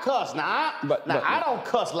 I cuss. Now, I don't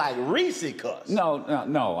cuss like Reese cuss. No.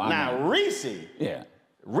 Reese. Yeah.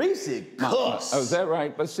 Reese cuss. Oh, is that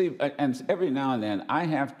right? But see, and every now and then I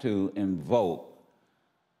have to invoke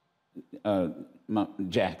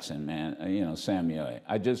Jackson, man. Samuel.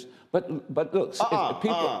 But look,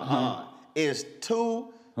 people. Is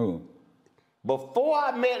two. Who? Before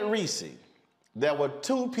I met Reese, there were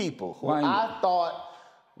two people who I thought.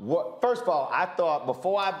 First of all, I thought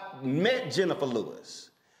before I met Jennifer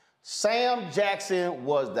Lewis, Sam Jackson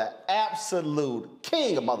was the absolute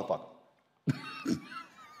king of motherfucker.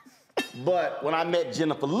 But when I met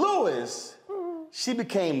Jennifer Lewis, she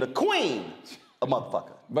became the queen of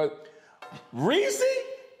motherfucker. But Reese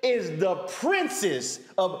is the princess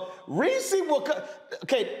of Reese.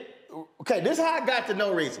 Okay, this is how I got to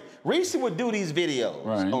know Reese. Reese would do these videos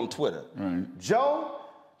on Twitter. Right. Joe,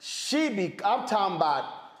 I'm talking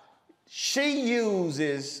about, she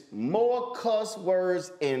uses more cuss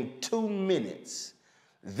words in 2 minutes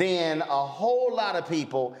than a whole lot of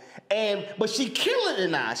people, but she killing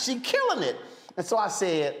it now. She killing it. And so I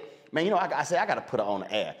said, man, I said, I got to put her on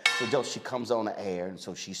the air. So Joe, she comes on the air, and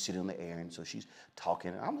so she's sitting on the air, and so she's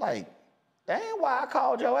talking. And I'm like, that ain't why I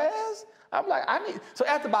called your ass. I'm like, so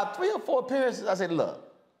after about 3 or 4 appearances, I said,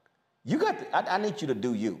 look, I need you to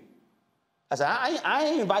do you. I said, I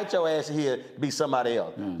ain't invite your ass here to be somebody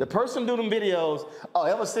else. The person do them videos,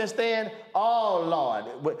 ever since then, oh, Lord.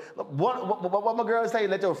 What my girls say,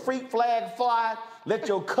 let your freak flag fly, let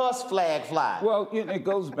your cuss flag fly. Well, it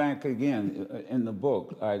goes back again. In the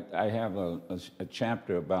book, I have a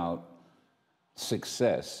chapter about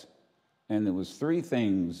success. And there was 3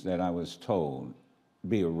 things that I was told.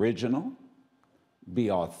 Be original,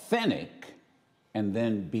 be authentic, and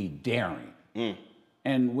then be daring.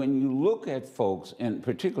 And when you look at folks, and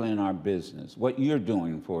particularly in our business, what you're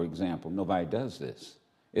doing, for example, nobody does this.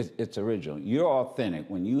 It's original. You're authentic.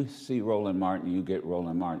 When you see Roland Martin, you get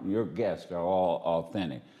Roland Martin. Your guests are all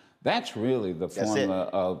authentic. That's really the formula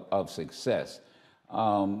of success.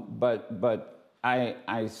 But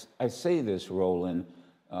I say this, Roland,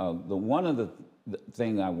 one of the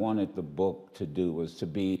thing I wanted the book to do was to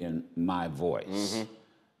be in my voice.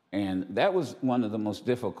 And that was one of the most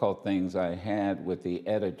difficult things I had with the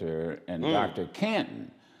editor and Dr.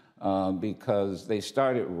 Canton, because they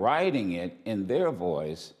started writing it in their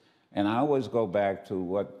voice. And I always go back to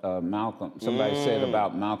what somebody said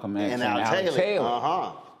about Malcolm X and Al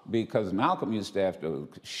Taylor. Because Malcolm used to have to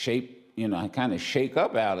kind of shake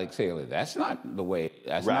up Alex Haley. That's not the way,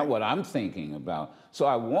 that's not what I'm thinking about. So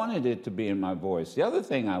I wanted it to be in my voice. The other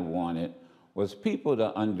thing I wanted was people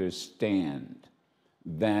to understand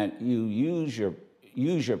that you use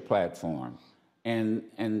your platform And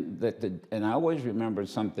I always remember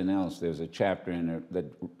something else. There's a chapter in there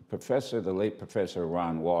that the late Professor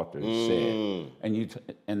Ron Walters said,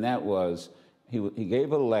 and that was, he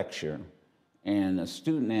gave a lecture, and a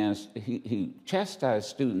student asked, he chastised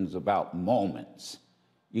students about moments.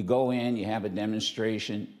 You go in, you have a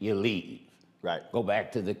demonstration, you leave. Right. Go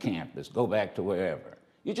back to the campus, go back to wherever.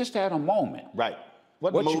 You just had a moment. Right.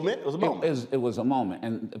 What movement? It was a moment. It was a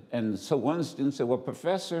moment. And so one student said, well,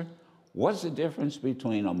 Professor, what's the difference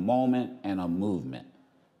between a moment and a movement?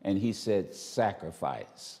 And he said,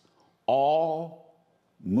 sacrifice. All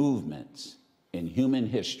movements in human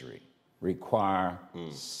history require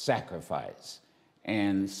sacrifice.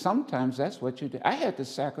 And sometimes that's what you do. I had to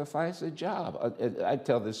sacrifice a job. I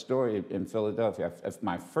tell this story in Philadelphia.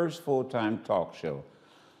 My first full-time talk show,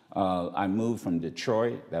 I moved from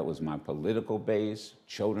Detroit. That was my political base.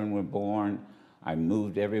 Children were born. I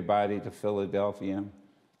moved everybody to Philadelphia.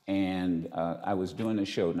 And I was doing a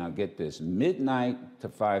show, now get this, midnight to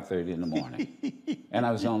 5:30 in the morning. And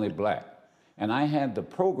I was only black. And I had the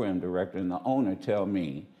program director and the owner tell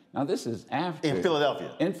me, now this is after. In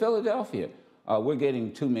Philadelphia? In Philadelphia. We're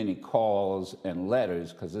getting too many calls and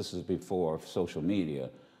letters, because this is before social media.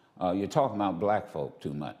 You're talking about black folk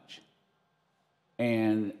too much.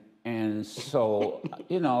 And so,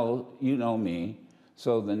 you know me.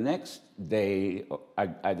 So the next day,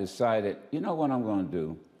 I decided, you know what I'm going to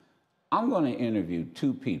do? I'm going to interview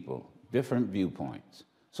two people, different viewpoints.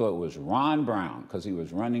 So it was Ron Brown, because he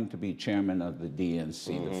was running to be chairman of the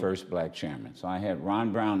DNC, the first black chairman. So I had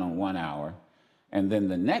Ron Brown on 1 hour, and then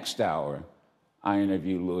the next hour, I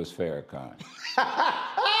interviewed Louis Farrakhan.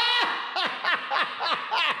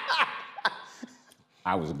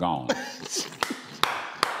 I was gone.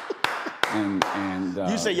 And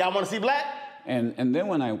you say y'all want to see black? And then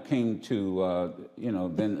when I came to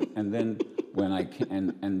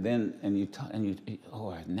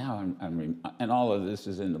and all of this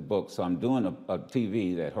is in the book. So I'm doing a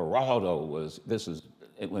TV that Geraldo was. This is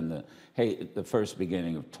when the first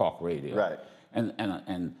beginning of talk radio. Right.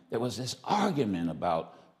 And there was this argument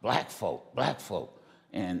about black folk,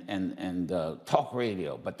 and talk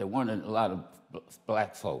radio, but there weren't a lot of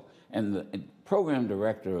black folk. And the program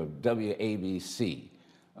director of WABC,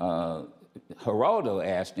 Geraldo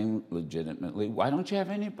asked him legitimately, why don't you have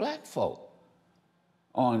any black folk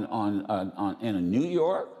in New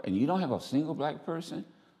York, and you don't have a single black person?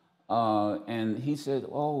 And he said,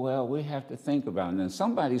 oh, well, we have to think about it. And then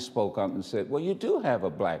somebody spoke up and said, well, you do have a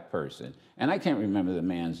black person. And I can't remember the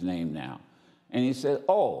man's name now. And he said,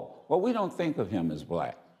 oh, well, we don't think of him as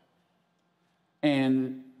black.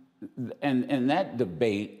 And that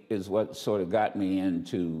debate is what sort of got me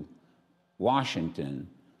into Washington.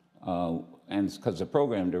 And because the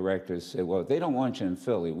program director said, well, if they don't want you in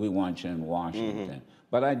Philly, we want you in Washington.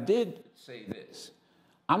 But I did say this.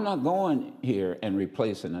 I'm not going here and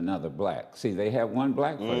replacing another black. See, they have one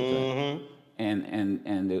black person.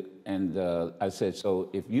 And I said, so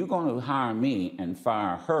if you're going to hire me and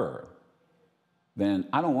fire her, then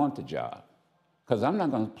I don't want the job, because I'm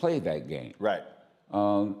not going to play that game. Right.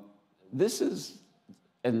 This is,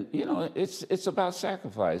 and it's about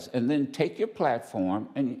sacrifice. And then take your platform,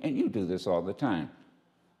 and you do this all the time.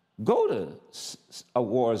 Go to a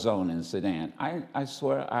war zone in Sudan. I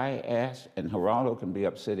swear I asked, and Geraldo can be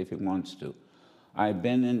upset if he wants to. I've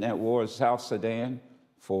been in that war, South Sudan,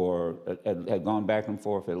 had gone back and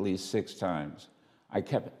forth at least 6 times. I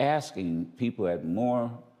kept asking people who had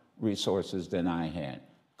more resources than I had,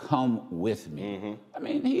 come with me. I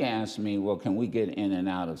mean, he asked me, well, can we get in and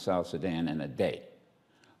out of South Sudan in a day?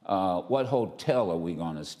 What hotel are we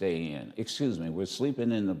going to stay in? Excuse me, we're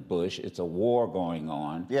sleeping in the bush. It's a war going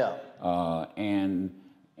on. Yeah.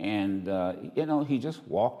 He just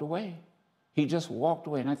walked away. He just walked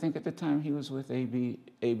away. And I think at the time he was with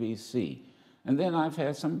ABC. And then I've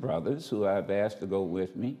had some brothers who I've asked to go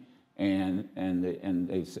with me, and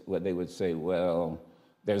they would say, well,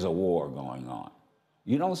 there's a war going on.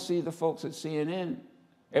 You don't see the folks at CNN.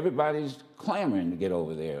 Everybody's clamoring to get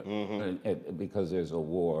over there because there's a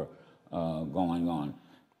war going on.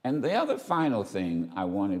 And the other final thing I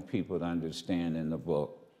wanted people to understand in the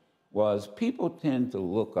book was people tend to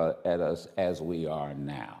look at us as we are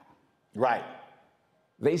now. Right.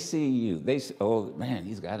 They see you. They say, oh, man,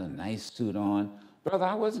 he's got a nice suit on. Brother,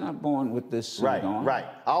 I was not born with this suit on. Right.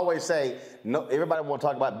 I always say, no. Everybody want to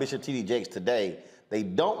talk about Bishop T.D. Jakes today. They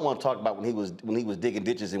don't want to talk about when he was digging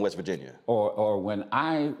ditches in West Virginia. Or when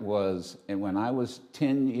I was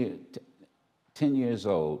 10 years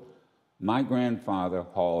old, my grandfather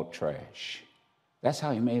hauled trash. That's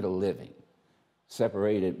how he made a living.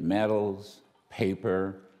 Separated metals,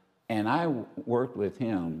 paper, and I worked with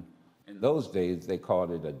him In those days, they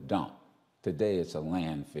called it a dump. Today, it's a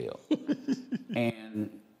landfill. And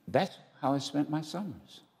that's how I spent my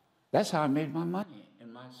summers. That's how I made my money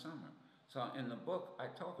in my summer. So in the book, I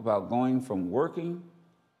talk about going from working,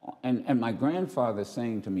 and my grandfather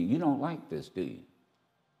saying to me, "You don't like this, do you?"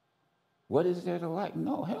 "What is there to like?"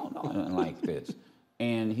 "No, hell no, I don't like this."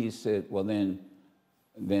 And he said, "Well, then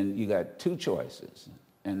you got two choices,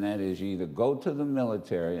 and that is you either go to the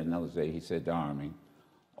military," in those days he said the Army,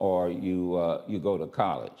 "or you go to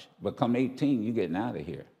college. But come 18, you're getting out of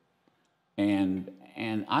here." And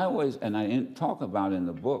I always, and I didn't talk about in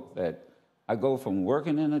the book that I go from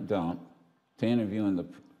working in a dump to interviewing the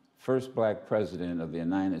first black president of the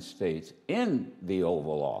United States in the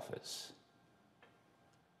Oval Office.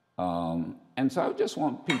 And so I just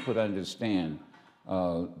want people to understand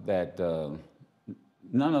that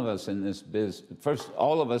none of us in this business, first,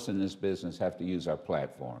 all of us in this business have to use our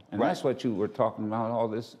platform. And that's what you were talking about all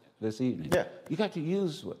this evening. Yeah. You got to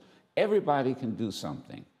use, everybody can do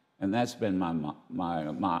something. And that's been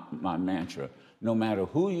my mantra. No matter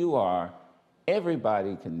who you are,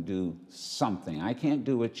 everybody can do something. I can't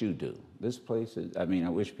do what you do. This place is, I mean, I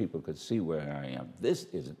wish people could see where I am. This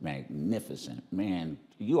is magnificent. Man,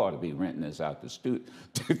 you ought to be renting this out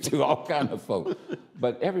to all kinds of folks.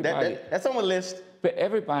 But everybody... That's on the list. But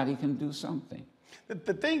everybody can do something.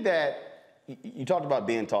 The thing that, you talked about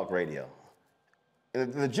being talk radio.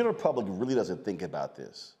 And the general public really doesn't think about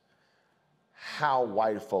this. How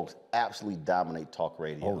white folks absolutely dominate talk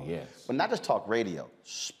radio. Oh, yes. But not just talk radio,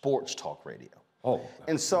 sports talk radio. Oh.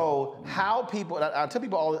 And so how people, I tell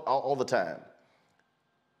people all the time,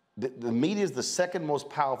 the media is the second most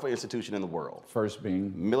powerful institution in the world. First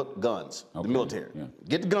being? Guns, okay. The military. Yeah.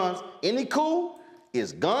 Get the guns. Any coup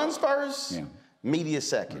is guns first, media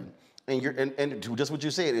second. Right. And just what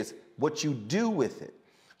you said, is what you do with it.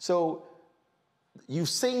 So you've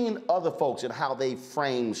seen other folks and how they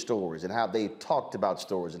frame stories and how they've talked about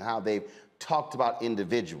stories and how they've talked about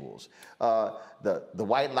individuals. The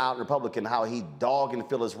white loud Republican, how he dogging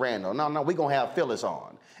Phyllis Randall. No, we're gonna have Phyllis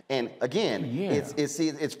on. And again,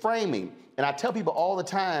 it's framing. And I tell people all the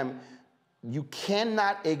time, you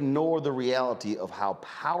cannot ignore the reality of how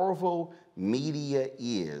powerful media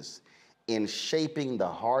is in shaping the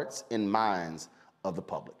hearts and minds of the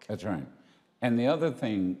public. That's right. And the other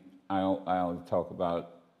thing I'll talk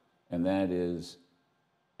about, and that is,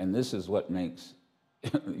 and this is what makes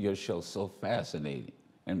your show so fascinating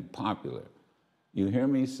and popular. You hear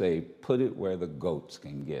me say, put it where the goats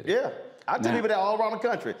can get it. Yeah, I tell people that all around the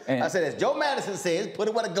country. I said, as Joe Madison says, put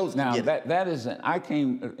it where the goats can get it. That is, I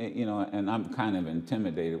came, you know, and I'm kind of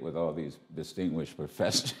intimidated with all these distinguished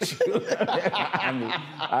professors. I mean,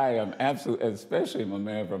 I am absolutely, especially my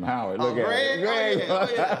man from Howard. Look at Greg.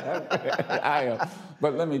 I am.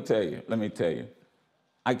 But let me tell you,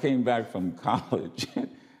 I came back from college,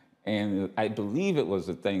 and I believe it was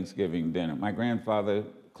a Thanksgiving dinner. My grandfather,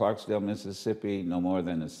 Clarksdale, Mississippi, no more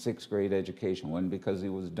than a 6th grade education. It wasn't because he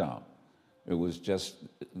was dumb. It was just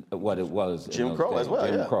what it was. Jim Crow as well,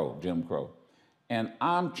 Jim Crow. And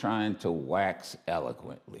I'm trying to wax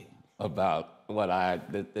eloquently about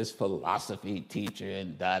this philosophy teacher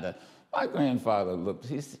and da-da. My grandfather looked,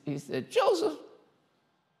 he said, "Joseph,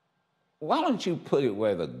 why don't you put it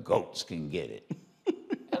where the goats can get it?"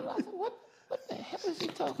 And I said, what the hell is he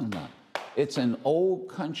talking about? It's an old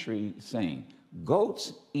country saying,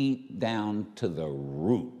 goats eat down to the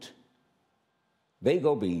root. They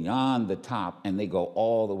go beyond the top and they go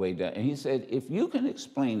all the way down. And he said, if you can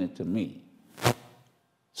explain it to me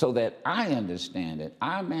so that I understand it,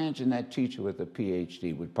 I imagine that teacher with a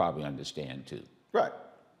PhD would probably understand too. Right.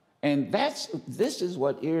 And this is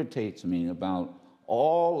what irritates me about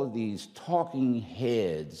all of these talking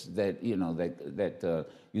heads that, you know, that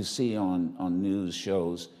you see on news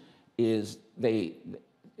shows, is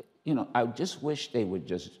you know, I just wish they would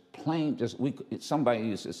just somebody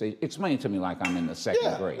used to say, explain it to me like I'm in the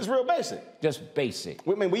second grade. It's real basic. Just basic.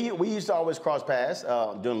 I mean, we used to always cross paths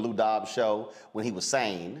during Loudoun's show when he was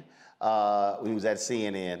sane. When he was at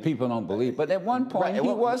CNN. People don't believe, but at one point he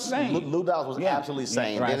was sane. Loudoun was absolutely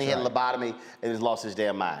sane. Then he had a lobotomy and he lost his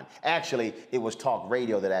damn mind. Actually, it was talk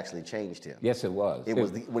radio that actually changed him. Yes, it was. It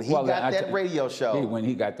was when he got that radio show. When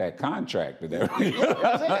he got that contract with everything.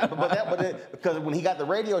 Because when he got the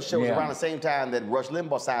radio show, it was around the same time that Rush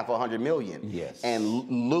Limbaugh signed for $100 million. Yes. And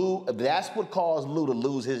that's what caused Lou to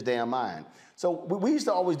lose his damn mind. So we used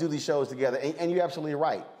to always do these shows together, and you're absolutely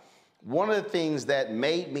right. One of the things that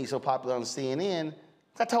made me so popular on CNN,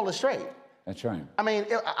 I told it straight. That's right. I mean,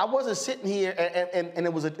 I wasn't sitting here, and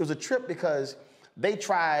it was a trip because they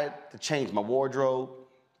tried to change my wardrobe.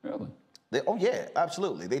 Really? Oh, yeah,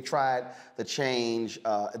 absolutely. They tried to change.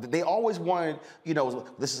 They always wanted, you know,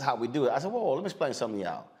 this is how we do it. I said, whoa, let me explain something to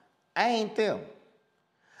y'all. I ain't them.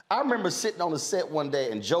 I remember sitting on the set one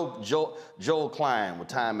day, and Joel Klein with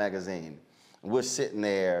Time Magazine, and we're sitting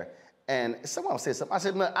there, and someone said something. I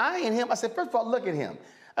said, no, I ain't him. I said, first of all, look at him.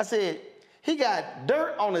 I said, he got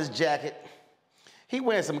dirt on his jacket. He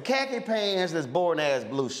wearing some khaki pants and this boring-ass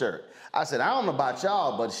blue shirt. I said, I don't know about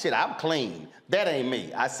y'all, but shit, I'm clean. That ain't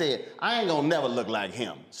me. I said, I ain't gonna never look like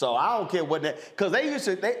him. So I don't care what that, because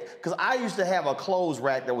I used to have a clothes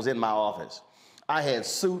rack that was in my office. I had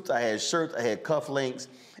suits, I had shirts, I had cufflinks,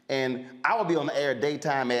 and I would be on the air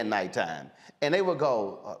daytime and nighttime. And they would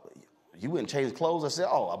go, you wouldn't change clothes? I said,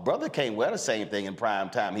 oh, a brother can't wear the same thing in prime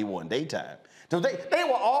time he wore in daytime. So they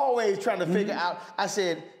were always trying to figure out, I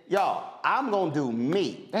said, y'all, I'm gonna do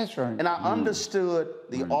me. That's right. And I understood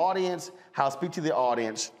the audience, how to speak to the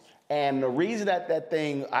audience. And the reason that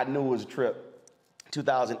thing I knew was a trip,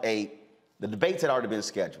 2008, the debates had already been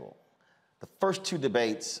scheduled. The first 2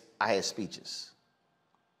 debates, I had speeches.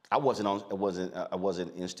 I wasn't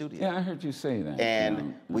in studio. Yeah, I heard you say that.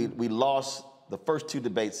 And we lost the first 2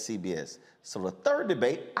 debates CBS. So the 3rd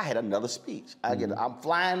debate, I had another speech. I'm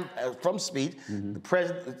flying from speech. The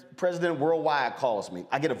president worldwide calls me.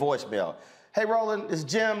 I get a voicemail. Hey, Roland, it's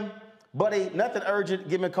Jim. Buddy, nothing urgent.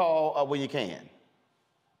 Give me a call when you can.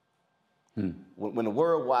 When the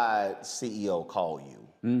worldwide CEO call you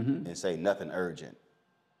and say nothing urgent,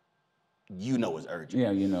 you know it's urgent.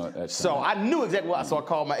 Yeah, you know it. So I knew exactly what. So I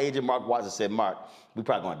called my agent, Mark Watts, and said, Mark, we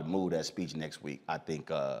probably going to have to move that speech next week. I think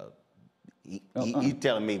he's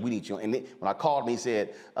telling me we need you. And when I called him, he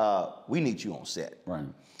said, we need you on set. Right.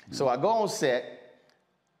 So I go on set,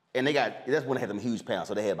 and that's when they had them huge panels.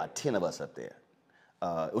 So they had about 10 of us up there.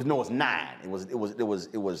 It was 9. It was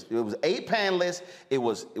 8 panelists. It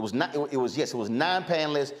was 9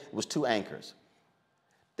 panelists. It was 2 anchors.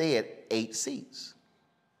 They had 8 seats.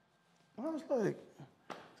 I was like,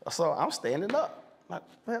 so I'm standing up. Like,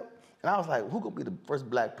 well, and I was like, who gonna be the first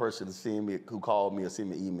black person to see me, who called me or sent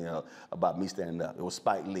me an email about me standing up? It was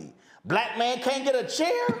Spike Lee. Black man can't get a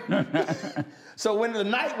chair? So when the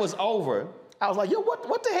night was over, I was like, yo,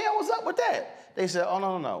 what the hell was up with that? They said,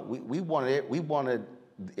 oh, no. We wanted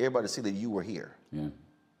everybody to see that you were here. Yeah.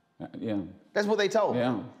 Yeah. That's what they told me.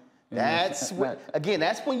 Yeah. That's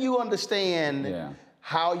when you understand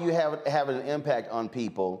how you have an impact on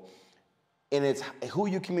people, and it's who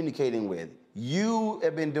you're communicating with. You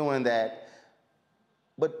have been doing that,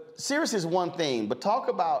 but serious is one thing, but talk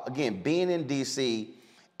about, again, being in D.C.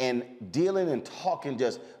 and dealing and talking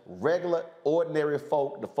just regular, ordinary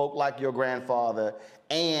folk, the folk like your grandfather,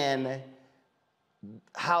 and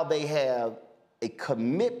how they have a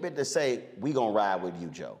commitment to say, we gonna ride with you,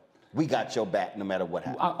 Joe. We got your back no matter what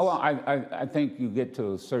happens. Well, I think you get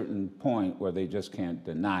to a certain point where they just can't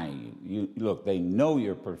deny you. Look, they know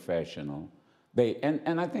you're professional.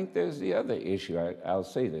 And I think there's the other issue. I'll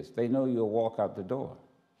say this. They know you'll walk out the door.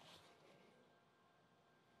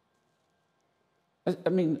 I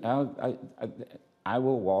mean, I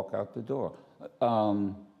will walk out the door.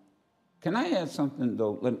 Can I add something,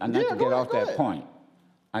 though? Not to get off that point.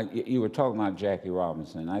 You were talking about Jackie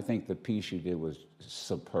Robinson. I think the piece you did was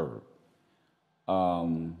superb.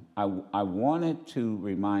 I wanted to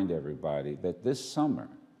remind everybody that this summer,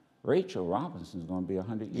 Rachel Robinson is going to be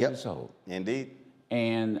 100 years old. Indeed.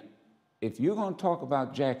 And if you're going to talk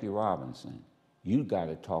about Jackie Robinson, you got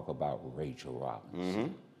to talk about Rachel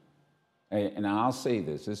Robinson. And I'll say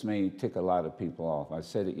this may tick a lot of people off. I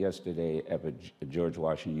said it yesterday at George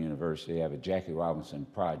Washington University. They have a Jackie Robinson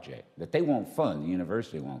project that they won't fund. The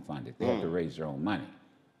university won't fund it. They have to raise their own money.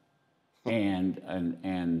 And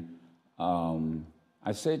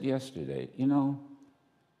I said yesterday, you know,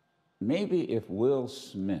 maybe if Will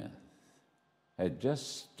Smith had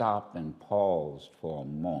just stopped and paused for a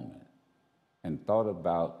moment and thought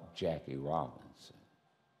about Jackie Robinson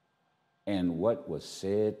and what was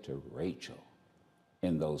said to Rachel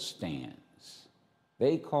in those stands.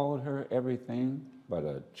 They called her everything but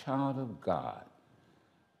a child of God.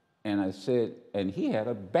 And I said, and he had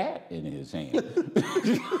a bat in his hand.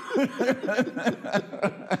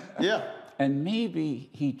 Yeah. And maybe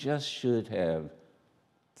he just should have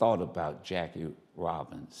thought about Jackie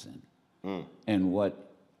Robinson and what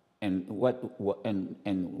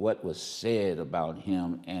was said about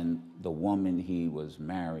him and the woman he was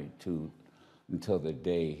married to until the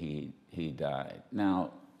day he died.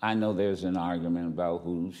 Now, I know there's an argument about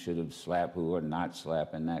who should have slapped who or not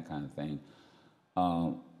slapped and that kind of thing.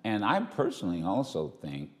 And I personally also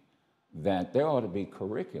think that there ought to be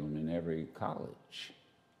curriculum in every college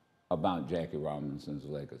about Jackie Robinson's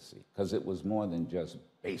legacy, because it was more than just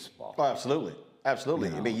baseball. Oh, absolutely. Absolutely.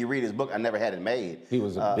 You know? I mean, you read his book, I Never Had It Made. He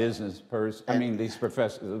was a business person. I mean, the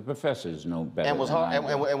professors know better. And was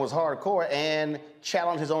was hardcore and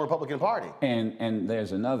challenged his own Republican Party. And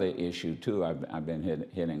there's another issue too. I've been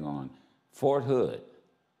hitting on Fort Hood.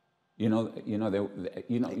 Now,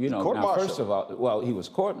 first of all, well, he was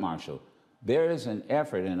court-martialed. There is an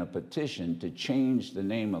effort and a petition to change the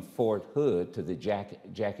name of Fort Hood to the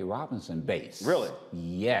Jackie Robinson base. Really?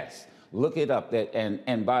 Yes. Look it up.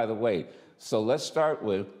 And by the way, so let's start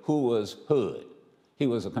with who was Hood. He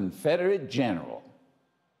was a Confederate general.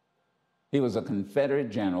 He was a Confederate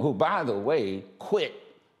general who, by the way, quit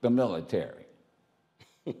the military.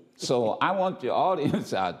 So I want the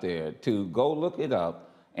audience out there to go look it up.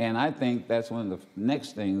 And I think that's one of the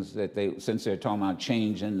next things that since they're talking about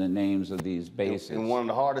changing the names of these bases. And one of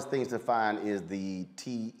the hardest things to find is the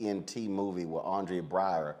TNT movie where Andre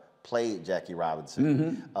Breyer played Jackie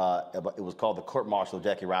Robinson. It was called The Court Martial of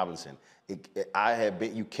Jackie Robinson.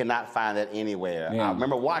 You cannot find that anywhere. Yeah. I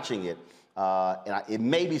remember watching it, it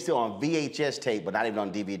may be still on VHS tape, but not even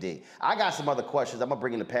on DVD. I got some other questions. I'm gonna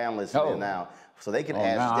bring in the panelists in now, so they can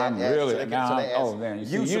ask.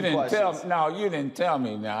 You didn't tell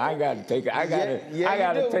me. Now I got to take. I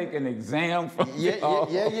got to take an exam from you.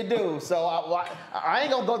 Yeah, you do. So I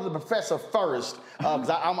ain't gonna go to the professor first,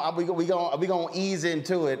 because we gonna ease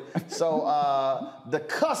into it. So the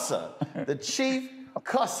cusser, the chief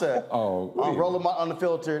cusser on Roland Martin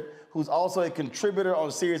Unfiltered, who's also a contributor on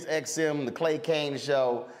Sirius XM, the Clay Kane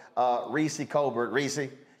Show, Reese Colbert. Reese,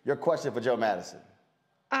 your question for Joe Madison.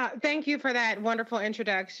 Thank you for that wonderful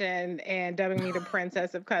introduction and dubbing me the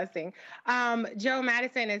princess of cussing. Joe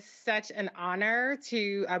Madison, it's such an honor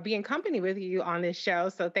to be in company with you on this show.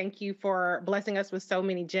 So thank you for blessing us with so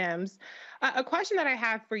many gems. A question that I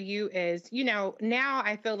have for you is, now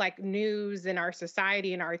I feel like news in our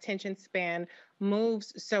society and our attention span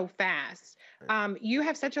moves so fast. You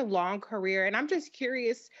have such a long career, and I'm just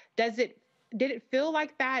curious, did it feel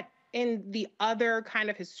like that in the other kind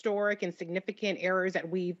of historic and significant eras that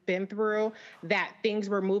we've been through, that things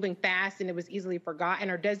were moving fast and it was easily forgotten?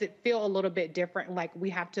 Or does it feel a little bit different, like we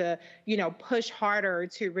have to, push harder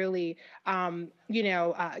to really,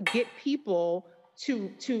 get people to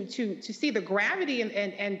see the gravity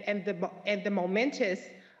and the momentous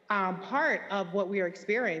part of what we are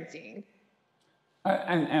experiencing?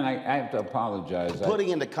 And I have to apologize. Putting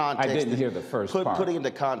into context, I didn't hear the first part. Putting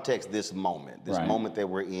into context this moment that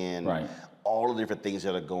we're in, all the different things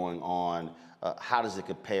that are going on. How does it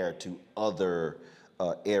compare to other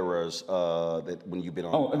eras that when you've been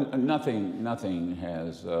on? Nothing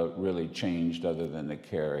has really changed other than the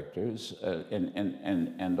characters,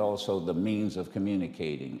 and also the means of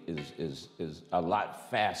communicating is a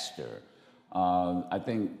lot faster. I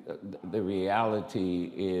think the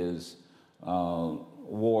reality is.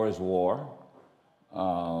 War is war.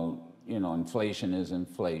 Inflation is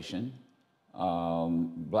inflation.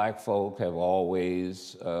 Black folk have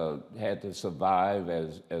always had to survive,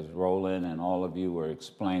 as Roland and all of you were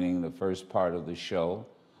explaining the first part of the show.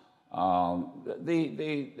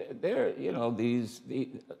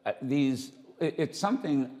 It's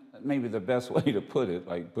something, maybe the best way to put it,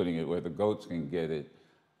 like putting it where the goats can get it.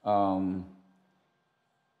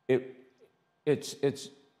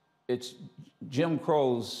 It's Jim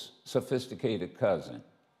Crow's sophisticated cousin.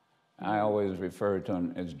 I always refer to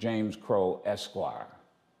him as James Crow Esquire.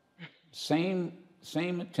 Same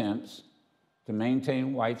attempts to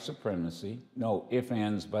maintain white supremacy. No ifs,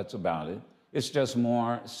 ands, buts about it. It's just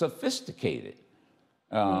more sophisticated.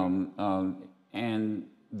 And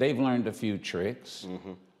they've learned a few tricks.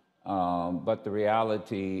 But the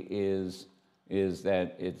reality is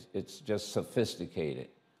that it's just sophisticated.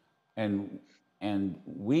 And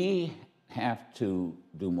we have to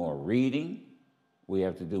do more reading, we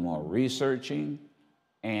have to do more researching,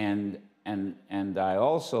 and I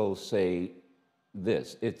also say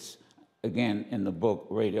this, it's, again, in the book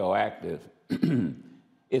Radioactive,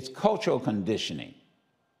 it's cultural conditioning.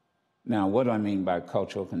 Now, what do I mean by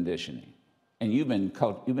cultural conditioning? And you've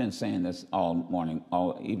been saying this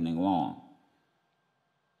all evening long.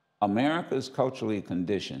 America is culturally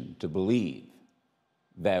conditioned to believe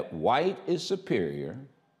that white is superior,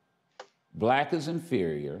 black is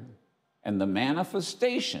inferior, and the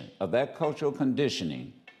manifestation of that cultural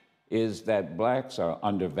conditioning is that blacks are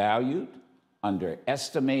undervalued,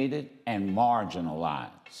 underestimated, and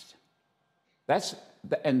marginalized.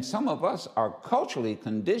 And some of us are culturally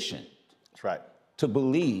conditioned. That's right. To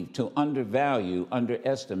believe, to undervalue,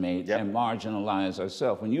 underestimate, and marginalize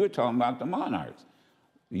ourselves. When you were talking about the monarchs,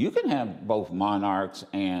 you can have both monarchs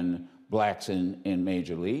and blacks in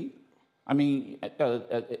Major League, I mean,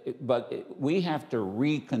 but we have to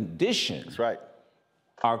recondition. That's right.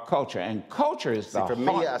 Our culture, and culture is the for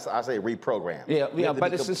me, I say reprogram. Yeah,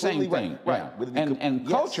 but it's the same thing. Right. Yeah. And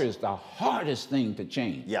culture is the hardest thing to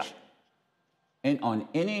change. Yeah. And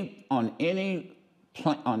in any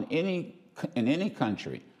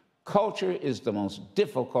country, culture is the most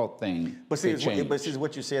difficult thing to change. But see,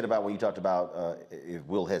 what you said about when you talked about if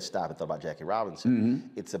Will had stopped and thought about Jackie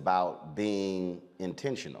Robinson, it's about being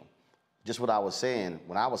intentional. Just what I was saying,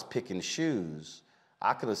 when I was picking shoes,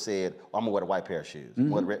 I could have said, oh, I'm gonna wear a white pair of shoes.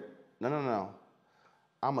 No.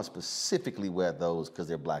 I'm gonna specifically wear those because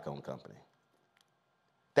they're black-owned company.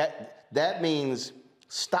 That means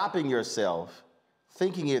stopping yourself,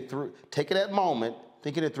 thinking it through, taking that moment,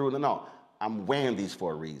 thinking it through, no, I'm wearing these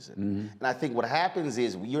for a reason. And I think what happens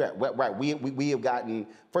is, we have gotten,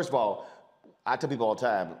 first of all, I tell people all the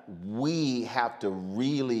time, we have to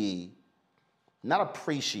really not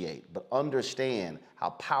appreciate, but understand how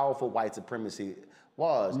powerful white supremacy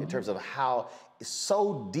was in terms of how it's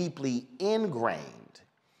so deeply ingrained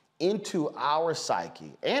into our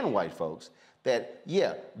psyche and white folks that,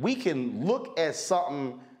 yeah, we can look at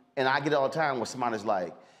something, and I get it all the time where somebody's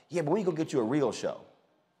like, yeah, but we gonna get you a real show.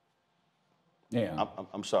 Yeah.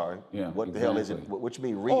 I'm sorry. Yeah, what the hell is it? What you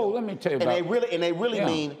mean real? Oh, let me tell you about it. And they really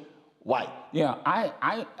mean white. Yeah,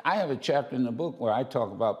 I have a chapter in the book where I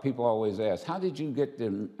talk about, people always ask, how did you get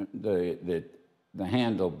the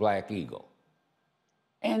handle Black Eagle?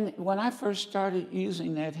 And when I first started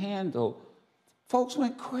using that handle, folks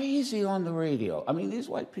went crazy on the radio. I mean, these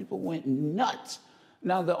white people went nuts.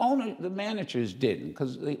 Now, the managers didn't,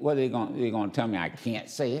 because what are they going to tell me? I can't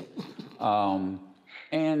say it.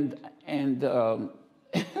 And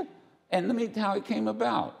let me tell you how it came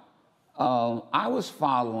about. I was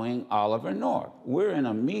following Oliver North. We're in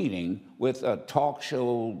a meeting with a talk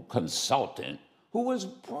show consultant who was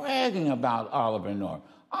bragging about Oliver North.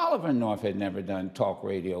 Oliver North had never done talk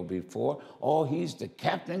radio before. Oh, he's the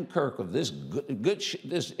Captain Kirk of this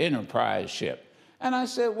this Enterprise ship. And I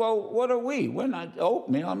said, well, what are we? We're not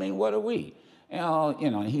oatmeal. I mean, what are we?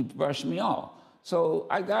 And he brushed me off. So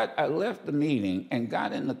I left the meeting and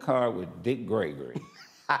got in the car with Dick Gregory.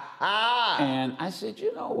 And I said,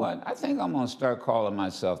 you know what? I think I'm going to start calling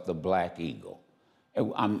myself the Black Eagle.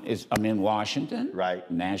 I'm in Washington. Right.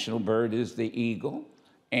 National bird is the eagle.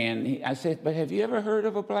 And I said, but have you ever heard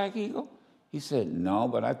of a Black Eagle? He said, no,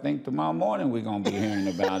 but I think tomorrow morning we're going to be hearing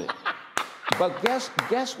about it. But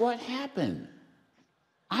guess what happened?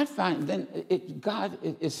 I find then God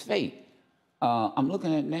is fate. I'm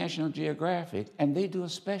looking at National Geographic, and they do a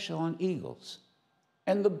special on eagles.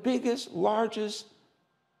 And the biggest, largest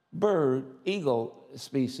eagle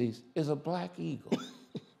species is a Black Eagle.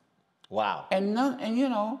 Wow. And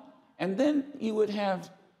then you would have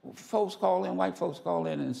white folks call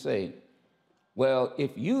in and say, well,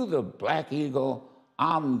 if you the Black Eagle,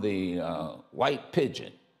 I'm the white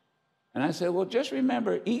pigeon. And I said, well, just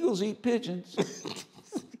remember, eagles eat pigeons.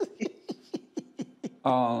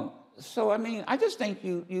 So, I mean, I just think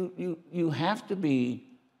you have to be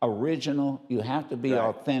original, you have to be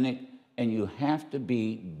authentic, and you have to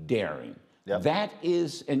be daring. Yep. That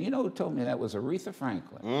is, and you know who told me that was Aretha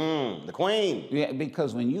Franklin. The Queen. Yeah,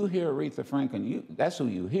 because when you hear Aretha Franklin, that's who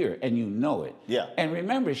you hear, and you know it. Yeah. And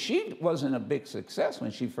remember, she wasn't a big success when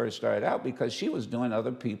she first started out because she was doing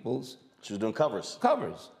other people's... She was doing covers.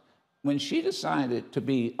 When she decided to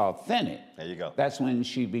be authentic, there you go. That's when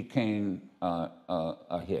she became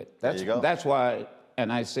a hit. There you go. That's why,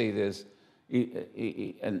 and I say this,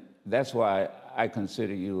 and that's why I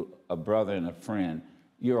consider you a brother and a friend.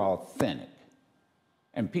 You're authentic.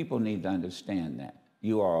 And people need to understand that.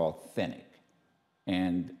 You are authentic.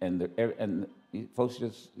 And folks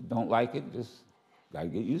just don't like it, just gotta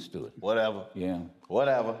get used to it. Whatever. Yeah.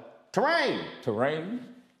 Whatever. Terrain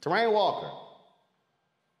Walker.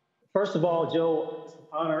 First of all, Joe, it's an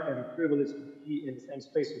honor and a privilege to be in the same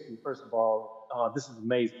space with you. First of all, this is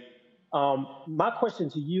amazing. My question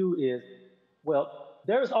to you is, well,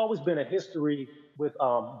 there's always been a history with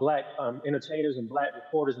black entertainers and black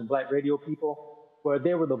reporters and black radio people where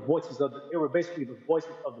they were basically the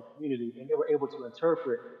voices of the community, and they were able to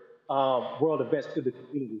interpret world events to the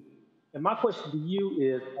community. And my question to you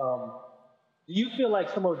is, do you feel like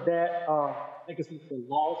some of that legacy has been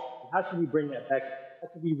lost? How can we bring that back? How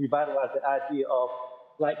can we revitalize the idea of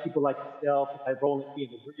black people like yourself, like Roland, being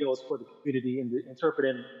the griots for the community and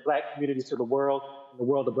interpreting black communities to the world and the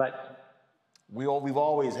world of black people? We've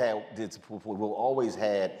always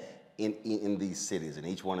had in these cities, in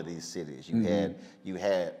each one of these cities, you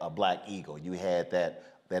had a Black Eagle. You had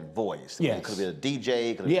that voice. Yes. It could have been a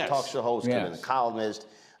DJ, it could have been a talk show host, it could have been a columnist.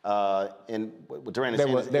 And what Duran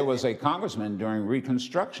is there was a congressman during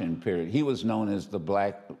Reconstruction period. He was known as the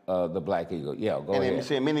Black Eagle. Yeah, go ahead.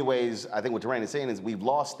 And in many ways, I think what Duran is saying is we've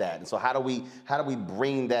lost that. And so how do we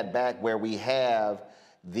bring that back where we have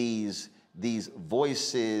these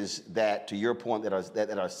voices that, to your point,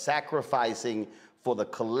 that are sacrificing for the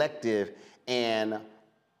collective, and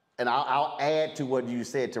I'll add to what you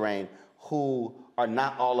said, Duran, who are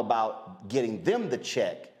not all about getting them the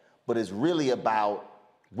check, but is really about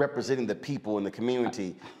representing the people in the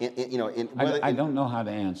community. I don't know how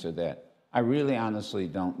to answer that. I really honestly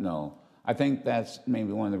don't know. I think that's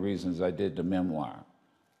maybe one of the reasons I did the memoir,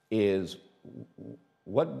 is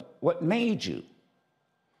what made you?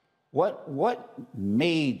 What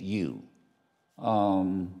made you?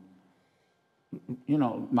 My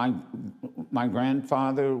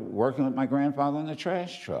grandfather, working with my grandfather in the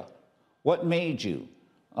trash truck. What made you?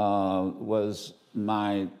 Was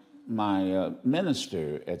my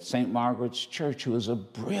minister at St. Margaret's Church, who was a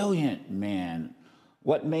brilliant man.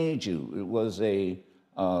 What made you? It was a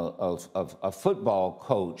football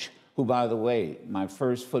coach who, by the way, my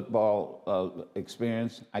first football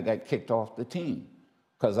experience, I got kicked off the team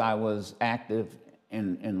because I was active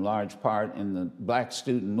in large part in the Black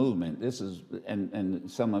student movement. This is, and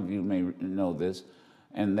some of you may know this,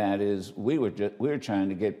 and that is we were trying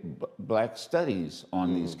to get Black studies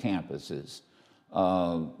on these campuses.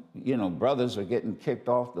 Brothers are getting kicked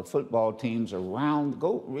off the football teams around,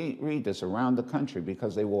 go read this, around the country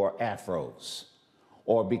because they wore afros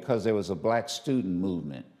or because there was a Black student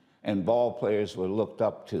movement and ball players were looked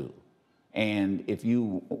up to. And if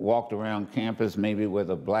you walked around campus maybe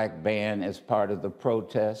with a Black band as part of the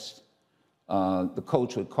protest, the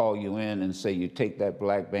coach would call you in and say, you take that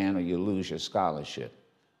Black band or you lose your scholarship.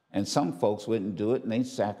 And some folks wouldn't do it and they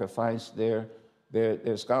sacrificed their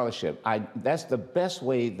scholarship. That's the best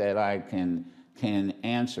way that I can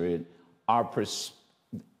answer it. Our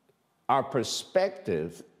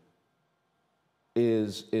perspective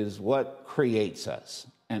is what creates us,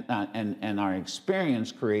 and our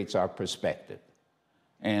experience creates our perspective.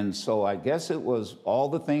 And so I guess it was all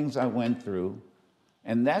the things I went through,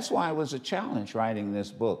 and that's why it was a challenge writing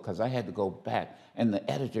this book, because I had to go back, and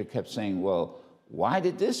the editor kept saying, well, why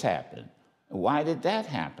did this happen? Why did that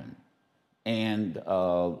happen? And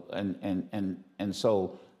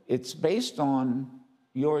so it's based on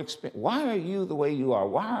your experience. Why are you the way you are?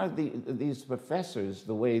 Why are these professors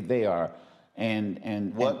the way they are?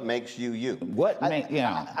 And what makes you you? What makes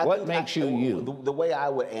you you? The way I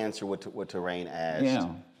would answer what Terrain asked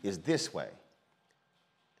is this way.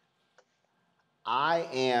 I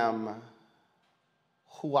am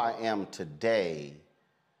who I am today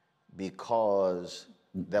because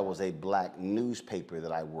there was a Black newspaper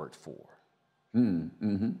that I worked for.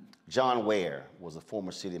 John Ware was a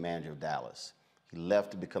former city manager of Dallas. He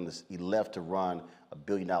left to run a $1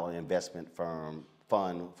 billion investment fund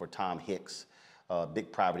for Tom Hicks, a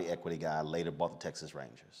big private equity guy, later bought the Texas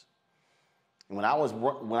Rangers. And when I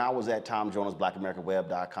was at Tom Jones,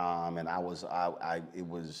 BlackAmericanWeb.com, and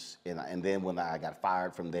then when I got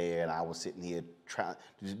fired from there, and I was sitting here trying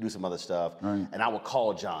to do some other stuff, and I would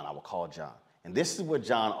call John. And this is what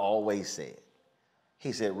John always said.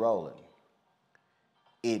 He said, Roland,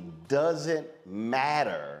 it doesn't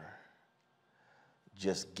matter,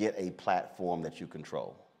 just get a platform that you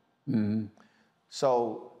control.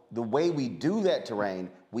 So the way we do that,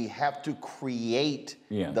 Terrain, we have to create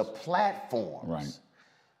the platforms.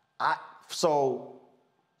 So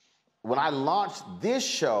when I launched this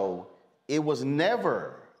show, it was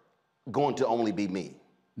never going to only be me.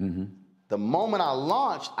 The moment I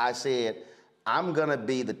launched, I said, I'm gonna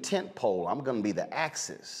be the tent pole, I'm gonna be the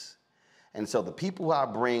axis. And so the people who I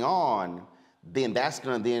bring on, then that's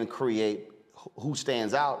going to then create who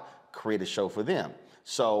stands out, create a show for them.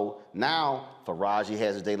 So now Faraji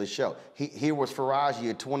has his daily show. Here was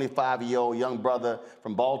Faraji, a 25-year-old young brother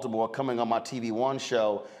from Baltimore, coming on my TV One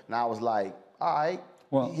show, and I was like, all right,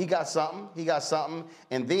 well, he got something.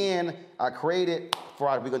 And then I created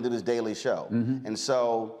Faraji, we're going to do this daily show. And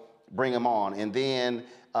so bring him on. And then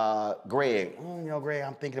Greg, Greg,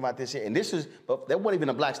 I'm thinking about this here. And but there wasn't even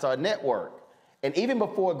a Black Star Network. And even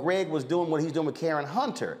before Greg was doing what he's doing with Karen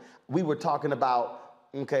Hunter, we were talking about,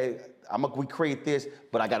 okay, we create this,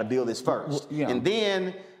 but I got to build this first. And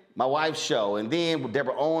then my wife's show, and then what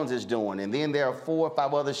Deborah Owens is doing, and then there are 4 or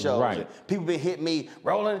 5 other shows. People been hitting me,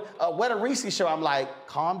 Roland, what a Reese show. I'm like,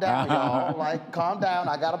 calm down, y'all. Calm down.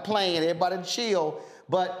 I got a plan. Everybody chill.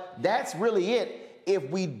 But that's really it. If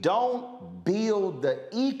we don't build the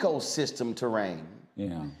ecosystem, Terrain,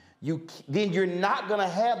 then you're not going to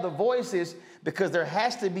have the voices, because there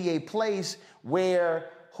has to be a place where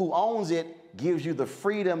who owns it gives you the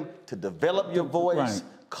freedom to develop your voice,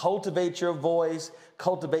 cultivate your voice,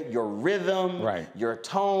 cultivate your rhythm, your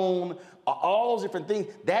tone, all those different things.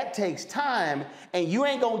 That takes time, and you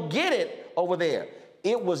ain't gonna get it over there.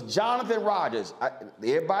 It was Jonathan Rogers.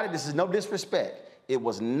 Everybody, this is no disrespect. It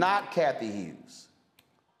was not Kathy Hughes.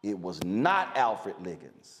 It was not Alfred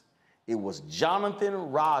Liggins. It was Jonathan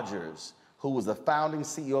Rogers, who was the founding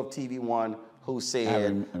CEO of TV One, who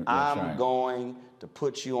said, I'm going to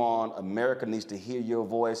put you on. America needs to hear your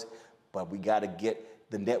voice, but we got to get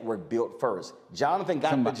the network built first. Jonathan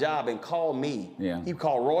got the job and called me. He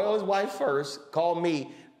called Royal, his wife, first, called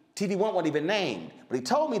me. TV One wasn't even named, but he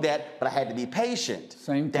told me that, but I had to be patient.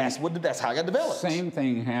 That's how I got developed. Same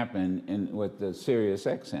thing happened with the Sirius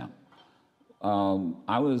XM.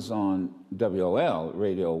 I was on WOL,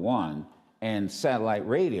 Radio 1, and satellite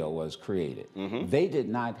radio was created. They did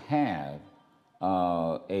not have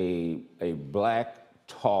a black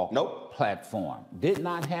talk platform. Did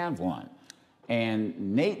not have one.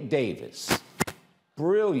 And Nate Davis,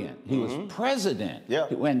 brilliant. He was president.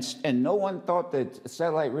 And no one thought that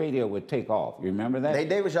satellite radio would take off. You remember that? Nate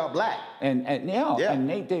Davis, y'all black. And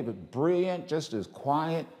Nate Davis, brilliant, just as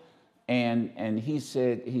quiet. And he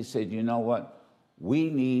said, you know what? We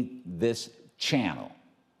need this channel.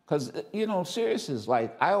 Because, you know, Sirius is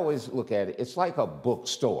like, I always look at it, it's like a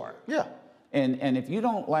bookstore. And if you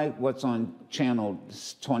don't like what's on channel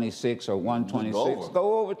 26 or 126,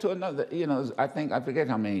 go over to another, you know, I forget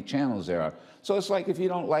how many channels there are. So it's like if you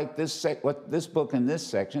don't like this book in this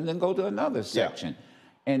section, then go to another section.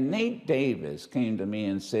 And Nate Davis came to me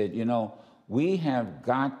and said, you know, we have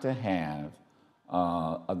got to have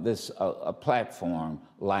a platform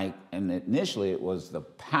like, and initially it was the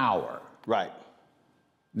Power.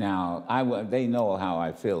 Now, they know how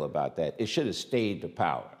I feel about that. It should have stayed the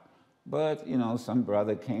Power. But, you know, some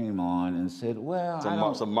brother came on and said, well,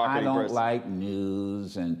 I don't like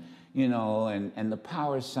news, and, you know, and the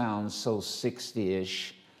Power sounds so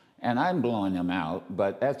 60-ish, and I'm blowing them out,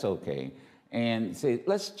 but that's okay. And say,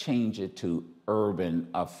 let's change it to urban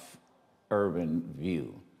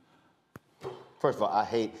view. First of all, I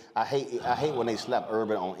hate when they slap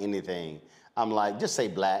urban on anything. I'm like, just say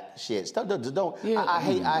black shit. Don't. I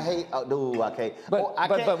hate. Dude, I can't. But wait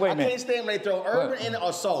a minute. I can't stand when they throw urban in it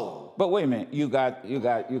or soul. But wait a minute. You got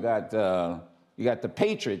the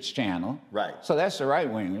Patriots channel. So that's the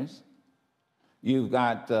right wingers. You've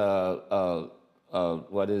got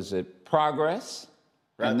what is it? Progress.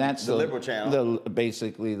 And that's the liberal channel.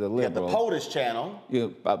 Basically the liberal. The POTUS channel.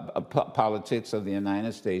 Politics of the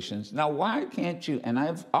United States. Now, why can't you? And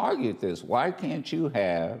I've argued this. Why can't you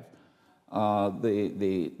have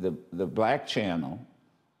the black channel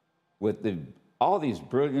with all these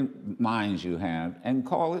brilliant minds you have and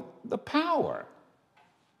call it the Power?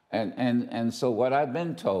 And so what I've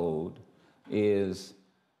been told is,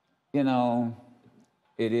 you know,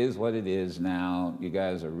 it is what it is now. You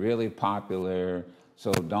guys are really popular,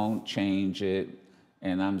 so don't change it.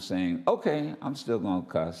 And I'm saying, okay, I'm still gonna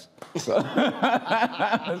cuss.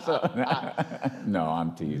 No,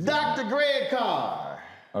 I'm teasing. Dr. Greg Carr.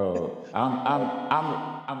 Oh,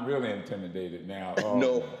 I'm really intimidated now. Oh,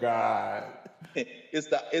 no, God. It's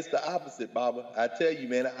the opposite, Baba. I tell you,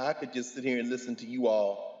 man, I could just sit here and listen to you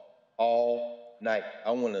all night.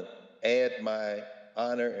 I want to add my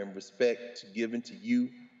honor and respect given to you.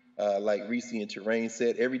 Like Reese and Terrain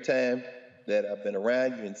said, every time that I've been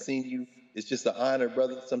around you and seen you, it's just an honor,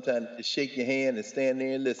 brother. Sometimes to shake your hand and stand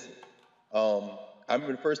there and listen. I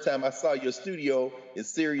remember the first time I saw your studio in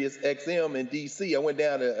Sirius XM in D.C. I went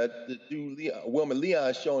down to do Wilma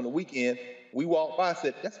Leon's show on the weekend. We walked by, I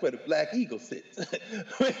said, that's where the Black Eagle sits.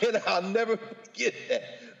 And I'll never forget that.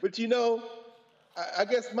 But you know, I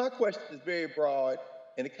guess my question is very broad,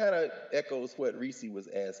 and it kind of echoes what Reese was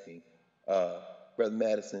asking, Brother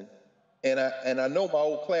Madison. And I know my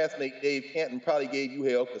old classmate Dave Canton probably gave you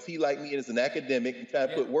hell because he, like me, is an academic and trying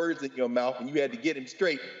to put words in your mouth, and you had to get him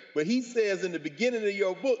straight. But he says in the beginning of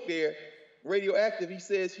your book there, Radioactive, he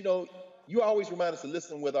says, you know, you always remind us to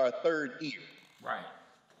listen with our third ear.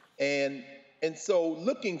 And so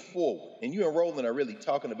looking forward, and you and Roland are really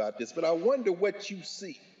talking about this, but I wonder what you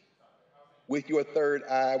see with your third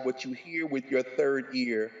eye, what you hear with your third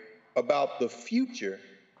ear about the future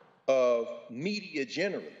of media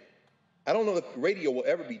generally. I don't know if radio will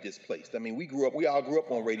ever be displaced. I mean, we all grew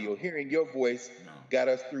up on radio. Hearing your voice got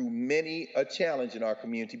us through many a challenge in our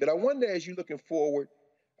community. But I wonder, as you're looking forward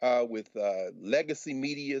with legacy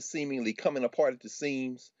media seemingly coming apart at the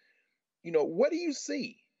seams, you know, what do you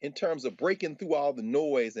see in terms of breaking through all the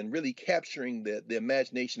noise and really capturing the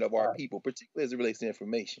imagination of our people, particularly as it relates to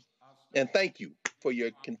information? And thank you. for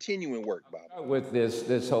your continuing work, Bob. With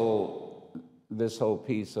this whole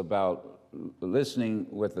piece about listening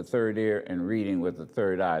with the third ear and reading with the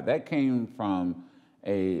third eye, that came from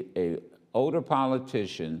a older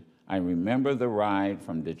politician. I remember the ride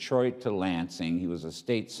from Detroit to Lansing. He was a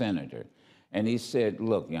state senator. And he said,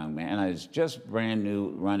 look, young man, and I was just brand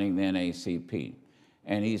new running the NAACP.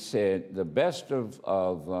 And he said, the best of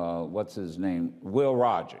what's his name, Will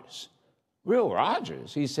Rogers. Will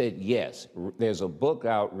Rogers? He said, yes, there's a book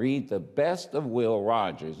out, read The Best of Will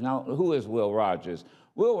Rogers. Now, who is Will Rogers?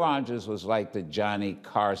 Will Rogers was like the Johnny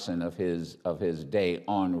Carson of his day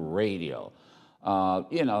on radio.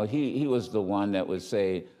 You know, he was the one that would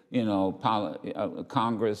say, you know,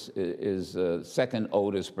 Congress is the second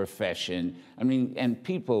oldest profession. I mean, and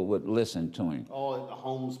people would listen to him. Oh, the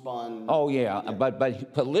homespun. Oh, yeah. But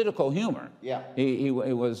political humor. Yeah. He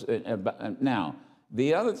was, now,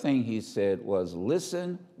 the other thing he said was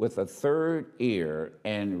listen with a third ear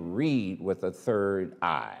and read with a third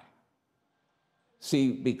eye.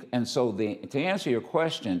 See, and so to answer your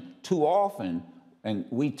question, too often, and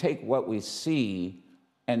we take what we see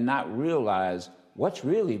and not realize what's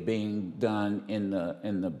really being done in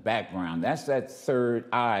the background. That's that third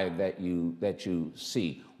eye that you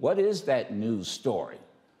see. What is that news story?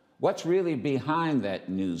 What's really behind that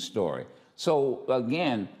news story? So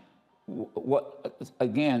again,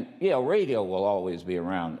 radio will always be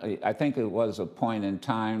around. I think it was a point in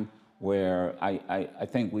time where I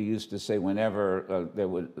think we used to say whenever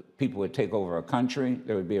people would take over a country,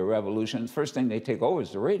 there would be a revolution. First thing they take over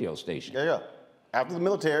is the radio station. Yeah. After the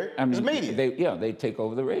military, it's media. They take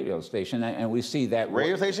over the radio station, and we see that.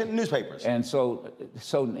 Radio station, newspapers. And so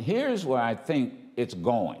here's where I think it's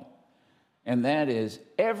going, and that is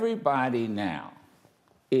everybody now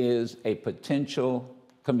is a potential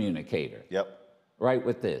communicator. Yep. Right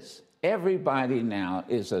with this. Everybody now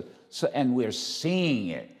is and we're seeing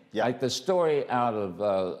it. Yep. Like the story out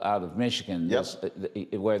of Michigan, yep.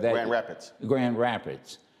 Where that Grand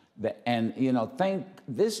Rapids. And you know,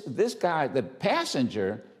 this guy, the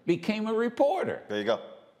passenger, became a reporter. There you go.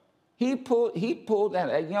 He pulled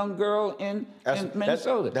that young girl in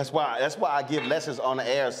Minnesota. That's why I give lessons on the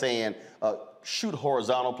air saying, shoot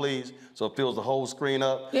horizontal, please, so it fills the whole screen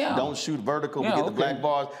up. Yeah. Don't shoot vertical. We get the black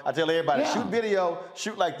bars. I tell everybody, shoot video,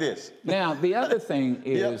 shoot like this. Now the other thing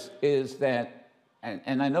is that,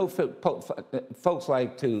 and I know folks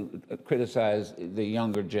like to criticize the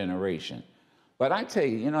younger generation. But I tell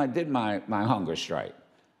you, you know, I did my hunger strike,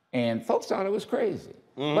 and folks thought it was crazy.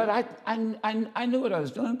 Mm-hmm. But I knew what I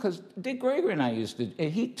was doing because Dick Gregory and I used to,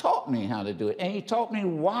 and he taught me how to do it, and he taught me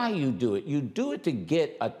why you do it. You do it to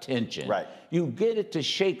get attention. Right. You get it to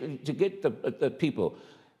get the people.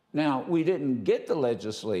 Now, we didn't get the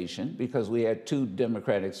legislation because we had 2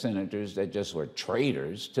 Democratic senators that just were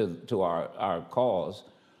traitors to our cause.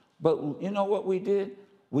 But you know what we did?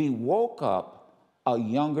 We woke up a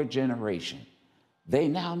younger generation. They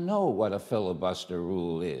now know what a filibuster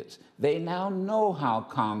rule is. They now know how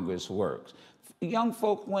Congress works. Young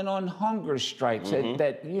folk went on hunger strikes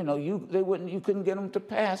that you know you couldn't get them to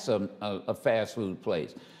pass a fast food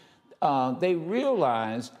place. They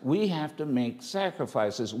realized we have to make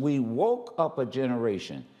sacrifices. We woke up a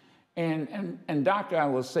generation, and Doctor, I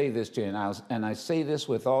will say this to you, and I say this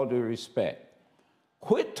with all due respect: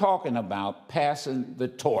 quit talking about passing the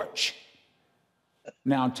torch.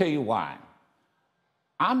 Now I'll tell you why.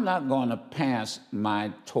 I'm not going to pass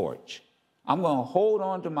my torch. I'm going to hold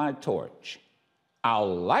on to my torch.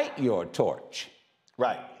 I'll light your torch.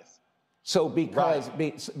 Right. So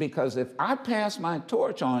because if I pass my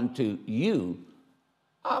torch on to you,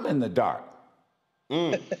 I'm in the dark.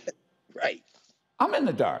 Right. I'm in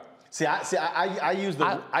the dark. I use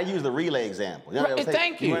the relay example. You know what I'm saying?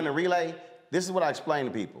 Thank you. You run a relay. This is what I explain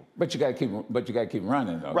to people. But you got to keep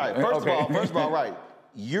running though. Right. First of all, right.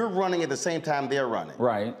 You're running at the same time they're running.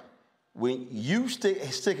 Right. When you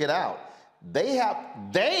stick it out, they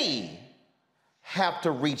have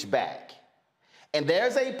to reach back. And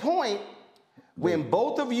there's a point when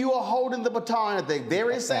both of you are holding the baton at the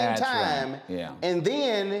very same time. Right. Yeah. And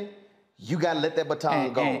then you got to let that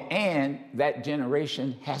baton go. And that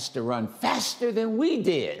generation has to run faster than we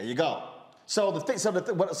did. There you go. So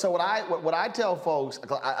what I tell folks,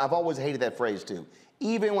 I've always hated that phrase too.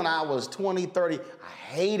 Even when I was 20, 30, I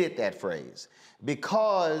hated that phrase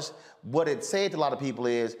because what it said to a lot of people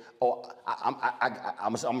is, oh,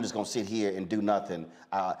 I'm just gonna sit here and do nothing.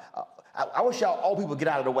 I wish all people get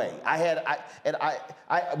out of the way.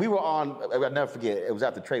 We were on, I'll never forget, it was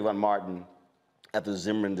after Trayvon Martin, after the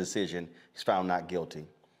Zimmerman decision, he's found not guilty.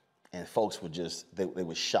 And folks were just, they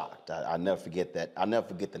were shocked. I'll never forget that. I'll never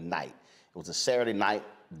forget the night. It was a Saturday night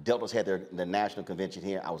Delta's had their national convention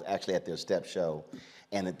here. I was actually at their step show,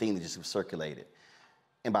 and the thing that just circulated.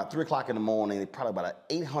 And about 3 o'clock in the morning, probably about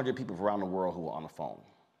 800 people from around the world who were on the phone.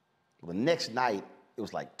 The next night, it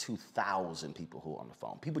was like 2,000 people who were on the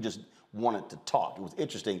phone. People just wanted to talk. It was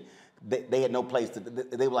interesting. They had no place to,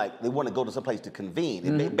 they were like, they wanted to go to some place to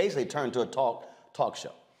convene. It basically turned to a talk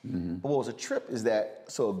show. But what was a trip is that,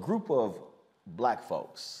 so a group of black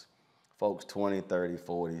folks 20, 30,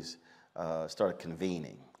 40s, started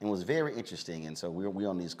convening. And it was very interesting. And so we were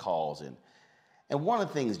on these calls. And one of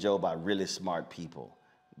the things, Joe, about really smart people,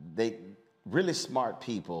 really smart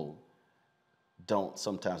people don't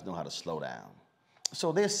sometimes know how to slow down.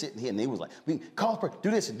 So they're sitting here and they was like, we call for,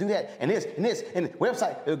 do this and do that and this and this and the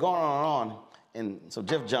website, it was going on and on. And so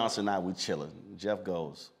Jeff Johnson and I, we chilling. Jeff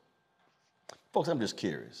goes, folks, I'm just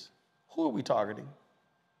curious. Who are we targeting?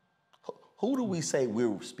 Who do we say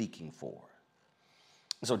we're speaking for?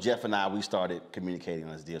 So Jeff and I, we started communicating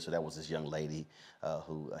on this deal. So that was this young lady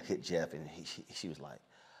who hit Jeff, and she was like,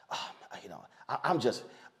 you know,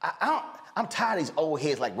 I'm tired of these old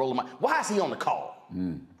heads like Roland. Why is he on the call?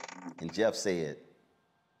 And Jeff said,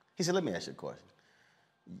 he said, let me ask you a question.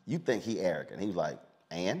 You think he arrogant? He was like,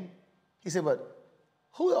 and? He said, but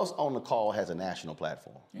who else on the call has a national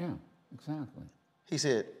platform? Yeah, exactly. He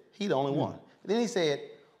said, he the only one. And then he said,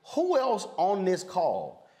 who else on this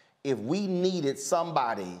call, if we needed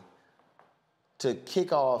somebody to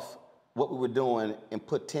kick off what we were doing and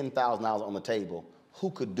put $10,000 on the table,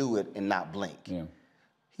 who could do it and not blink? Yeah.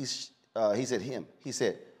 He said him. He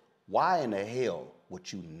said, why in the hell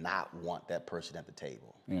would you not want that person at the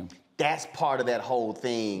table? Yeah. That's part of that whole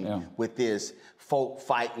thing with this folk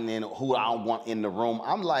fighting and who I don't want in the room.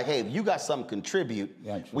 I'm like, hey, if you got something to contribute,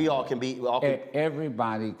 we all can be.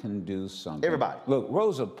 Everybody can do something. Everybody. Look,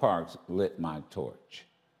 Rosa Parks lit my torch.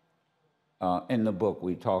 In the book,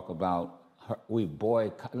 we talk about we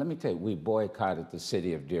boycotted the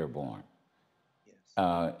city of Dearborn.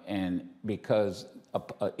 Yes. And because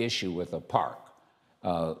an issue with a park.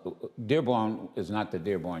 Dearborn is not the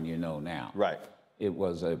Dearborn you know now. Right. It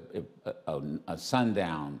was a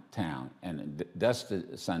sundown town, and a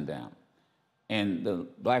dusted sundown. And the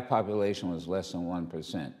black population was less than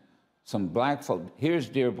 1%. Some black folk, here's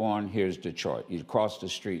Dearborn, here's Detroit. You cross the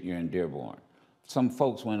street, you're in Dearborn. Some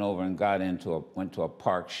folks went over and went to a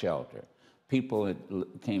park shelter. People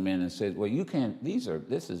came in and said, well, you can't,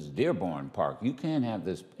 this is Dearborn Park. You can't have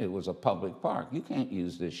this, it was a public park. You can't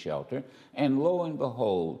use this shelter. And lo and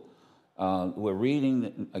behold, we're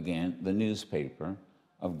reading, again, the newspaper.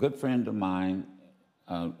 A good friend of mine,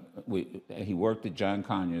 he worked at John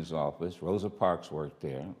Conyers' office. Rosa Parks worked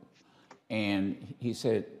there. And he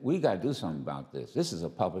said, we got to do something about this. This is a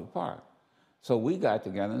public park. So we got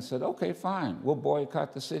together and said, okay, fine. We'll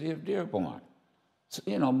boycott the city of Dearborn. So,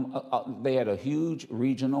 you know, they had a huge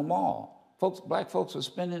regional mall. Black folks were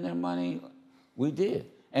spending their money. We did.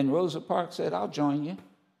 And Rosa Parks said, I'll join you.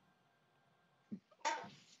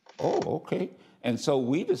 Oh, okay. And so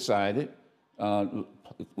we decided,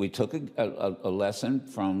 we took a lesson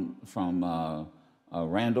from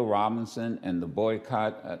Randall Robinson and the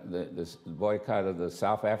boycott, the boycott of the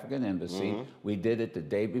South African embassy. Mm-hmm. We did it the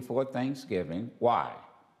day before Thanksgiving. Why?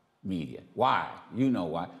 Media. Why? You know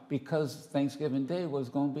why. Because Thanksgiving Day was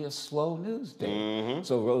going to be a slow news day. Mm-hmm.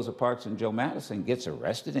 So Rosa Parks and Joe Madison gets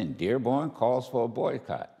arrested in Dearborn, calls for a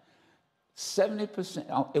boycott.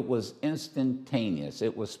 70%, it was instantaneous.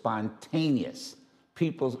 It was spontaneous.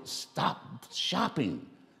 People stopped shopping.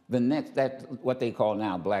 What they call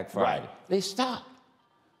now Black Friday. Right. They stopped.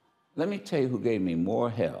 Let me tell you who gave me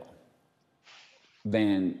more hell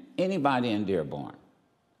than anybody in Dearborn.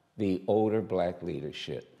 The older black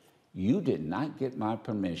leadership. You did not get my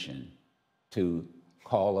permission to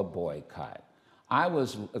call a boycott.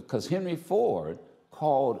 Because Henry Ford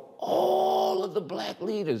called all of the black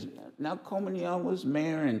leaders. Now Coleman Young was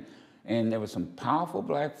mayor, and there were some powerful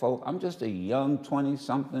black folk. I'm just a young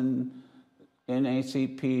 20-something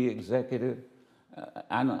NAACP executive.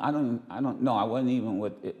 I don't know. I wasn't even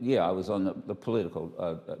with. Yeah, I was on the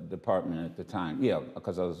political department at the time. Yeah,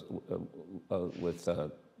 because I was with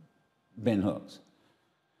Ben Hooks.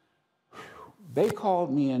 They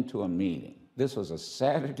called me into a meeting. This was a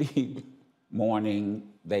Saturday morning.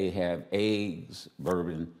 They have eggs,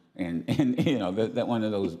 bourbon, and you know, that one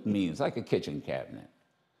of those meetings, like a kitchen cabinet.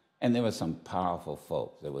 And there were some powerful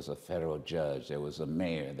folks. There was a federal judge. There was a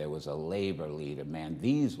mayor. There was a labor leader. Man,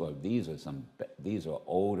 these are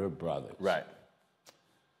older brothers. Right.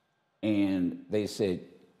 And they said,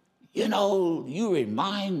 you know, you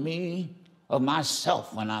remind me of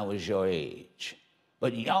myself when I was your age.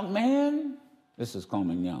 But young man, this is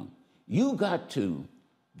Coleman Young, you got to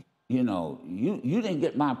you know, you didn't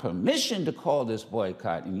get my permission to call this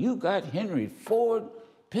boycott, and you got Henry Ford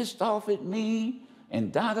pissed off at me,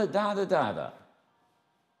 and da-da-da-da-da-da.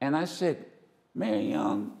 And I said, Mayor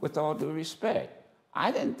Young, with all due respect,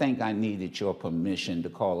 I didn't think I needed your permission to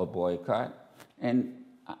call a boycott. And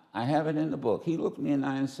I have it in the book. He looked me in the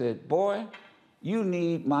eye and said, boy, you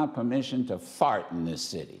need my permission to fart in this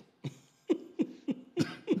city.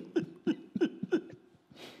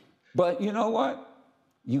 But you know what?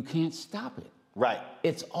 You can't stop it. Right.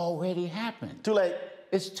 It's already happened. Too late.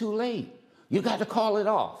 It's too late. You got to call it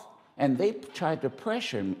off. And they tried to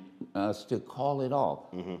pressure us to call it off.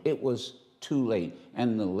 It was too late.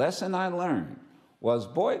 And the lesson I learned was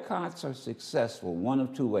boycotts are successful one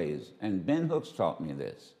of two ways. And Ben Hooks taught me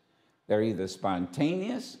this. They're either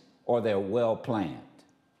spontaneous or they're well planned.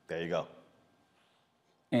 There you go.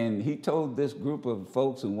 And he told this group of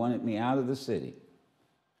folks who wanted me out of the city,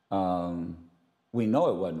 we know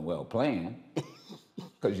it wasn't well planned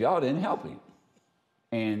because y'all didn't help him.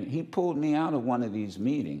 And he pulled me out of one of these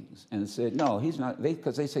meetings and said, no, he's not,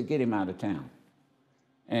 because they said, get him out of town.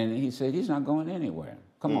 And he said, he's not going anywhere.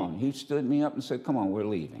 Come on. He stood me up and said, come on, we're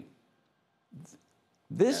leaving.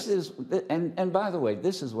 This is, and by the way,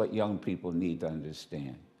 this is what young people need to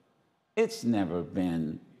understand. It's never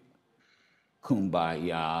been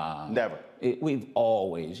kumbaya. Never. We've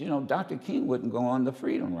always, you know, Dr. King wouldn't go on the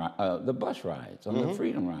the bus rides, on the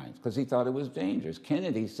freedom rides, because he thought it was dangerous.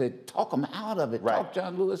 Kennedy said, talk him out of it, talk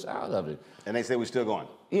John Lewis out of it. And they say we're still going.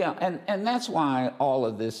 Yeah, and that's why all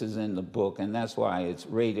of this is in the book, and that's why it's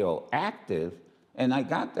radioactive. And I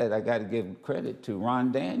got that, I got to give credit to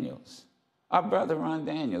Ron Daniels, our brother Ron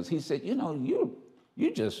Daniels. He said, you know,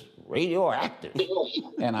 you're just radioactive.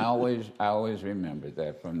 And I always remembered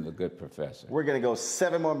that from the good professor. We're going to go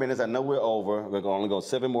 7 more minutes. I know we're over. We're going to only go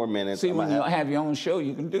 7 more minutes. See, when you have your own show,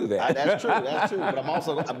 you can do that. That's true. That's true. But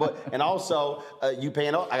I'm also, you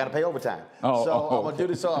paying. I got to pay overtime. I'm going to do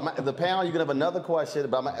this. So the panel, you can have another question,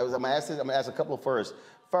 but I'm going to ask a couple first.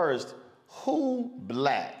 First, who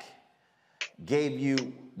black gave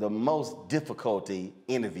you the most difficulty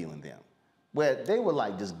interviewing them? Where they were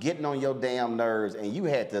like just getting on your damn nerves and you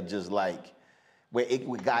had to just like, where it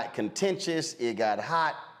got contentious, it got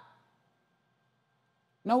hot?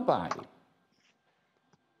 Nobody.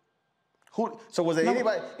 Who? So was there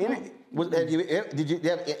anybody? Did you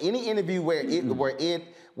have any interview where it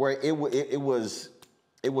was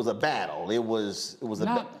a battle? It was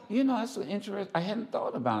a. You know, that's interesting. I hadn't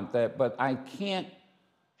thought about that, but I can't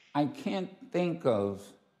think of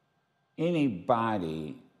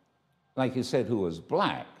anybody, like you said, who was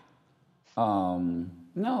black.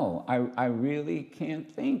 No, I really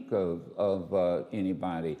can't think of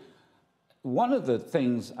anybody. One of the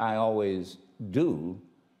things I always do,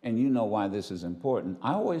 and you know why this is important,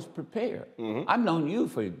 I always prepare. I've known you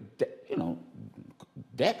for,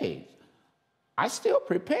 decades. I still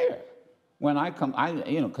prepare. When I come,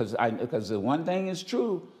 because the one thing is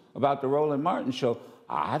true about the Roland Martin show,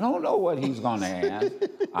 I don't know what he's going to ask.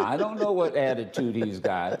 I don't know what attitude he's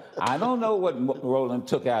got. I don't know what Roland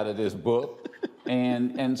took out of this book.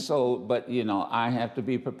 And so, but, I have to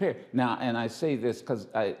be prepared. Now, and I say this because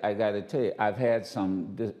I got to tell you, I've had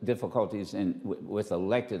some difficulties with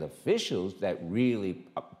elected officials that really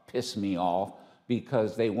piss me off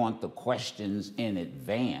because they want the questions in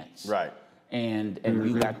advance. Right. And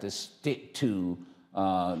you got to stick to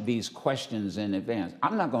these questions in advance.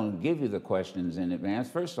 I'm not going to give you the questions in advance.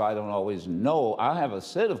 First of all, I don't always know. I'll have a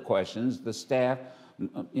set of questions. The staff,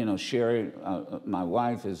 Sherry, my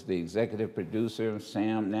wife, is the executive producer,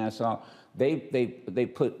 Sam Nassau.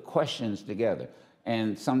 They put questions together.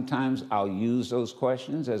 And sometimes I'll use those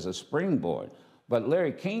questions as a springboard. But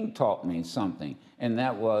Larry King taught me something, and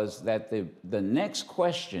that was that the next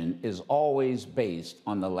question is always based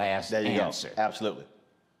on the last answer. Go. Absolutely.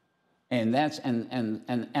 And that's and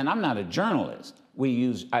I'm not a journalist.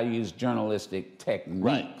 I use journalistic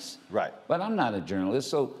techniques. Right. But I'm not a journalist,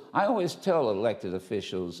 so I always tell elected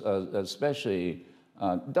officials, especially,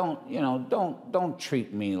 don't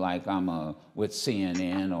treat me like I'm with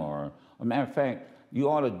CNN or. A matter of fact, you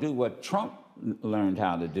ought to do what Trump learned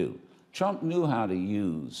how to do. Trump knew how to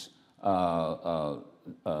use all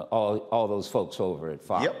those folks over at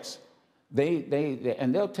Fox. Yep.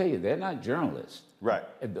 And they'll tell you they're not journalists. Right.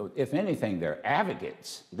 If anything, they're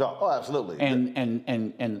advocates. Oh, absolutely.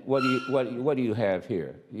 And what do you have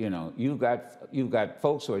here? You've got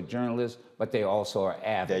folks who are journalists, but they also are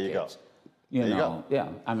advocates. There you go. Yeah.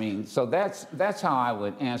 I mean, so that's how I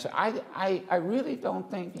would answer. I really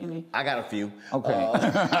don't think any. I got a few. Okay.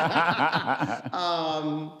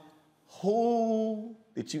 Who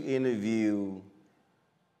did you interview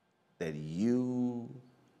that you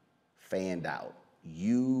fanned out.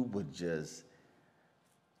 You would just,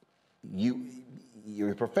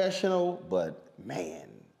 you're a professional, but man,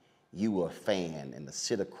 you were a fan, and to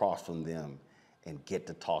sit across from them and get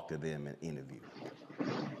to talk to them and interview.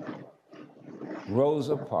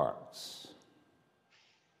 Rosa Parks.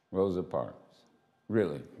 Rosa Parks.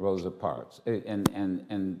 Really, Rosa Parks.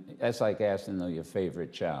 And that's like asking your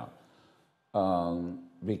favorite child.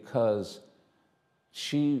 Because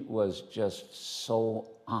she was just so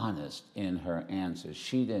honest in her answers.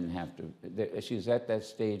 She didn't have to, she's at that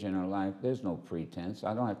stage in her life, there's no pretense.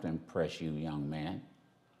 I don't have to impress you, young man.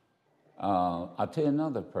 I'll tell you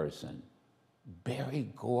another person, Berry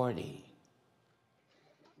Gordy.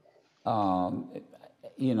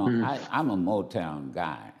 You know, I'm a Motown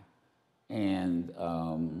guy. And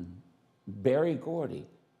Berry Gordy,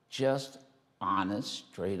 just honest,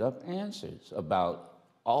 straight up answers about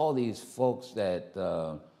all these folks that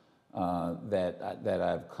that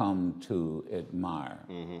I've come to admire.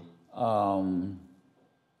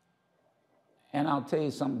 And I'll tell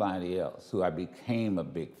you somebody else who I became a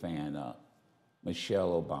big fan of,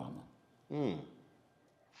 Michelle Obama.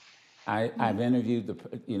 I've interviewed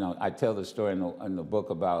I tell the story in the book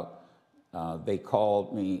about they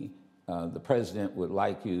called me. The president would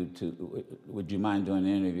like you to, would you mind doing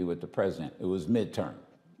an interview with the president? It was midterm.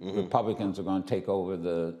 Republicans are going to take over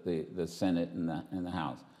the Senate and the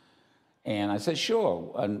House. And I said,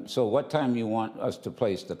 sure. And so what time do you want us to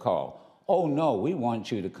place the call? Oh, no, we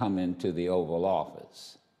want you to come into the Oval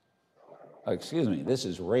Office. Excuse me, this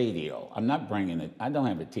is radio. I'm not bringing it. I don't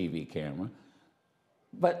have a TV camera.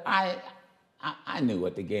 But I knew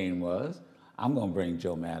what the game was. I'm going to bring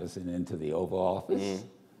Joe Madison into the Oval Office.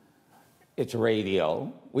 It's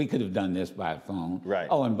radio. We could have done this by phone. Right.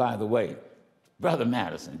 Oh, and by the way, Brother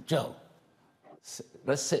Madison, Joe,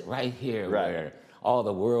 let's sit right here where all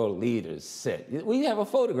the world leaders sit. We have a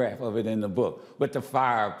photograph of it in the book with the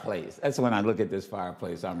fireplace. That's when I look at this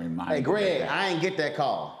fireplace, I'm reminded. Hey, Greg, I ain't get that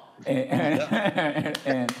call.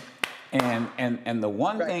 And the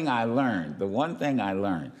one thing I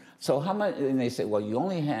learned, so how much, and they said, well, you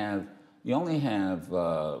only have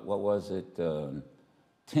what was it,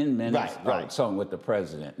 10 minutes something with the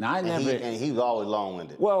president. Now, and he was always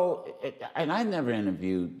long-winded. Well, and I never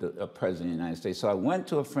interviewed a president of the United States, so I went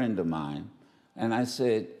to a friend of mine, and I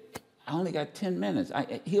said, I only got 10 minutes.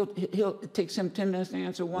 It takes him 10 minutes to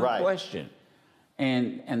answer one question.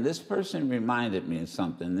 And this person reminded me of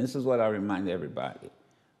something. This is what I remind everybody.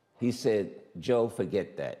 He said, Joe,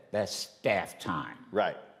 forget that. That's staff time.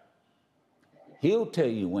 Right. He'll tell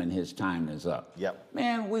you when his time is up. Yep.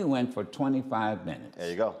 Man, we went for 25 minutes. There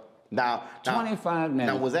you go. Now 25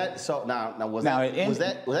 minutes. Now was that so? Now was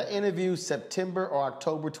that interview September or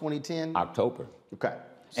October 2010? October. Okay.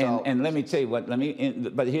 So, and let me tell you what.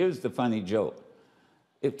 But here's the funny joke.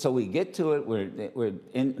 So we get to it. We're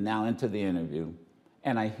now into the interview,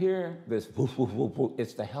 and I hear this. Woof, woof, woof, woof.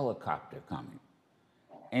 It's the helicopter coming,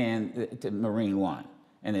 and to Marine One.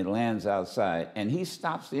 And it lands outside, and he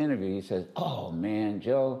stops the interview. He says, "Oh man,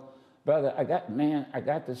 Joe, brother, I got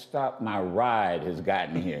to stop. My ride has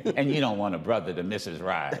gotten here, and you don't want a brother to miss his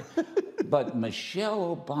ride." But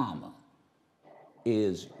Michelle Obama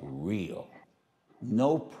is real,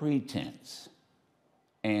 no pretense,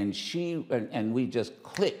 and we just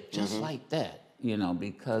clicked just like that,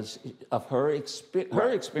 because of her experience.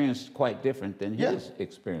 Her experience is quite different than his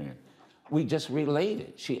experience. We just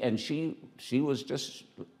related. She was just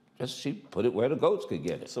she put it where the goats could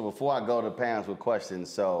get it. So before I go to panels with questions,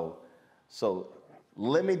 so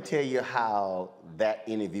let me tell you how that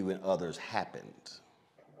interview and others happened.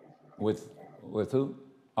 With who?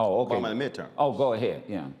 Oh, okay. Obama in the midterm. Oh, go ahead.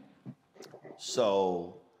 Yeah.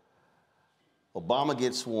 So Obama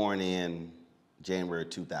gets sworn in January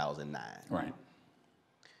 2009. Right.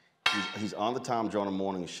 He's on the Tom Joyner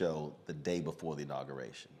Morning Show the day before the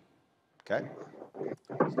inauguration. Okay?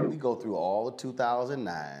 So we go through all of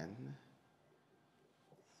 2009.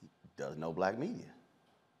 He does no black media.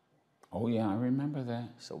 Oh, yeah, I remember that.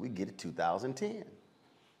 So we get to 2010.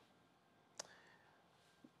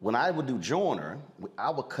 When I would do Joyner,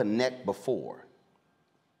 I would connect before,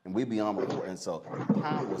 and we'd be on before. And so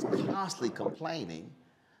Tom was constantly complaining,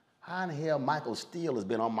 how in the hell Michael Steele has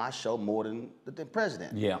been on my show more than the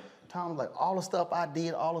president? Yeah. Tom was like, all the stuff I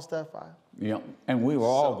did, all the stuff I... Yeah, and we were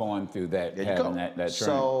all going through that, having that training.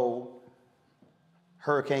 So,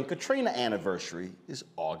 Hurricane Katrina anniversary is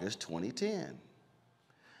August 2010.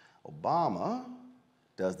 Obama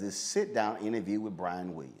does this sit-down interview with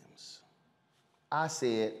Brian Williams. I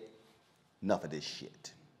said, enough of this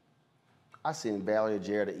shit. I sent Valerie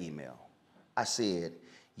Jarrett an email. I said,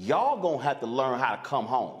 y'all gonna have to learn how to come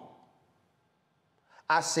home.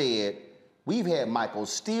 I said, we've had Michael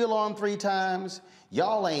Steele on 3 times.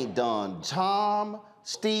 Y'all ain't done Tom,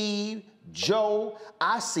 Steve, Joe.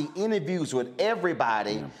 I see interviews with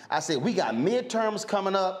everybody. Yeah. I said, we got midterms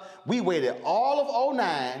coming up. We waited all of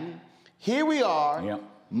 09. Here we are,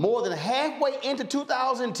 more than halfway into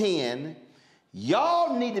 2010.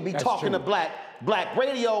 Y'all need to be talking to black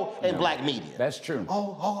radio and black media. That's true.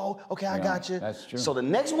 Okay, I got you. That's true. So the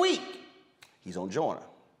next week, he's on Joyner.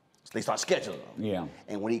 So they start scheduling him. Yeah.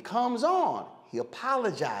 And when he comes on, he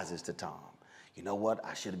apologizes to Tom. You know what?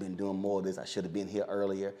 I should have been doing more of this. I should have been here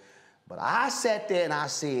earlier. But I sat there and I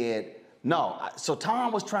said, no. So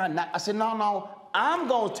Tom was trying not. I said, no, I'm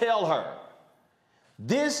going to tell her.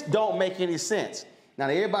 This don't make any sense. Now,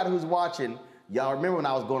 everybody who's watching, y'all remember when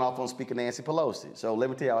I was going off on Speaker Nancy Pelosi. So let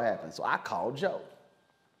me tell you what happened. So I called Joe.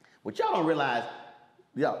 What y'all don't realize,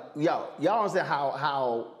 y'all understand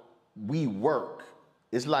how we work.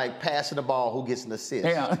 It's like passing the ball, who gets an assist.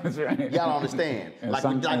 Yeah, that's right. Y'all don't understand. like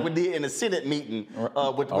we did in the Senate meeting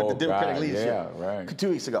with the Democratic leadership 2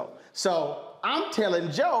 weeks ago. So I'm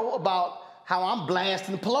telling Joe about how I'm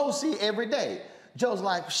blasting Pelosi every day. Joe's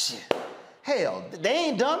like, shit, hell, they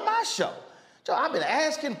ain't done my show. Joe, I've been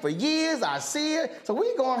asking for years, I see it. So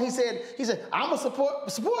we go on, he said, I'm gonna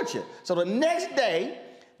support you. So the next day,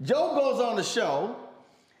 Joe goes on the show,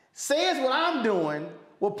 says what I'm doing.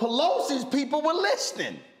 Well, Pelosi's people were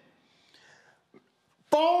listening.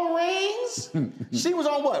 Phone rings. She was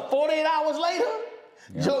on what, 48 hours later?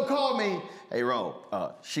 Yeah. Joe called me, hey,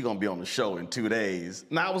 Ro, she gonna be on the show in 2 days.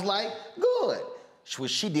 And I was like, good.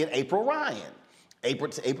 She did April Ryan.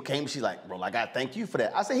 April came, she's like, bro, I gotta thank you for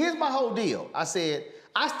that. I said, here's my whole deal. I said,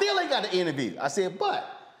 I still ain't got an interview. I said, but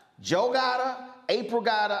Joe got her, April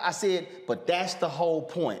got her. I said, but that's the whole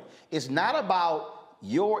point. It's not about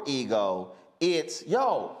your ego. It's,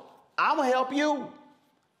 yo, I'm gonna help you.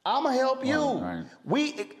 I'm gonna help you. Right.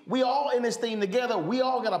 We all in this thing together. We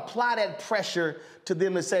all gotta apply that pressure to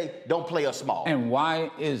them and say, don't play us small. And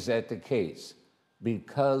why is that the case?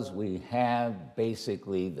 Because we have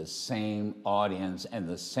basically the same audience and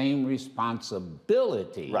the same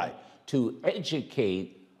responsibility to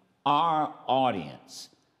educate our audience.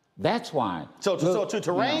 That's why. So to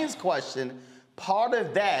Terrain's question, part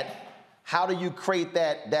of that, how do you create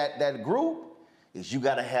that group? Is you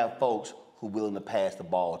got to have folks who are willing to pass the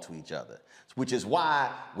ball to each other, which is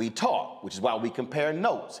why we talk, which is why we compare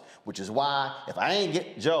notes, which is why if I ain't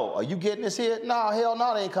get, Joe, are you getting this here? No, hell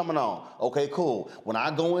no, they ain't coming on. Okay, cool. When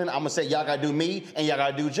I go in, I'm going to say, y'all got to do me and y'all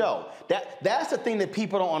got to do Joe. That's the thing that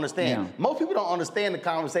people don't understand. Yeah. Most people don't understand the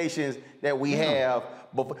conversations that we have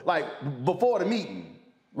before the meeting.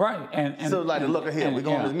 Right, and so like, look at here, we're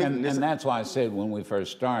going to this meeting. And that's why I said when we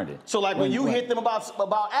first started. So like when you hit them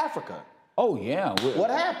about Africa. Oh, yeah. What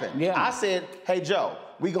happened? Yeah. I said, hey, Joe,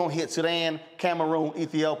 we going to hit Sudan, Cameroon,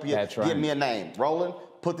 Ethiopia. That's right. Give me a name. Roland,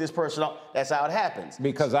 put this person up. That's how it happens.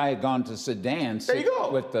 Because I had gone to Sudan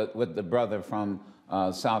with the brother from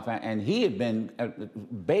South Africa, and he had been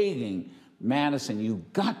begging Madison, you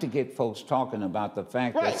got to get folks talking about the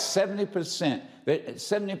fact that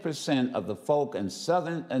 70% of the folk in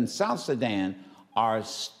South Sudan are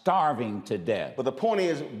starving to death. But the point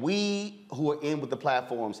is, we who are in with the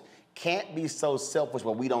platforms can't be so selfish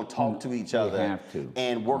where we don't talk to each other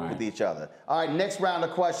and work with each other. All right, next round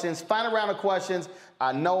of questions, final round of questions.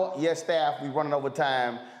 I know, yes, staff, we're running over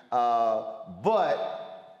time, but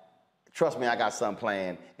trust me, I got something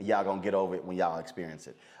planned, and y'all gonna get over it when y'all experience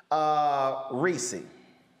it. Reese.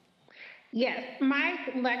 Yes, my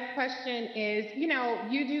next question is, you know,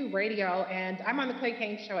 you do radio, and I'm on the Clay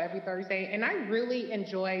Kane Show every Thursday, and I really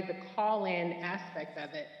enjoy the call-in aspect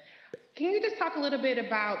of it. Can you just talk a little bit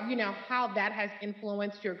about, you know, how that has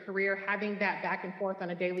influenced your career, having that back and forth on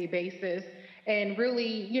a daily basis, and really,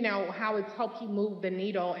 you know, how it's helped you move the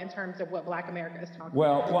needle in terms of what Black America is talking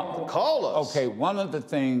about? Call us. Okay, one of the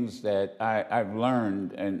things that I've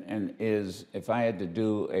learned and is if I had to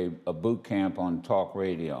do a boot camp on talk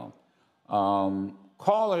radio,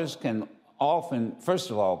 callers can often, first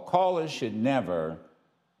of all, callers should never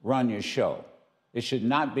run your show. It should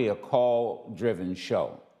not be a call-driven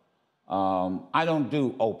show. I don't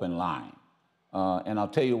do open line, and I'll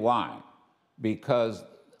tell you why. Because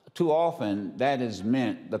too often that is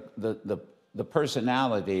meant the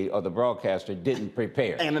personality or the broadcaster didn't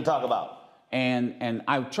prepare. And to talk about. And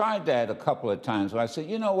I've tried that a couple of times where I said,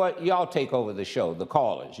 you know what, y'all take over the show, the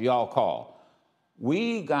callers, y'all call.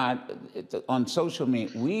 We got, on social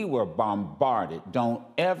media, we were bombarded. Don't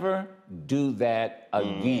ever do that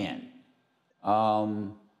again.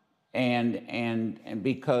 And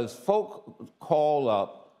because folk call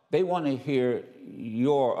up, they want to hear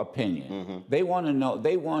your opinion. They want to know,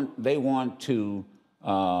 they want to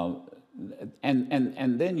and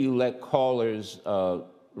then you let callers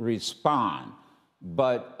respond.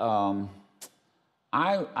 But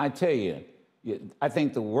I tell you, I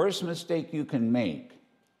think the worst mistake you can make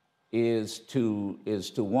is to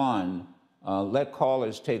one, let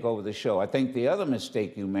callers take over the show. I think the other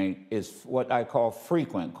mistake you make is what I call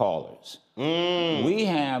frequent callers. We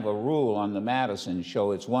have a rule on the Madison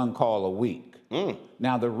show, it's one call a week.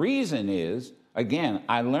 Now, the reason is, again,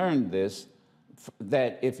 I learned this,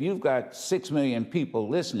 that if you've got 6 million people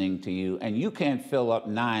listening to you and you can't fill up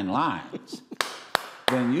 9 lines,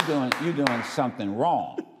 then you're doing something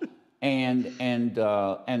wrong. And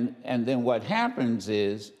then what happens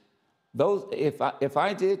is, if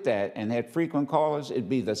I did that and had frequent callers, it'd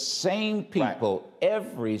be the same people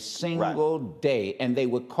every single day, and they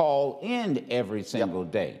would call in every single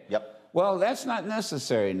day. Well, that's not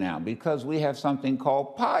necessary now because we have something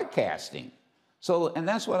called podcasting. So, and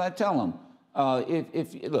that's what I tell them.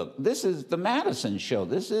 Look, this is the Madison show.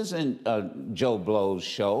 This isn't Joe Blow's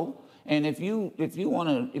show. And if you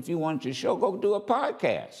want your show, go do a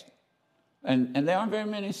podcast. And there aren't very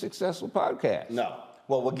many successful podcasts. No.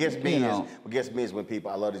 Well, what gets me is when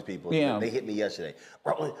people, I love these people, they hit me yesterday.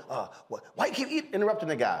 Roland, why you keep interrupting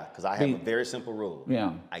the guy? Because I have a very simple rule.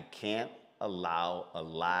 I can't allow a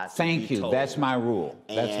lie to be told. That's my rule.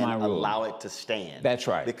 That's my rule. Allow it to stand. That's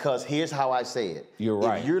right. Because here's how I say it. You're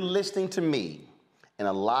right. If you're listening to me and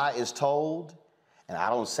a lie is told and I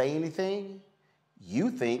don't say anything, you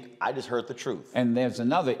think I just heard the truth. And there's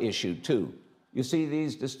another issue, too. You see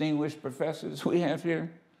these distinguished professors we have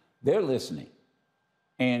here? They're listening.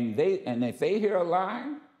 And if they hear a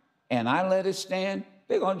lie and I let it stand,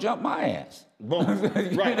 they're going to jump my ass. Boom.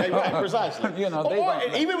 right, precisely.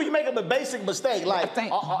 Even when you make a basic mistake, like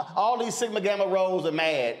all these Sigma Gamma Rhos are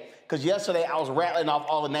mad because yesterday I was rattling off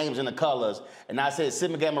all the names and the colors, and I said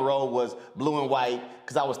Sigma Gamma Rho was blue and white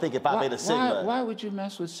because I was thinking Phi Beta Sigma. Why would you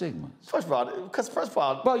mess with Sigma? First of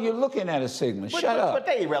all, well, you're looking at a Sigma. Shut up. But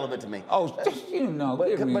they ain't relevant to me. Oh,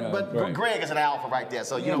 But Greg is an alpha right there,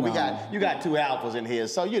 so you got 2 alphas in here,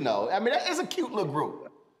 so I mean it's a cute little group.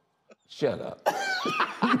 Shut up.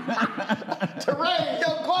 Terrain,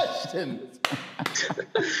 your question.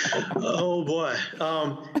 Oh boy.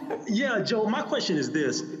 Joe, my question is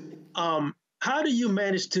this. How do you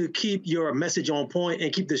manage to keep your message on point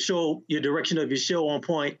and keep your direction of your show on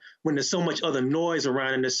point when there's so much other noise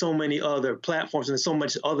around and there's so many other platforms and there's so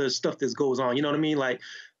much other stuff that goes on? You know what I mean? Like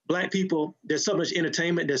Black people, there's so much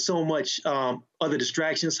entertainment, there's so much other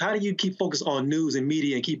distractions. How do you keep focused on news and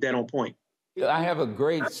media and keep that on point? I have a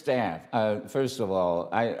great staff. First of all,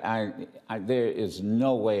 there is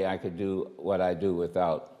no way I could do what I do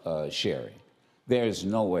without Sherry. There's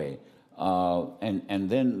no way. And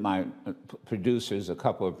then my producers, a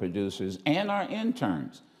couple of producers, and our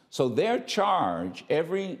interns. So their charge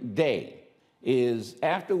every day is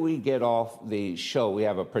after we get off the show, we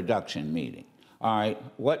have a production meeting. All right,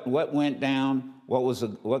 what went down?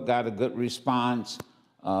 What got a good response?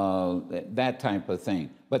 That type of thing.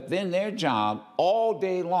 But then their job all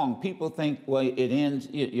day long, people think, well, it ends,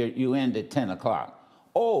 you end at 10 o'clock.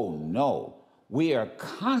 Oh, no. We are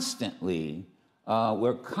constantly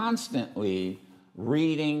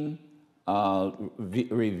reading,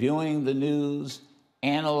 reviewing the news,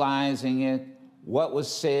 analyzing it, what was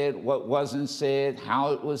said, what wasn't said,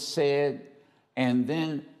 how it was said. And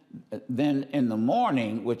then in the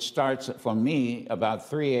morning, which starts for me about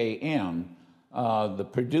 3 a.m., the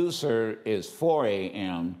producer is 4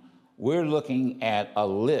 a.m. We're looking at a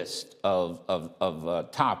list of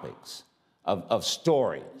topics, of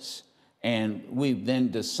stories. And we then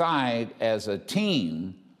decide as a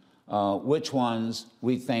team which ones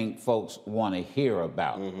we think folks want to hear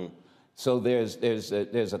about. So there's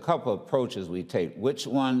a couple of approaches we take. Which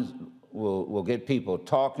ones will get people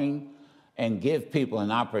talking and give people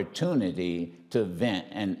an opportunity to vent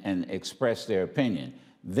and express their opinion.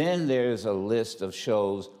 Then there's a list of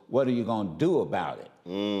shows, what are you going to do about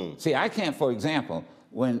it? See, I can't, for example,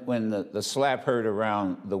 when the slap heard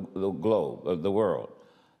around the globe, of the world,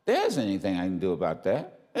 there isn't anything I can do about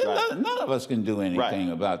that. None of us can do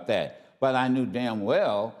anything about that. But I knew damn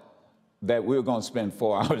well that we were going to spend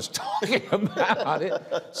 4 hours talking about it.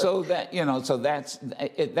 So that, so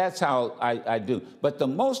that's how I do. But the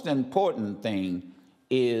most important thing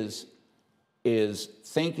is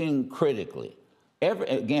thinking critically.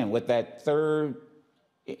 Again, with that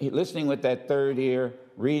listening with that third ear,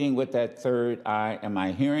 reading with that third eye. Am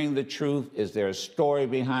I hearing the truth? Is there a story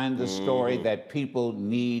behind the story that people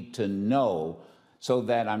need to know so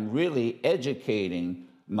that I'm really educating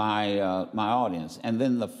my audience? And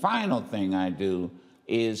then the final thing I do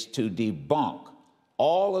is to debunk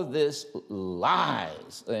all of this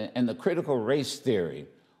lies, and the critical race theory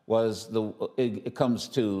was it comes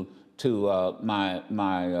to my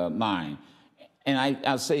mind. And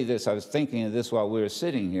I'll say this, I was thinking of this while we were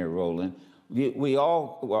sitting here, Roland. We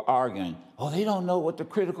all were arguing, oh, they don't know what the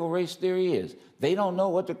critical race theory is. They don't know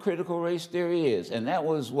what the critical race theory is. And that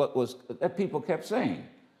was that people kept saying.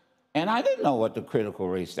 And I didn't know what the critical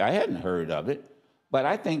race theory, I hadn't heard of it. But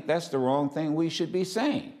I think that's the wrong thing we should be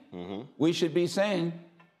saying. Mm-hmm. We should be saying,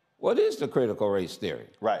 what is the critical race theory?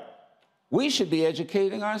 Right. We should be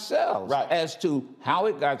educating ourselves as to how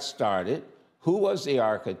it got started, who was the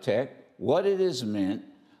architect, what it is meant,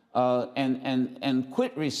 and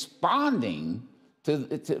quit responding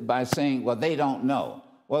by saying, well, they don't know.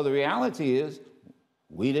 Well, the reality is,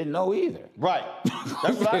 we didn't know either. Right.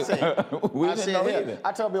 That's what I said. We didn't know either.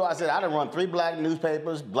 I told people, I said, I done run 3 black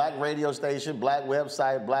newspapers, black radio station, black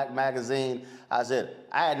website, black magazine. I said,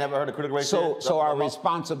 I had never heard of critical race theory. So our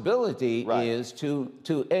responsibility is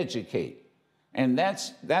to educate. And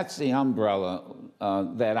that's the umbrella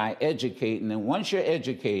that I educate. And then once you're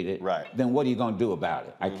educated, then what are you going to do about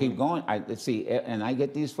it? I keep going. See, and I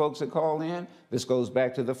get these folks that call in. This goes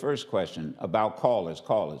back to the first question about callers.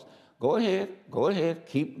 Go ahead. Go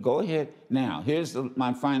ahead. Now, here's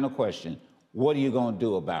my final question. What are you going to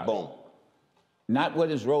do about it? Not what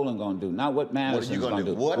is Roland going to do, not what Madison is going to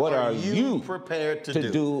do. What are you prepared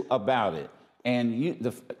to do about it? And you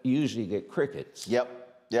usually get crickets. Yep.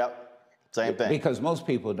 Same thing. Because most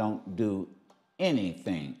people don't do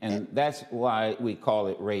anything, and that's why we call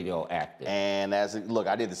it radioactive. And look,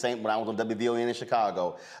 I did the same when I was on WVON in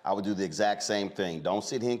Chicago. I would do the exact same thing. Don't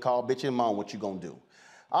sit here and call bitch and mom. What you gonna do?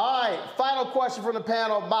 All right, final question from the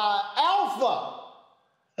panel by Alpha.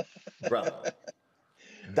 Brother.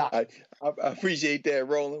 I appreciate that,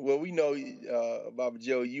 Roland. Well, we know, Baba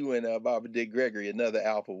Joe, you and Baba Dick Gregory, another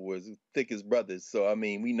Alpha, was thick as brothers. So, I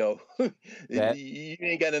mean, we know you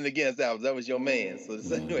ain't got nothing against Alpha. That was your man. So,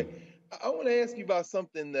 anyway, I want to ask you about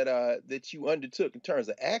something that you undertook in terms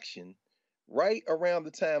of action right around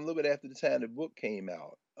the time, a little bit after the time the book came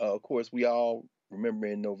out. Of course, we all remember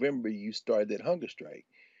in November you started that hunger strike.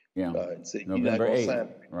 Yeah, so November 8th.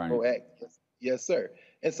 Right. Yes, sir.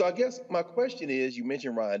 And so I guess my question is, you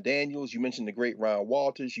mentioned Ron Daniels, you mentioned the great Ron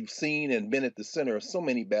Walters, you've seen and been at the center of so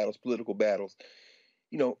many battles, political battles.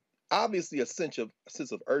 You know, obviously a sense of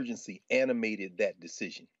urgency animated that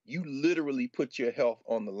decision. You literally put your health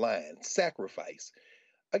on the line, sacrifice.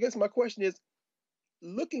 I guess my question is,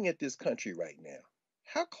 looking at this country right now,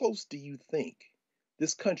 how close do you think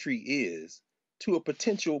this country is to a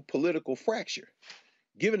potential political fracture?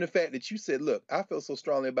 Given the fact that you said, look, I feel so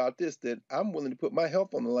strongly about this that I'm willing to put my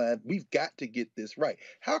health on the line. We've got to get this right.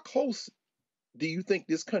 How close do you think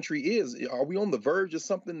this country is? Are we on the verge of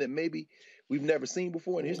something that maybe we've never seen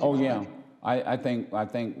before in history? Oh, yeah. I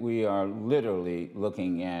think we are literally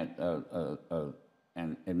looking at,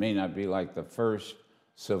 and it may not be like the first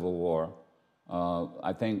Civil War.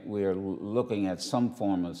 I think we are looking at some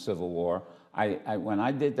form of civil war. When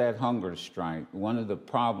I did that hunger strike, one of the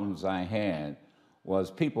problems I had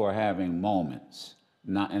was people are having moments,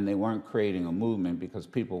 and they weren't creating a movement because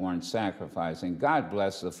people weren't sacrificing. God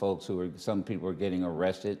bless the folks some people were getting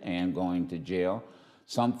arrested and going to jail.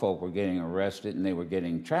 Some folk were getting arrested and they were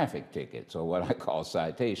getting traffic tickets, or what I call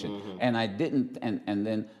citation. Mm-hmm. And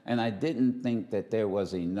I didn't think that there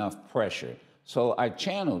was enough pressure. So I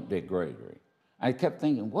channeled Dick Gregory. I kept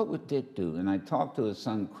thinking, what would Dick do? And I talked to his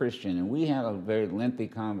son Christian, and we had a very lengthy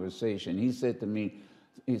conversation. He said to me,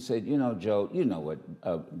 he said, you know, Joe, you know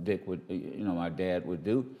what Dick would, my dad would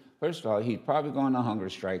do. First of all, he'd probably go on a hunger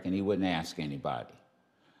strike and he wouldn't ask anybody.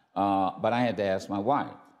 But I had to ask my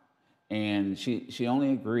wife. And she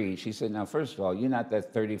only agreed. She said, now, first of all, you're not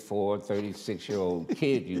that 34, 36-year-old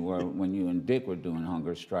kid you were when you and Dick were doing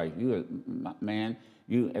hunger strike.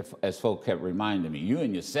 As folk kept reminding me, you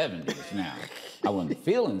in your 70s now. I wasn't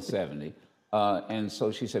feeling 70. And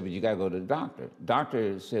so she said, but you got to go to the doctor.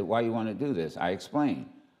 Doctor said, why you want to do this? I explained.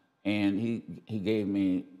 And he gave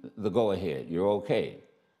me the go-ahead. You're okay.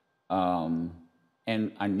 And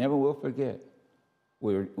I never will forget.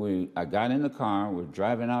 I got in the car. We're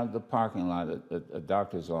driving out of the parking lot at a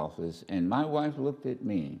doctor's office. And my wife looked at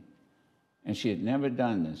me, and she had never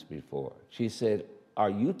done this before. She said, are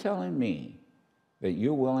you telling me that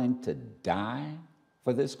you're willing to die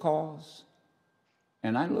for this cause?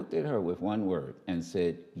 And I looked at her with one word and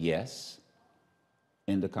said, yes,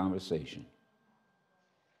 end the conversation.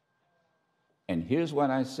 And here's what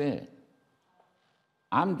I said.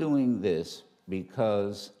 I'm doing this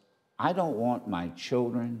because I don't want my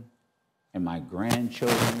children and my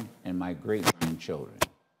grandchildren and my great-grandchildren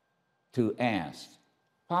to ask,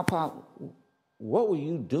 Papa, what were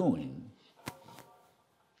you doing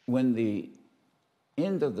when the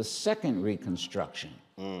end of the second Reconstruction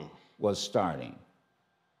was starting?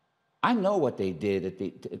 I know what they did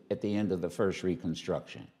at the end of the first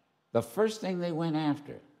Reconstruction. The first thing they went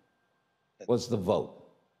after was the vote.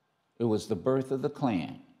 It was the birth of the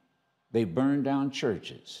Klan. They burned down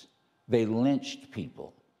churches. They lynched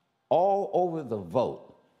people all over the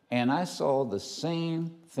vote. And I saw the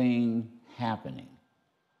same thing happening.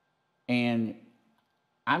 And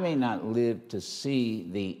I may not live to see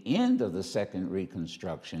the end of the second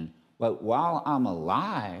Reconstruction, but while I'm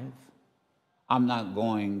alive, I'm not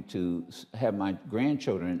going to have my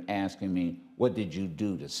grandchildren asking me, what did you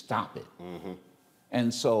do to stop it?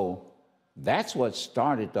 And so that's what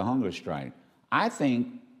started the hunger strike. I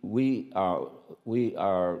think we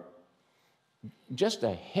are just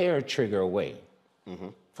a hair trigger away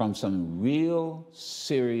from some real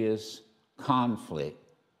serious conflict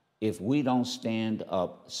if we don't stand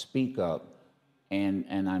up, speak up,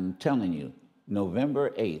 and I'm telling you,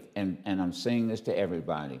 November 8th, and I'm saying this to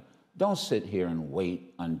everybody, don't sit here and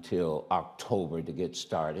wait until October to get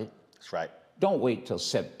started. That's right. Don't wait till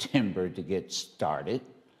September to get started.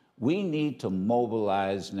 We need to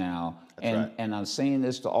mobilize now. And I'm saying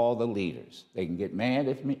this to all the leaders. They can get mad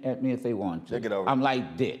at me if they want to. Get over I'm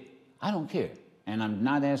like Dick. I don't care. And I'm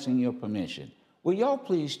not asking your permission. Will y'all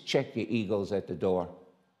please check your egos at the door?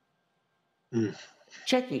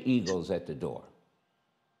 Check your egos at the door.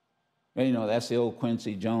 And, you know, that's the old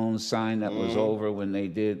Quincy Jones sign that was over when they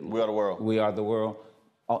did We Are the World. We Are the World.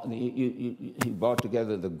 He brought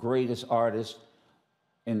together the greatest artists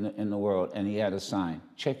in the world, and he had a sign: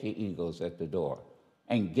 check your egos at the door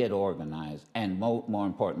and get organized, and more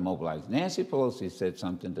important, mobilize. Nancy Pelosi said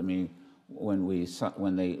something to me when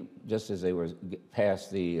they just as they were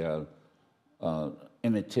passed the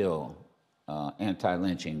Emmett Till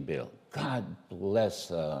anti-lynching bill. God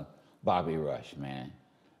bless Bobby Rush, man.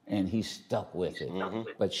 And he stuck with it.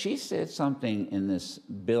 But she said something in this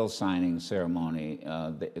bill signing ceremony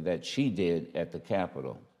that she did at the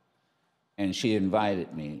Capitol. And she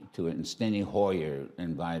invited me to it, and Steny Hoyer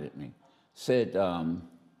invited me. She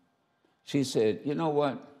said, you know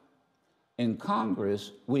what? In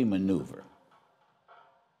Congress, we maneuver.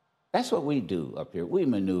 That's what we do up here. We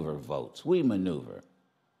maneuver votes. We maneuver.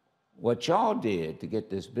 What y'all did to get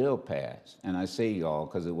this bill passed, and I say y'all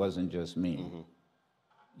because it wasn't just me,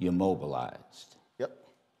 you mobilized. Yep.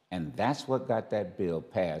 And that's what got that bill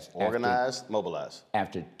passed. Organized, mobilized.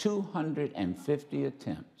 After 250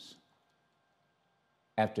 attempts.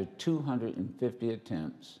 After 250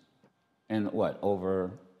 attempts. And what,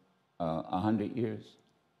 over 100 years?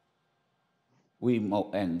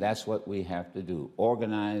 And that's what we have to do.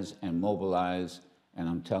 Organize and mobilize. And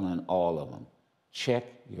I'm telling all of them, check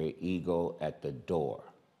your ego at the door.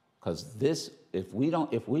 Because if we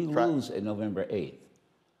lose at November 8th,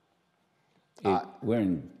 we're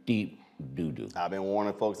in deep doo-doo. I've been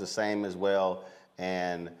warning folks the same as well,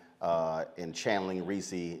 and in channeling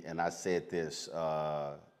Reese, and I said this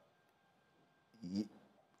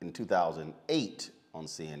in 2008 on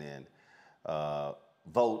CNN,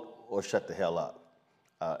 vote or shut the hell up.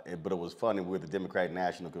 But it was funny, we were at the Democratic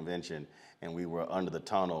National Convention, and we were under the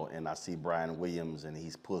tunnel, and I see Brian Williams, and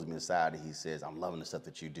he pulls me aside, and he says, I'm loving the stuff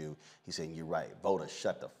that you do. He's saying, you're right, vote or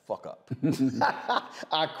shut the fuck up.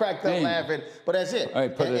 I cracked up laughing, but that's it. All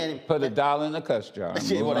right, put a dollar in the cuss jar.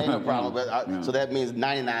 Shit, well, ain't no problem. But so that means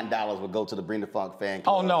 $99 would go to the Bring the Funk fan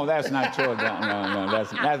club. Oh no, that's not yours. No,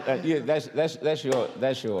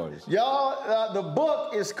 that's yours. Y'all, the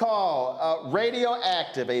book is called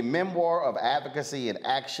Radioactive: A Memoir of Advocacy and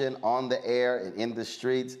Action on the Air and in the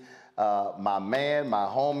Streets. My man, my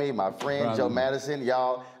homie, my friend, Joe Madison,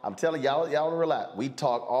 y'all, I'm telling y'all to relax. We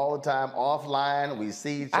talk all the time offline. We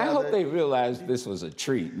see each other. I hope they realize this was a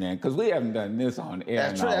treat, man, because we haven't done this on air.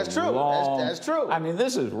 That's true. That's true. That's true. I mean,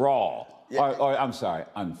 this is raw. Yeah. Or I'm sorry,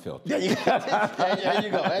 unfiltered. There you go.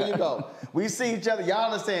 There you go. We see each other. Y'all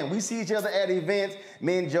understand? We see each other at events.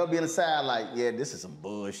 Me and Joe be on the side like, yeah, this is some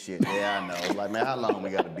bullshit. Yeah, I know. Like, man, how long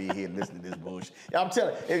we got to be here listening to this bullshit? I'm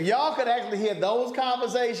telling you, if y'all could actually hear those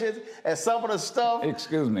conversations and some of the stuff.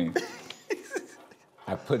 Excuse me.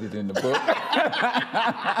 I put it in the book.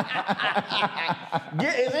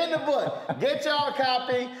 It's in the book. Get y'all a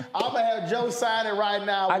copy. I'm gonna have Joe sign it right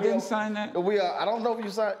now. I didn't sign that. I don't know if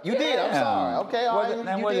you signed. You did. I'm sorry. Okay. All right.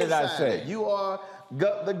 And what did I say? It. You are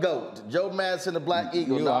the GOAT. Joe Madison, the Black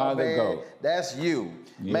Eagle. You are the GOAT. That's you,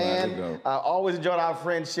 man. Are the GOAT. I always enjoyed our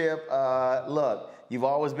friendship. Look, you've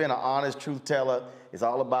always been an honest truth teller. It's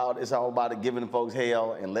all about giving folks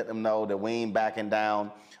hell and letting them know that we ain't backing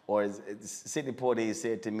down. Or as Sidney Poitier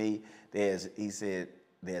said to me, he said,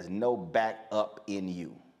 there's no backup in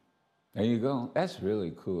you. There you go. That's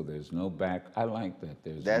really cool. There's no back. I like that.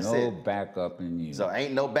 There's no backup in you. So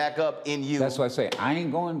ain't no backup in you. That's why I say I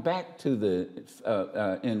ain't going back to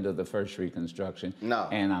the end of the first Reconstruction. No.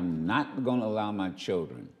 And I'm not going to allow my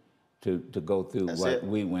children to go through what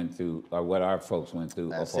we went through or what our folks went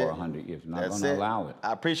through for 100 years. I'm not going to allow it.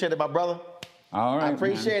 I appreciate it, my brother. All right. I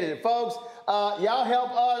appreciate it, folks. Y'all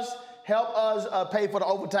help us pay for the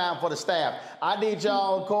overtime for the staff. I need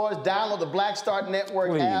y'all, of course, download the Black Star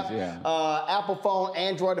Network app. Apple phone,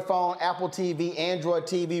 Android phone, Apple TV, Android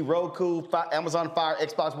TV, Roku, Amazon Fire,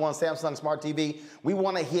 Xbox One, Samsung Smart TV. We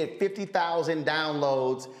want to hit 50,000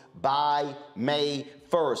 downloads by May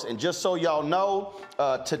 1st. And just so y'all know,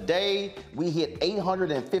 today we hit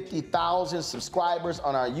 850,000 subscribers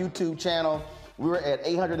on our YouTube channel. We were at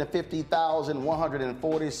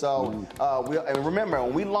 850,140. So, and remember,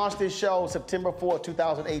 when we launched this show September 4th,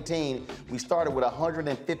 2018, we started with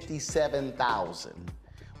 157,000.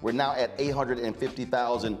 We're now at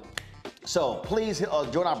 850,000. So please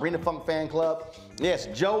join our Bring the Funk fan club. Yes,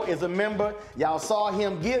 Joe is a member. Y'all saw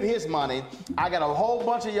him give his money. I got a whole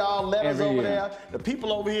bunch of y'all letters over there. The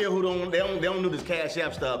people over here who don't do this Cash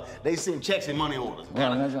App stuff, they send checks and money orders. I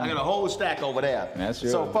got a whole stack over there.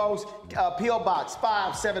 So folks, P.O. Box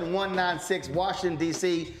 57196, Washington,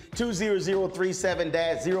 D.C.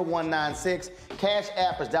 20037-0196. Cash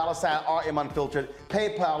App is $RM Unfiltered.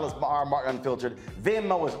 PayPal is R Martin Unfiltered.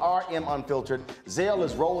 Venmo is RM Unfiltered. Zelle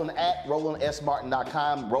is Roland at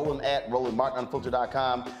RolandSMartin.com. Roland at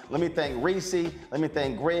RolandMartinUnfiltered.com. Let me thank Reese. Let me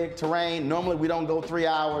thank Greg Terrain. Normally we don't go 3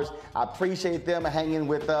 hours. I appreciate them hanging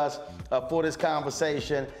with us for this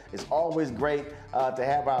conversation. It's always great to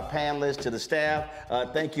have our panelists, to the staff.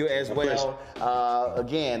 Thank you as well.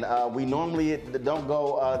 Again, we normally don't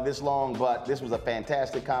go this long, but this was a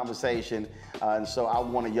fantastic conversation. And so I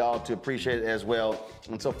wanted y'all to appreciate it as well.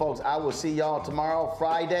 And so, folks, I will see y'all tomorrow,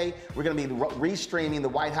 Friday. We're going to be restreaming the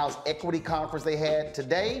White House Equity Conference they had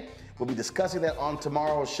today. We'll be discussing that on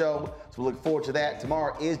tomorrow's show, so we look forward to that.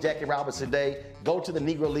 Tomorrow is Jackie Robinson Day. Go to the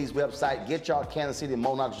Negro League's website, get y'all Kansas City and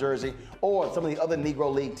Monarchs jersey, or some of the other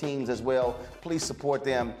Negro League teams as well. Please support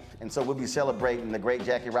them. And so we'll be celebrating the great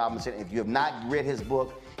Jackie Robinson. If you have not read his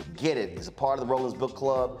book, get it. It's a part of the Roland's Book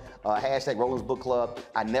Club, hashtag Roland's Book Club.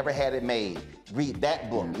 I never had it made. Read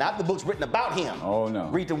that book, not the books written about him. Oh, no.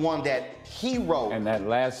 Read the one that he wrote. And that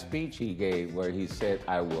last speech he gave where he said,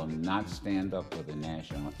 I will not stand up for the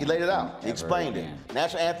national anthem. He laid it out. He explained it.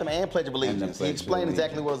 National anthem and Pledge of Allegiance. He explained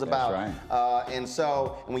exactly what it was about. That's right. And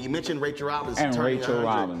so, when you mentioned Rachel Robinson, and Rachel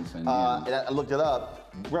Robinson, and I looked it up.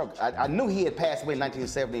 I knew he had passed away in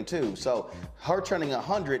 1972. So her turning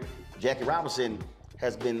 100, Jackie Robinson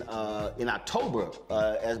has been in October,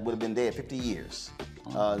 as would have been dead 50 years.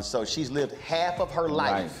 So she's lived half of her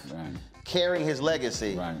life carrying his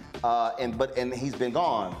legacy, and he's been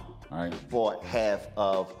gone for half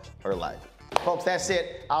of her life. Folks, that's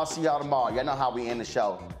it. I'll see y'all tomorrow. Y'all know how we end the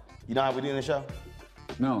show. You know how we do in the show?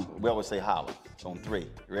 No. We always say holla on 3. You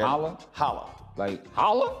ready? Holla? Holla. Like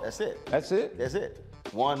holla? That's it. That's it? That's it.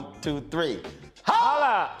 1, 2, 3.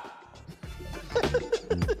 Holla!